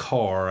behind a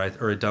car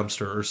or a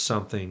dumpster or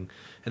something,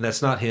 and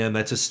that's not him.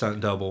 That's a stunt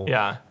double.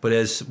 Yeah. But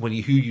who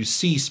you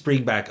see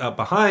spring back up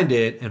behind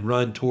it and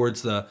run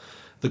towards the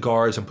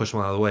guards and push them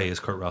out of the way is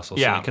Kurt Russell.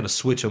 Yeah. So you kind of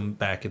switch them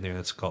back in there.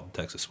 That's called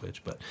the Texas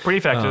switch. But pretty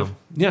effective.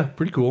 Yeah,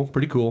 pretty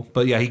cool.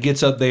 But yeah, he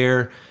gets up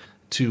there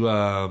to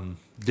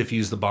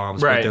defuse the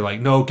bombs. Right. But they're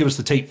like, no, give us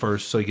the tape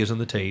first. So he gives them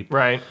the tape.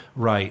 Right.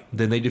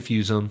 Then they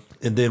defuse them.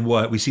 And then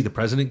what? We see the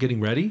president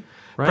getting ready.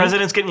 Right?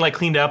 President's getting like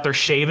cleaned up. They're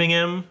shaving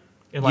him.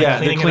 And like Yeah,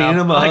 they're cleaning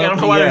him up. Like, I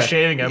don't know why Yeah. they're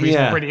shaving him. He's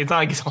Yeah. it's not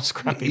like he's all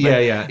scruffy.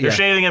 Yeah. They're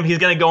shaving him. He's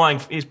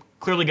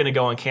clearly going to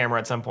go on camera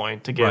at some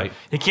point to get. Right.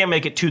 He can't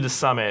make it to the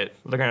summit.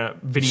 They're going to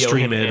video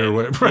Stream him it in. or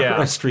whatever.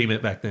 Yeah. Stream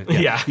it back then.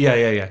 Yeah.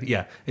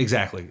 Yeah.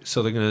 Exactly.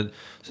 So they're going to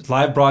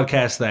live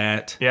broadcast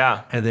that.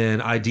 Yeah. And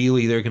then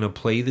ideally they're going to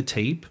play the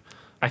tape.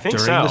 I think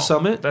during so. the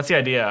summit. That's the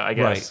idea, I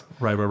guess.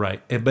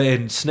 Right.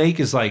 And Snake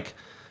is like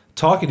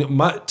talking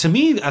to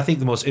me. I think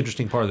the most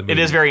interesting part of the movie. It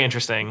is very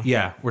interesting.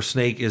 Yeah, where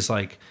Snake is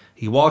like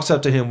he walks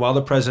up to him while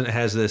the president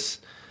has this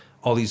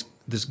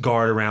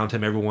guard around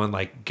him. Everyone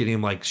like getting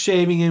him like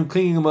shaving him,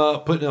 cleaning him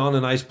up, putting on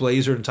a nice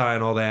blazer and tie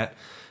and all that.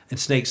 And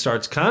Snake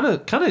starts kind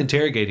of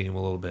interrogating him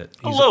a little bit.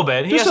 A little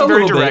bit. He just asks a him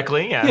very little bit.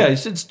 directly. Yeah. Yeah,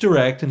 it's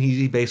direct, and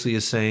he basically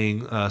is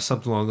saying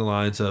something along the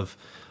lines of,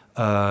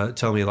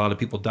 "Tell me a lot of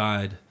people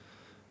died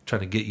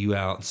trying to get you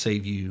out and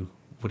save you.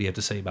 What do you have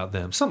to say about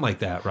them?" Something like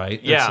that, right?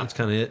 That's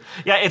kind of it.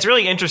 Yeah, it's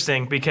really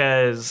interesting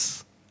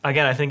because,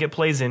 again, I think it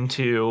plays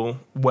into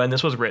when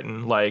this was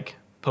written, like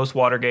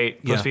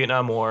post-Watergate,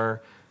 post-Vietnam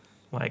War,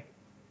 like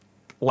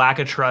lack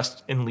of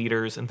trust in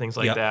leaders and things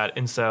like that.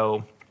 And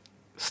so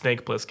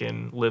Snake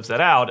Plissken lives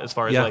that out as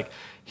far as like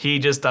he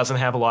just doesn't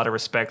have a lot of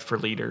respect for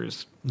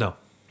leaders. No.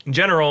 In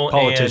general.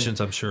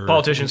 Politicians, I'm sure.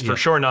 Politicians for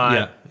sure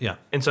not. Yeah.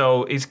 And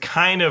so he's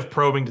kind of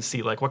probing to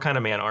see, like, what kind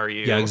of man are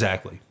you? Yeah,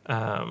 exactly.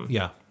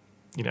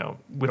 You know,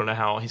 we don't know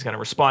how he's going to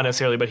respond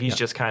necessarily, but he's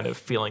just kind of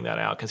feeling that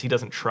out because he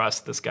doesn't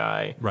trust this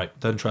guy. Right.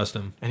 Doesn't trust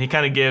him. And he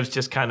kind of gives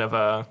just kind of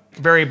a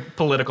very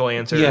political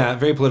answer. Yeah,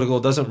 very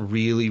political. Doesn't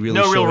really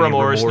no show real any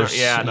remorse. remorse.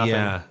 Nothing.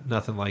 Yeah,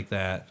 nothing like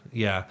that.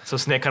 Yeah. So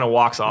Snake kind of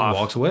walks off. He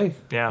walks away.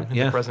 Yeah. And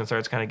the president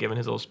starts kind of giving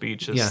his little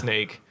speech as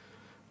Snake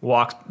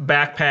walks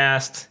back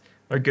past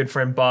our good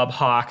friend Bob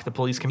Hawke, the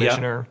police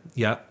commissioner.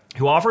 Yeah.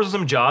 Who offers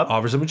him a job.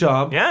 Offers him a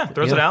job. Yeah,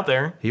 throws it out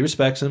there. He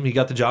respects him. He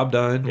got the job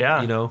done.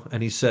 Yeah. You know,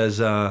 and he says...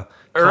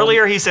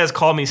 Earlier he says,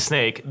 call me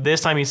Snake.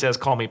 This time he says,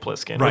 call me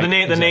Plissken. Right,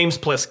 The name's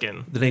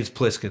Plissken. The name's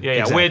Plissken. Yeah,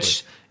 exactly.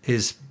 which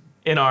is...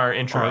 in our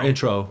intro. Our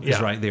intro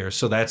is right there.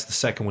 So that's the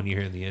second one you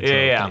hear in the intro.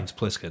 Yeah. The name's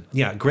Plissken.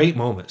 Yeah, great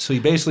moment. So he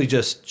basically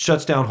just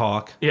shuts down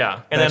Hawk.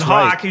 Yeah. And That's then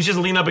Hawk, right. he's just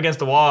leaning up against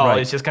the wall. Right.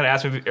 He's just kind of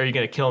asking, are you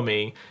going to kill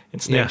me?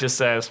 And Snake just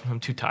says,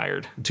 I'm too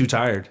tired. Too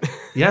tired.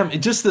 Yeah,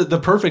 just the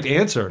perfect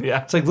answer.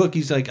 Yeah. It's like, look,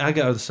 he's like, I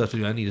got other stuff to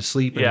do. I need to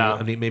sleep.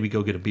 I need maybe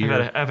go get a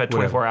beer. I've had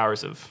 24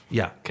 hours of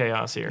Yeah.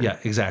 chaos here. Yeah,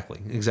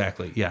 exactly.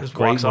 Yeah, Just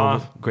great walks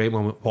moment. off. Great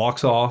moment.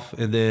 Walks off,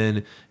 and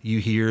then you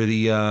hear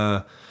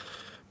the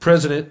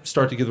president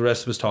start to give the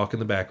rest of his talk in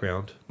the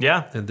background.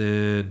 Yeah. And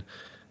then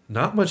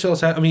not much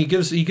else happens. I mean,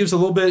 he gives a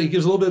little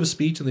bit of a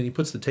speech, and then he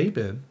puts the tape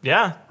in.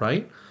 Yeah.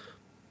 Right.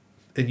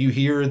 And you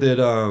hear that.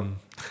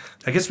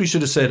 I guess we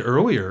should have said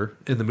earlier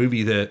in the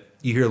movie that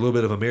you hear a little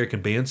bit of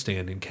American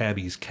Bandstand in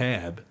Cabby's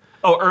cab.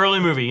 Oh, early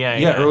movie.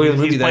 Yeah. Early in the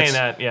movie. He's playing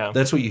that. Yeah.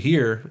 That's what you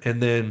hear, and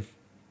then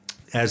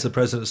as the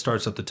president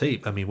starts up the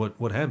tape, I mean,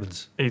 what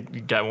happens? You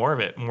got more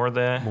of it. More of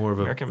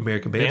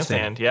American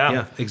Bandstand.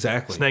 Yeah,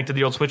 exactly. Snake did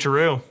the old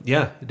switcheroo.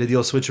 Yeah, did the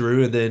old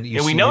switcheroo, and then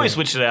we know he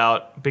switched it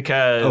out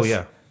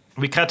because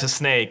we cut to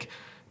Snake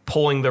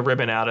pulling the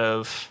ribbon out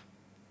of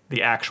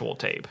the actual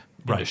tape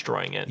and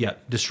destroying it. Yeah,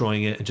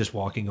 destroying it and just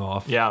walking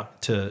off. Yeah.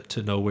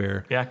 to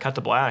nowhere. Yeah, cut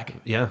to black.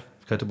 Yeah,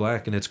 cut to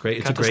black, and it's great.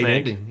 It's Cut a to great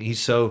Snake. ending.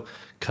 He's so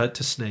cut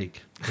to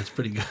Snake. It's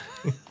pretty good.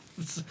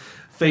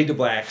 Fade to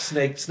black.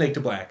 Snake to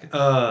black.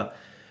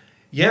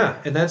 Yeah,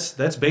 and that's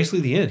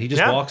basically the end. He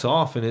just walks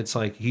off, and it's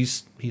like he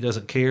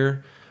doesn't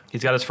care.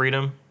 He's got his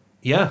freedom.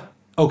 Yeah.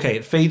 Okay,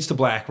 it fades to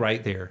black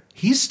right there.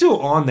 He's still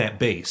on that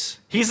base.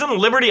 He's in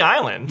Liberty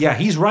Island. Yeah,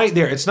 he's right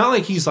there. It's not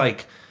like he's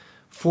like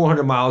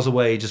 400 miles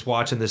away just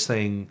watching this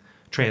thing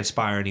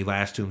transpire and he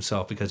laughs to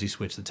himself because he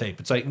switched the tape.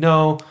 It's like,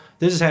 no,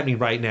 this is happening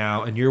right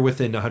now, and you're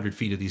within 100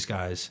 feet of these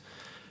guys.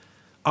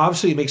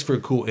 Obviously, it makes for a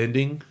cool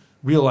ending.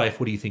 Real life,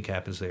 what do you think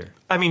happens there?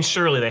 I mean,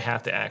 surely they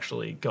have to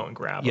actually go and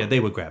grab him. Yeah, they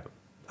would grab him.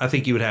 I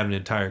think you would have an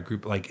entire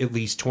group, like at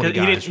least 20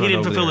 guys. He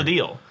didn't fulfill the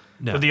deal.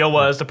 No. The deal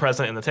was the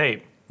president and the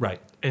tape. Right.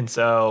 And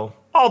so,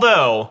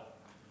 although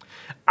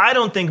I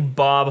don't think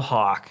Bob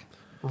Hawke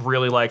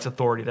really likes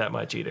authority that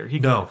much either.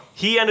 No.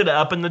 He ended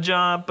up in the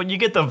job, but you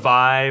get the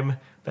vibe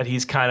that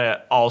he's kind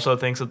of also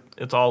thinks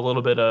it's all a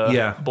little bit of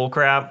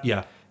bullcrap.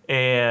 Yeah.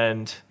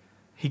 And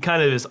he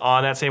kind of is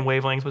on that same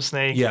wavelength with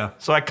Snake. Yeah.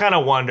 So I kind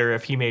of wonder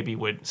if he maybe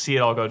would see it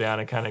all go down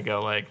and kind of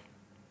go like,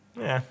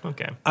 yeah,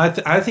 okay.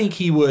 I think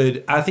he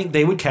would. I think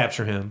they would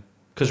capture him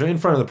because they're in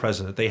front of the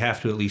president. They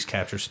have to at least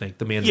capture Snake,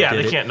 the man. Yeah, that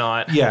did they it. can't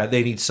not. Yeah,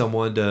 they need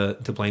someone to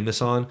blame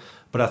this on.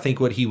 But I think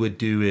what he would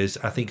do is,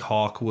 I think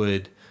Hawk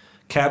would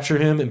capture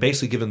him and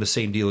basically give him the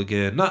same deal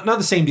again. Not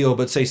the same deal,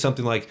 but say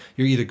something like,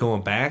 "You're either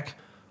going back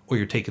or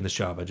you're taking this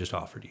job I just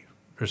offered you,"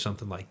 or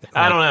something like that.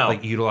 I don't know.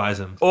 Like utilize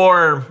him.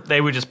 Or they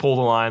would just pull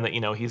the line that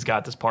he's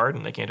got this part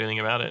and they can't do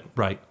anything about it.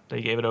 Right.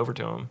 They gave it over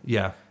to him.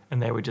 Yeah.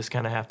 And they would just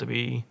kind of have to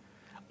be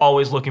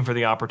always looking for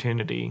the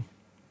opportunity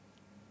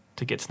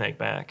to get Snake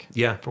back.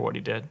 Yeah. For what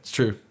he did. It's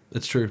true.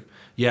 It's true.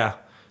 Yeah.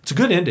 It's a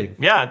good ending.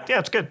 Yeah,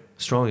 it's good.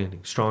 Strong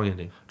ending. Strong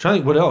ending. Trying to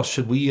think, what else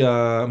should we?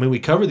 We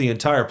covered the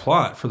entire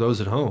plot for those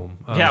at home.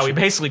 We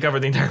basically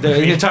covered the entire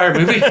movie. The entire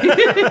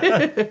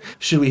movie.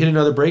 Should we hit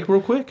another break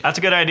real quick? That's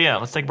a good idea.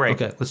 Let's take a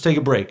break. Okay, let's take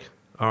a break.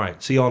 All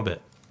right. See you all in a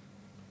bit.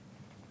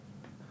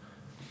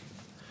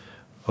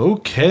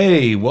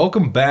 Okay,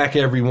 welcome back,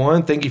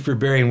 everyone. Thank you for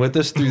bearing with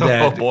us through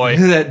that. Oh boy,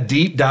 that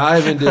deep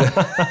dive into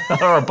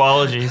our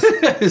apologies.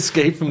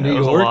 Escape from New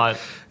York. Was a lot.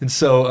 And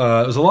so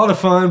it was a lot of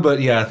fun,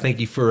 but yeah, thank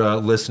you for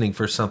listening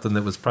for something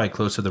that was probably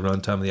close to the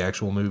runtime of the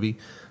actual movie.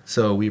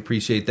 So we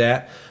appreciate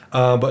that.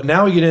 But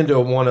now we get into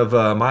one of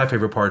my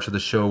favorite parts of the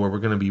show, where we're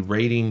going to be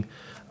rating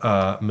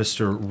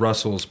Mr.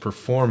 Russell's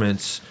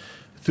performance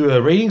through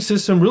a rating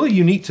system really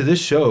unique to this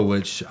show,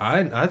 which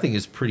I think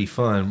is pretty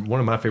fun. One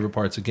of my favorite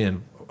parts,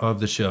 again,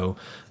 of the show.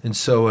 And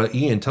so,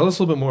 Ian, tell us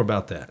a little bit more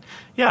about that.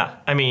 Yeah,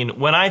 I mean,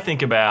 when I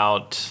think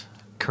about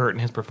Kurt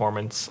and his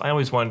performance, I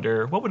always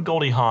wonder, what would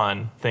Goldie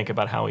Hawn think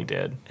about how he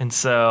did? And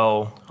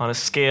so, on a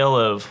scale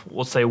of,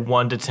 we'll say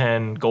 1 to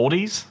 10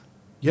 Goldies,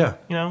 yeah,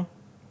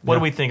 what do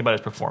we think about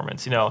his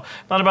performance? Not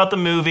about the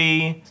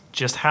movie,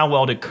 just how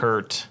well did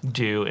Kurt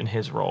do in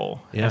his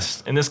role?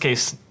 Yes. In this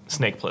case,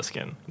 Snake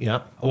Plissken.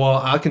 Yeah.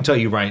 Well, I can tell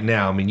you right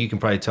now, I mean, you can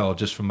probably tell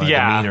just from my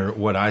demeanor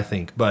what I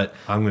think, but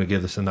I'm going to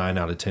give this a 9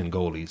 out of 10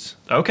 Goldies.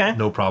 Okay.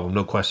 No problem.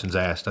 No questions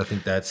asked. I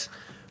think that's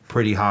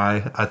pretty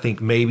high. I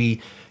think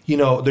maybe,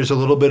 there's a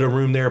little bit of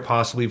room there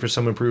possibly for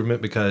some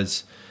improvement,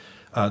 because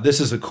this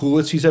is the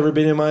coolest he's ever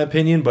been, in my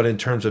opinion, but in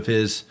terms of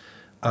his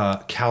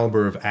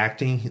caliber of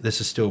acting,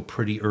 this is still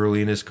pretty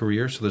early in his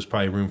career, so there's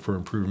probably room for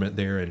improvement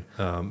there,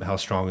 and how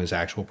strong his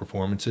actual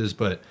performance is.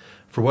 But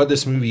for what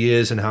this movie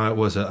is and how it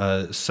was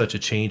such a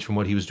change from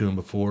what he was doing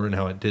before, and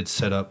how it did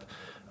set up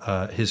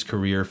his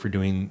career for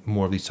doing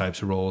more of these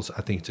types of roles,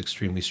 I think it's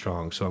extremely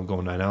strong. So I'm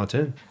going 9 out of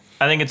 10.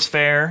 I think it's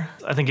fair.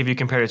 I think if you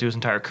compare it to his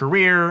entire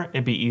career,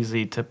 it'd be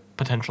easy to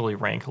potentially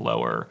rank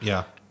lower.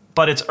 Yeah.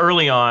 But it's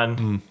early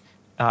on.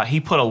 He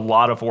put a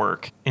lot of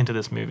work into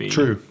this movie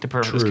to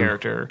perfect this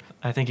character.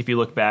 I think if you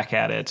look back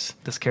at it,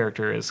 this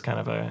character is kind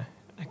of a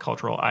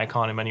cultural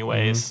icon in many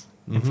ways.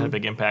 It's had a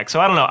big impact.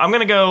 So I don't know. I'm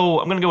gonna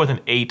go with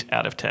an 8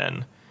 out of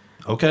 10.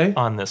 Okay.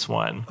 On this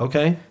one.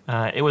 Okay.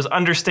 It was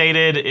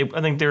understated.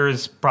 I think there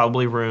is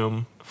probably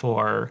room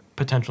for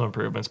potential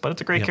improvements, but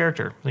it's a great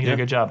character. I think he did a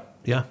good job.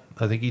 Yeah,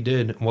 I think he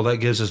did. Well, that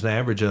gives us an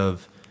average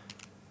of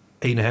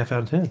 8.5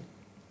 out of 10.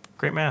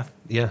 Great math.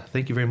 Yeah,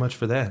 thank you very much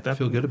for that. I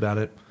feel good about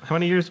it. How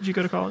many years did you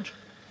go to college?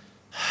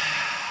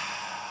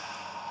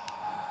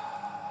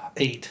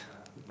 8.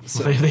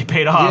 So they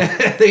paid off.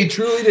 Yeah, they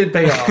truly did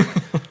pay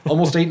off.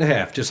 Almost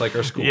 8.5, just like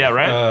our school. Yeah,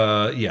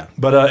 right. Yeah,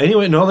 but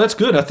anyway, no, that's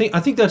good. I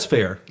think that's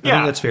fair. I Yeah.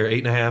 think that's fair.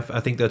 8.5. I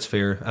think that's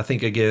fair. I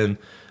think, again,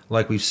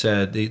 like we've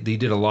said, they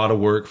did a lot of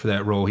work for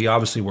that role. He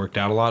obviously worked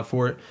out a lot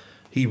for it.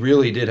 He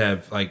really did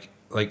have like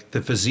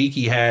the physique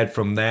he had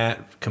from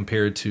that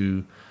compared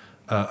to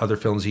other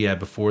films he had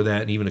before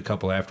that, and even a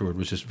couple afterward,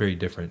 was just very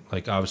different.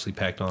 Like, obviously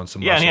packed on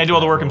some. Yeah, and he had to do all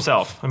the work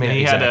himself. I mean,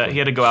 he exactly.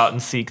 had to go out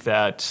and seek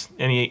that.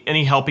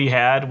 Any help he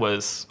had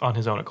was on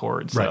his own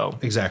accord. So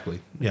right. Exactly.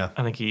 Yeah.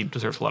 I think he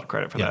deserves a lot of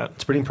credit for that.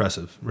 It's pretty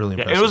impressive. Really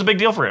impressive. It was a big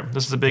deal for him.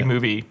 This is a big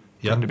movie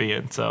for him to be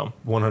in. So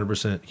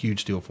 100%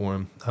 huge deal for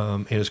him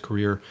and his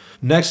career.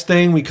 Next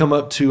thing, we come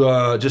up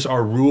to just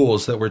our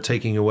rules that we're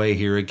taking away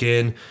here.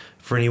 Again,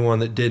 for anyone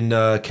that didn't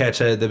catch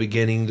that at the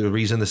beginning, the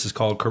reason this is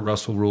called Kurt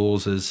Russell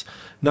Rules is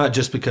not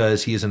just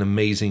because he is an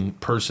amazing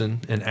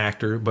person and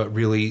actor, but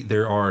really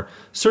there are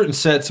certain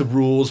sets of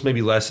rules,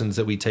 maybe lessons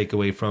that we take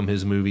away from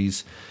his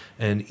movies.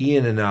 And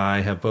Ian and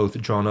I have both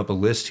drawn up a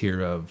list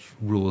here of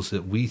rules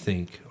that we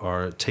think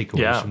are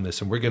takeaways from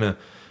this. And we're going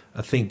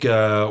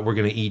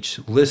to each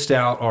list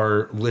out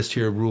our list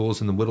here of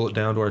rules and then whittle it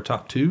down to our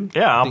top 2.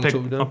 Yeah, I'll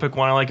pick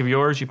one I like of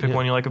yours. You pick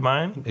one you like of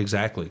mine.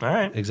 Exactly. All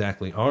right.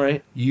 Exactly. All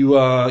right. You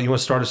want to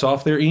start us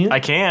off there, Ian?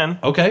 I can.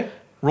 Okay.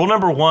 Rule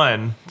number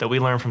 1 that we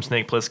learned from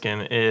Snake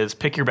Plissken is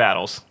pick your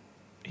battles.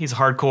 He's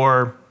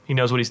hardcore. He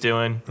knows what he's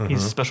doing.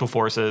 He's special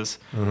forces.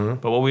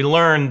 But what we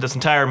learned this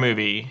entire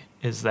movie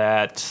is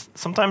that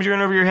sometimes you're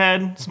in over your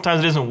head.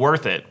 Sometimes it isn't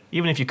worth it.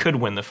 Even if you could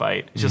win the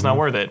fight, it's just not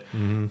worth it.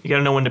 You got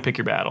to know when to pick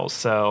your battles.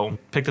 So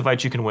pick the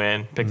fights you can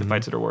win. Pick the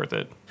fights that are worth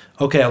it.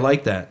 Okay, I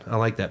like that. I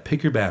like that.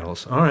 Pick your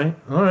battles. All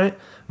right.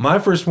 My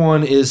first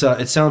one is,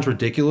 it sounds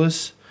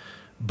ridiculous,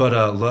 but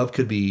love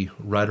could be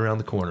right around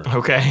the corner.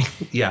 Okay.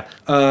 Yeah.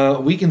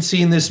 We can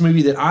see in this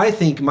movie that I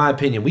think, my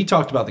opinion, we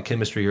talked about the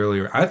chemistry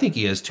earlier. I think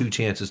he has 2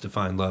 chances to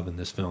find love in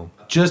this film.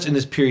 Just in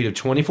this period of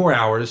 24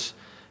 hours,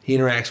 he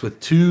interacts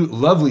with 2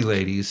 lovely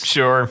ladies.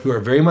 Sure. Who are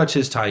very much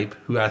his type,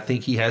 who I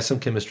think he has some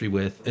chemistry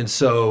with. And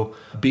so,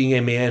 being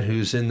a man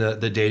who's in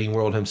the dating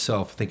world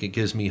himself, I think it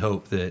gives me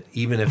hope that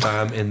even if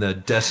I'm in the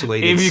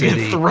desolated If you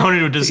city... get thrown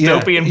into a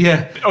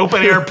dystopian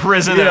open-air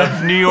prison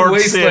of New York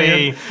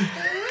City...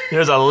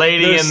 There's a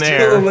lady in there.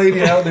 There's still a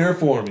lady out there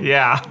for me.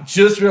 Yeah.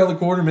 Just around the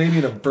corner, maybe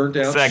in a burnt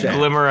out shack. It's that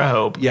glimmer of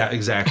hope. Yeah,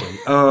 exactly.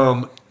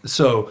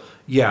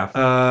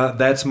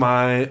 That's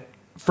my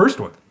first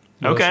one.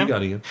 What else you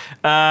got, Ian?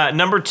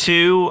 Number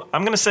 2,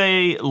 I'm going to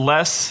say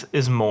less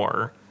is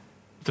more.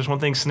 If there's one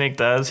thing Snake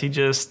does, he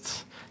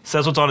just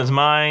says what's on his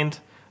mind.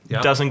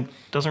 Yep. Doesn't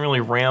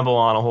really ramble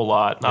on a whole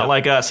lot. Not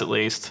like us, at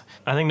least.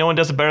 I think no one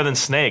does it better than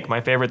Snake.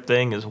 My favorite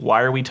thing is,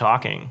 why are we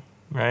talking?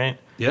 Right?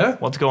 Yeah.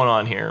 What's going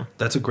on here?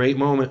 That's a great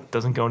moment.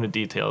 Doesn't go into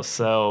details.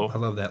 So I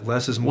love that.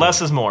 Less is more.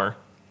 Less is more.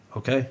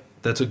 Okay.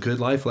 That's a good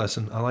life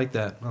lesson. I like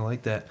that.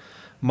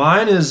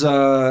 Mine is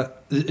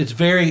it's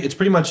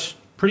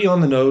pretty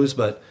on the nose,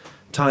 but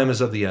time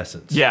is of the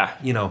essence. Yeah.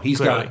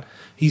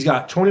 He's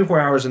got 24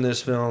 hours in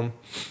this film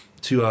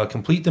to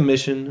complete the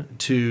mission,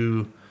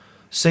 to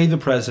save the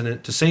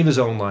president, to save his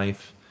own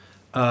life.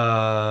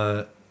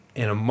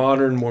 In a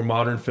more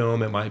modern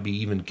film, it might be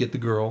even get the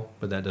girl,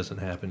 but that doesn't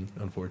happen,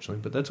 unfortunately.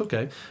 But that's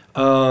okay.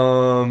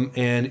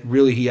 And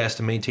really, he has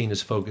to maintain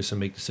his focus and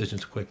make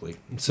decisions quickly.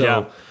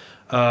 So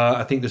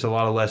I think there's a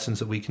lot of lessons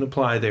that we can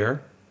apply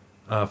there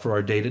for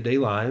our day-to-day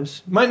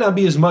lives. Might not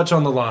be as much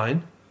on the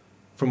line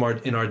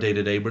in our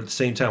day-to-day, but at the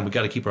same time, we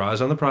got to keep our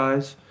eyes on the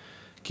prize,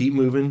 keep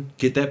moving,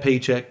 get that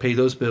paycheck, pay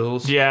those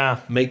bills,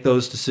 make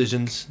those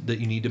decisions that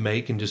you need to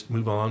make, and just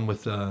move on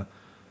with the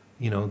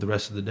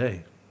rest of the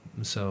day.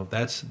 So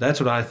that's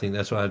what I think.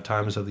 That's why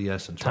time is of the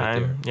essence. Right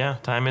there. Yeah,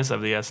 time is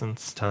of the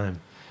essence.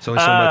 Time. It's only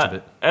so much of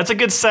it. That's a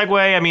good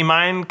segue. I mean,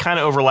 mine kind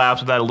of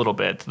overlaps with that a little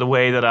bit, the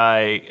way that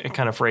I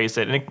kind of phrased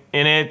it.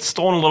 And it's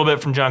stolen a little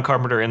bit from John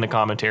Carpenter in the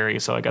commentary,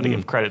 so I got to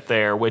give credit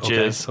there, which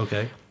is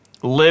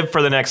live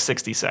for the next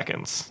 60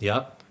 seconds.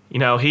 Yep.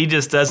 He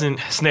just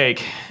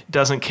Snake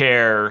doesn't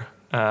care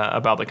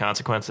about the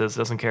consequences,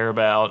 doesn't care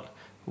about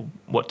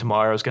what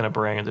tomorrow is going to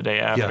bring or the day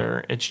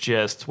after. It's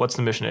just, what's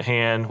the mission at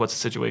hand? What's the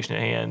situation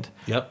at hand?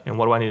 Yep. And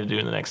what do I need to do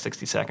in the next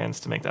 60 seconds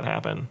to make that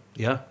happen?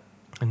 Yeah.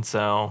 And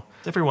so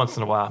every once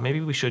in a while,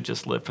 maybe we should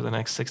just live for the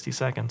next 60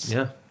 seconds.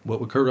 Yeah. What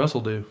would Kurt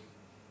Russell do?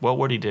 What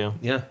would he do?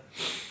 Yeah.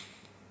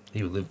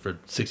 He would live for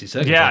 60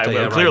 seconds. Yeah, I'll tell you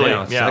that clearly. Right now.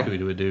 That's exactly what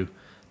he would do.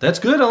 That's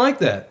good. I like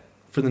that.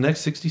 For the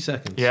next 60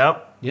 seconds.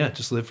 Yep. Yeah,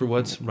 just live for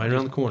what's right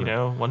around the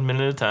corner. 1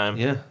 minute at a time.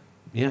 Yeah.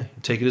 Yeah.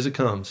 Take it as it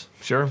comes.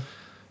 Sure.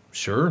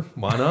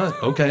 Why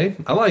not? Okay.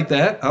 I like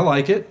that. I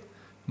like it.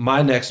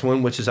 My next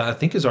one, which I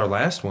think is our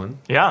last one.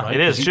 Yeah, right? it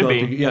is. Should be.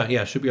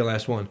 Should be our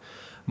last one.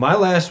 My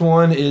last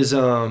one is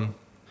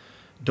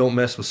don't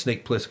mess with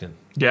Snake Plissken.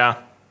 Yeah.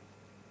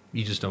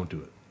 You just don't do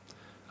it.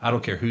 I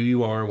don't care who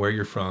you are, where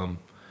you're from.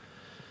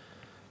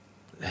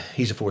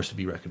 He's a force to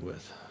be reckoned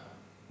with.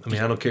 I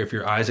mean, I don't care if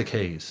you're Isaac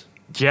Hayes.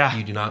 Yeah.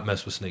 You do not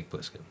mess with Snake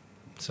Plissken.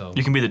 So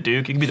you can be the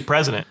Duke. You can be the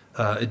president.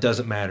 It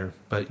doesn't matter.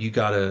 But you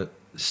got to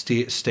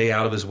stay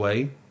out of his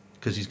way,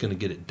 because he's going to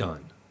get it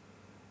done.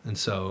 And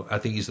so I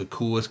think he's the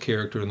coolest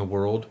character in the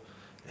world,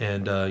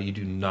 and you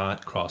do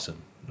not cross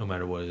him, no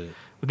matter what it is.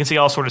 We can see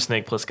all sort of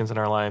Snake Plisskens in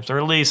our lives, or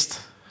at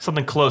least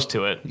something close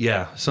to it.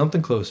 Yeah,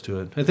 something close to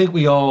it. I think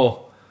we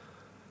all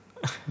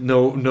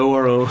know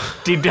our own.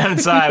 Deep down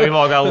inside, we've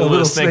all got a little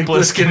bit of Snake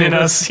Plissken in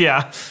us.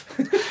 Yeah.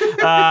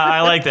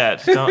 I like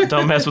that.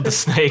 Don't mess with the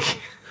snake.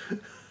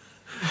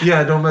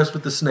 Yeah, don't mess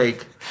with the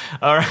snake.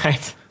 All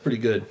right. Pretty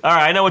good. All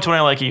right, I know which one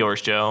I like of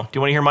yours, Joe. Do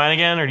you want to hear mine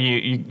again, or do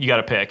you got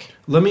to pick?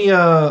 Let me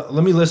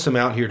list them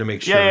out here to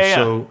make sure. Yeah.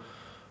 So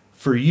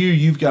for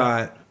you've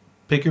got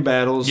pick your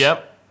battles.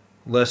 Yep.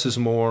 Less is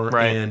more,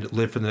 right. And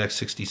live for the next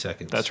 60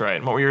 seconds. That's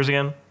right. What were yours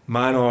again?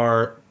 Mine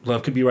are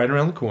love could be right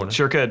around the corner.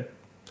 Sure could.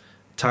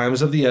 Time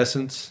is of the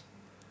essence.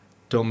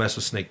 Don't mess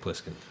with Snake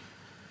Plissken.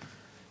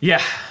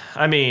 Yeah,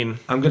 I mean,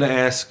 I'm gonna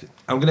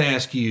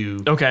ask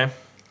you. Okay.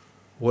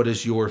 What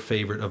is your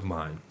favorite of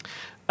mine?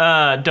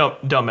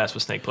 Don't mess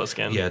with Snake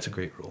Plissken. Yeah, it's a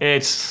great rule.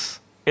 It's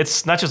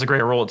not just a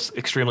great rule; it's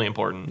extremely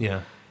important.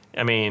 Yeah.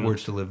 I mean,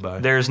 words to live by.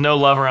 There's no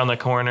love around the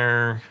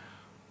corner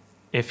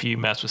if you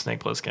mess with Snake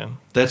Plissken.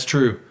 That's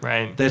true.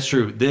 Right. That's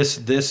true.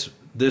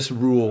 This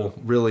rule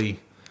really.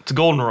 It's a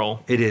golden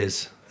rule. It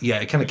is. Yeah,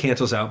 it kind of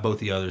cancels out both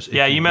the others.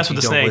 Yeah, you mess with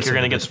the snake, you're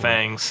going to get the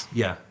fangs.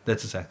 Yeah,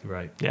 that's exactly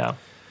right. Yeah.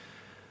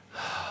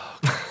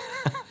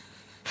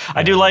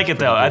 I do like it,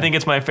 though. Good. I think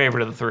it's my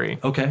favorite of the three.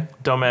 Okay.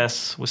 Don't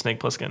mess with Snake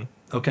Plissken.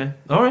 Okay.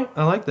 All right.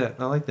 I like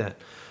that.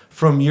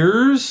 From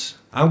yours,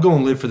 I'm going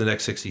to live for the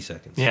next 60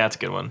 seconds. Yeah, it's a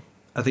good one.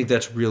 I think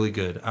that's really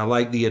good. I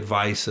like the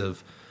advice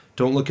of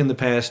don't look in the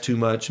past too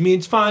much. I mean,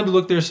 it's fine to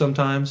look there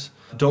sometimes.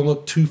 Don't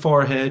look too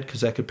far ahead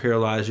because that could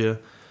paralyze you.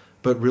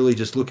 But really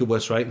just look at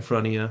what's right in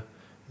front of you.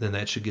 Then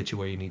that should get you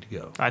where you need to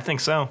go. I think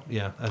so.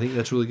 Yeah, I think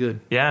that's really good.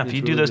 Yeah, if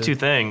you do those two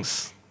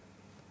things,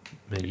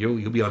 man,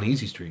 you'll be on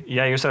easy street.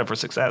 Yeah, you're set up for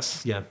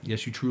success. Yeah,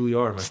 yes, you truly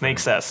are, my Snake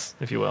friend. cess,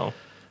 if you will.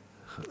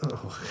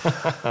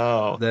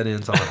 That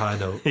ends on a high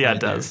note. Yeah, right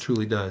it does. There. It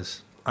truly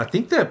does. I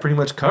think that pretty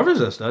much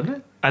covers us, doesn't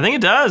it? I think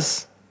it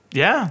does.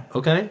 Yeah.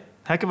 Okay.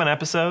 Heck of an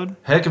episode.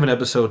 Heck of an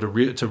episode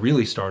to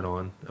really start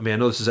on. I mean, I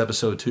know this is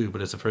episode 2,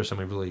 but it's the first time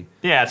I really...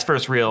 Yeah, it's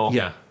first real,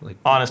 like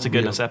honest to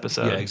goodness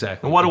episode. Yeah,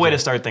 exactly. And what a way to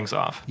start things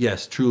off.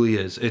 Yes, truly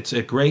is. It's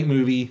a great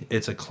movie.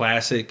 It's a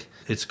classic.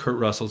 It's Kurt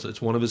Russell's.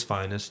 It's one of his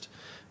finest.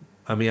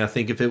 I mean, I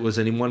think if it was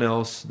anyone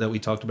else that we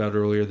talked about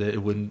earlier, that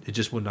it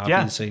just would not be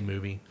the same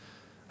movie.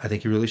 I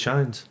think he really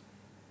shines.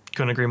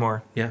 Couldn't agree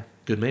more. Yeah,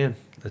 good man.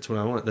 That's what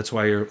I want. That's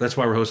why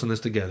we're hosting this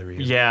together.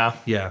 Ian. Yeah.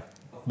 Yeah.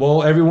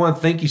 Well, everyone,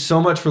 thank you so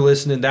much for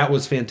listening. That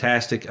was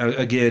fantastic.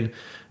 Again,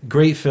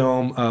 great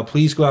film.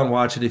 Please go out and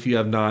watch it if you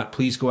have not.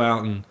 Please go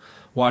out and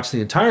watch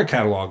the entire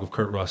catalog of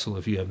Kurt Russell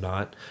if you have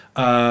not.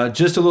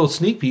 Just a little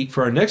sneak peek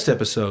for our next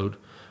episode.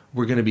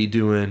 We're going to be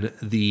doing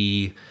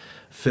the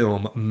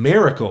film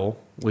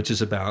Miracle, which is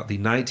about the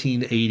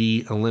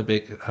 1980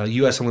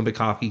 U.S. Olympic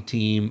hockey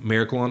team,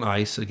 Miracle on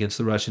Ice, against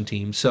the Russian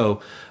team.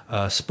 So,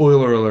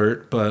 spoiler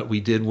alert, but we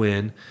did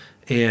win.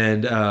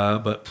 And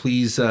but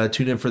please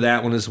tune in for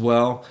that one as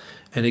well.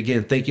 And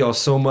again, thank you all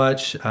so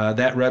much.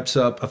 That wraps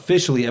up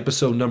officially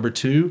episode number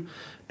 2.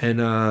 And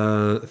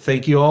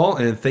thank you all,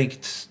 and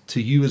thanks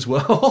to you as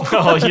well.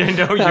 Oh, I'm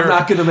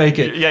not going to make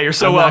it. Yeah, you're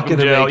so welcome,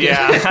 Joe.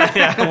 Yeah.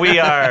 Yeah, we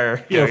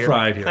are. You're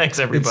fried here. Thanks,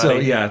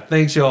 everybody. And so,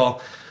 thanks,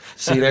 y'all.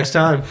 See you next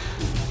time.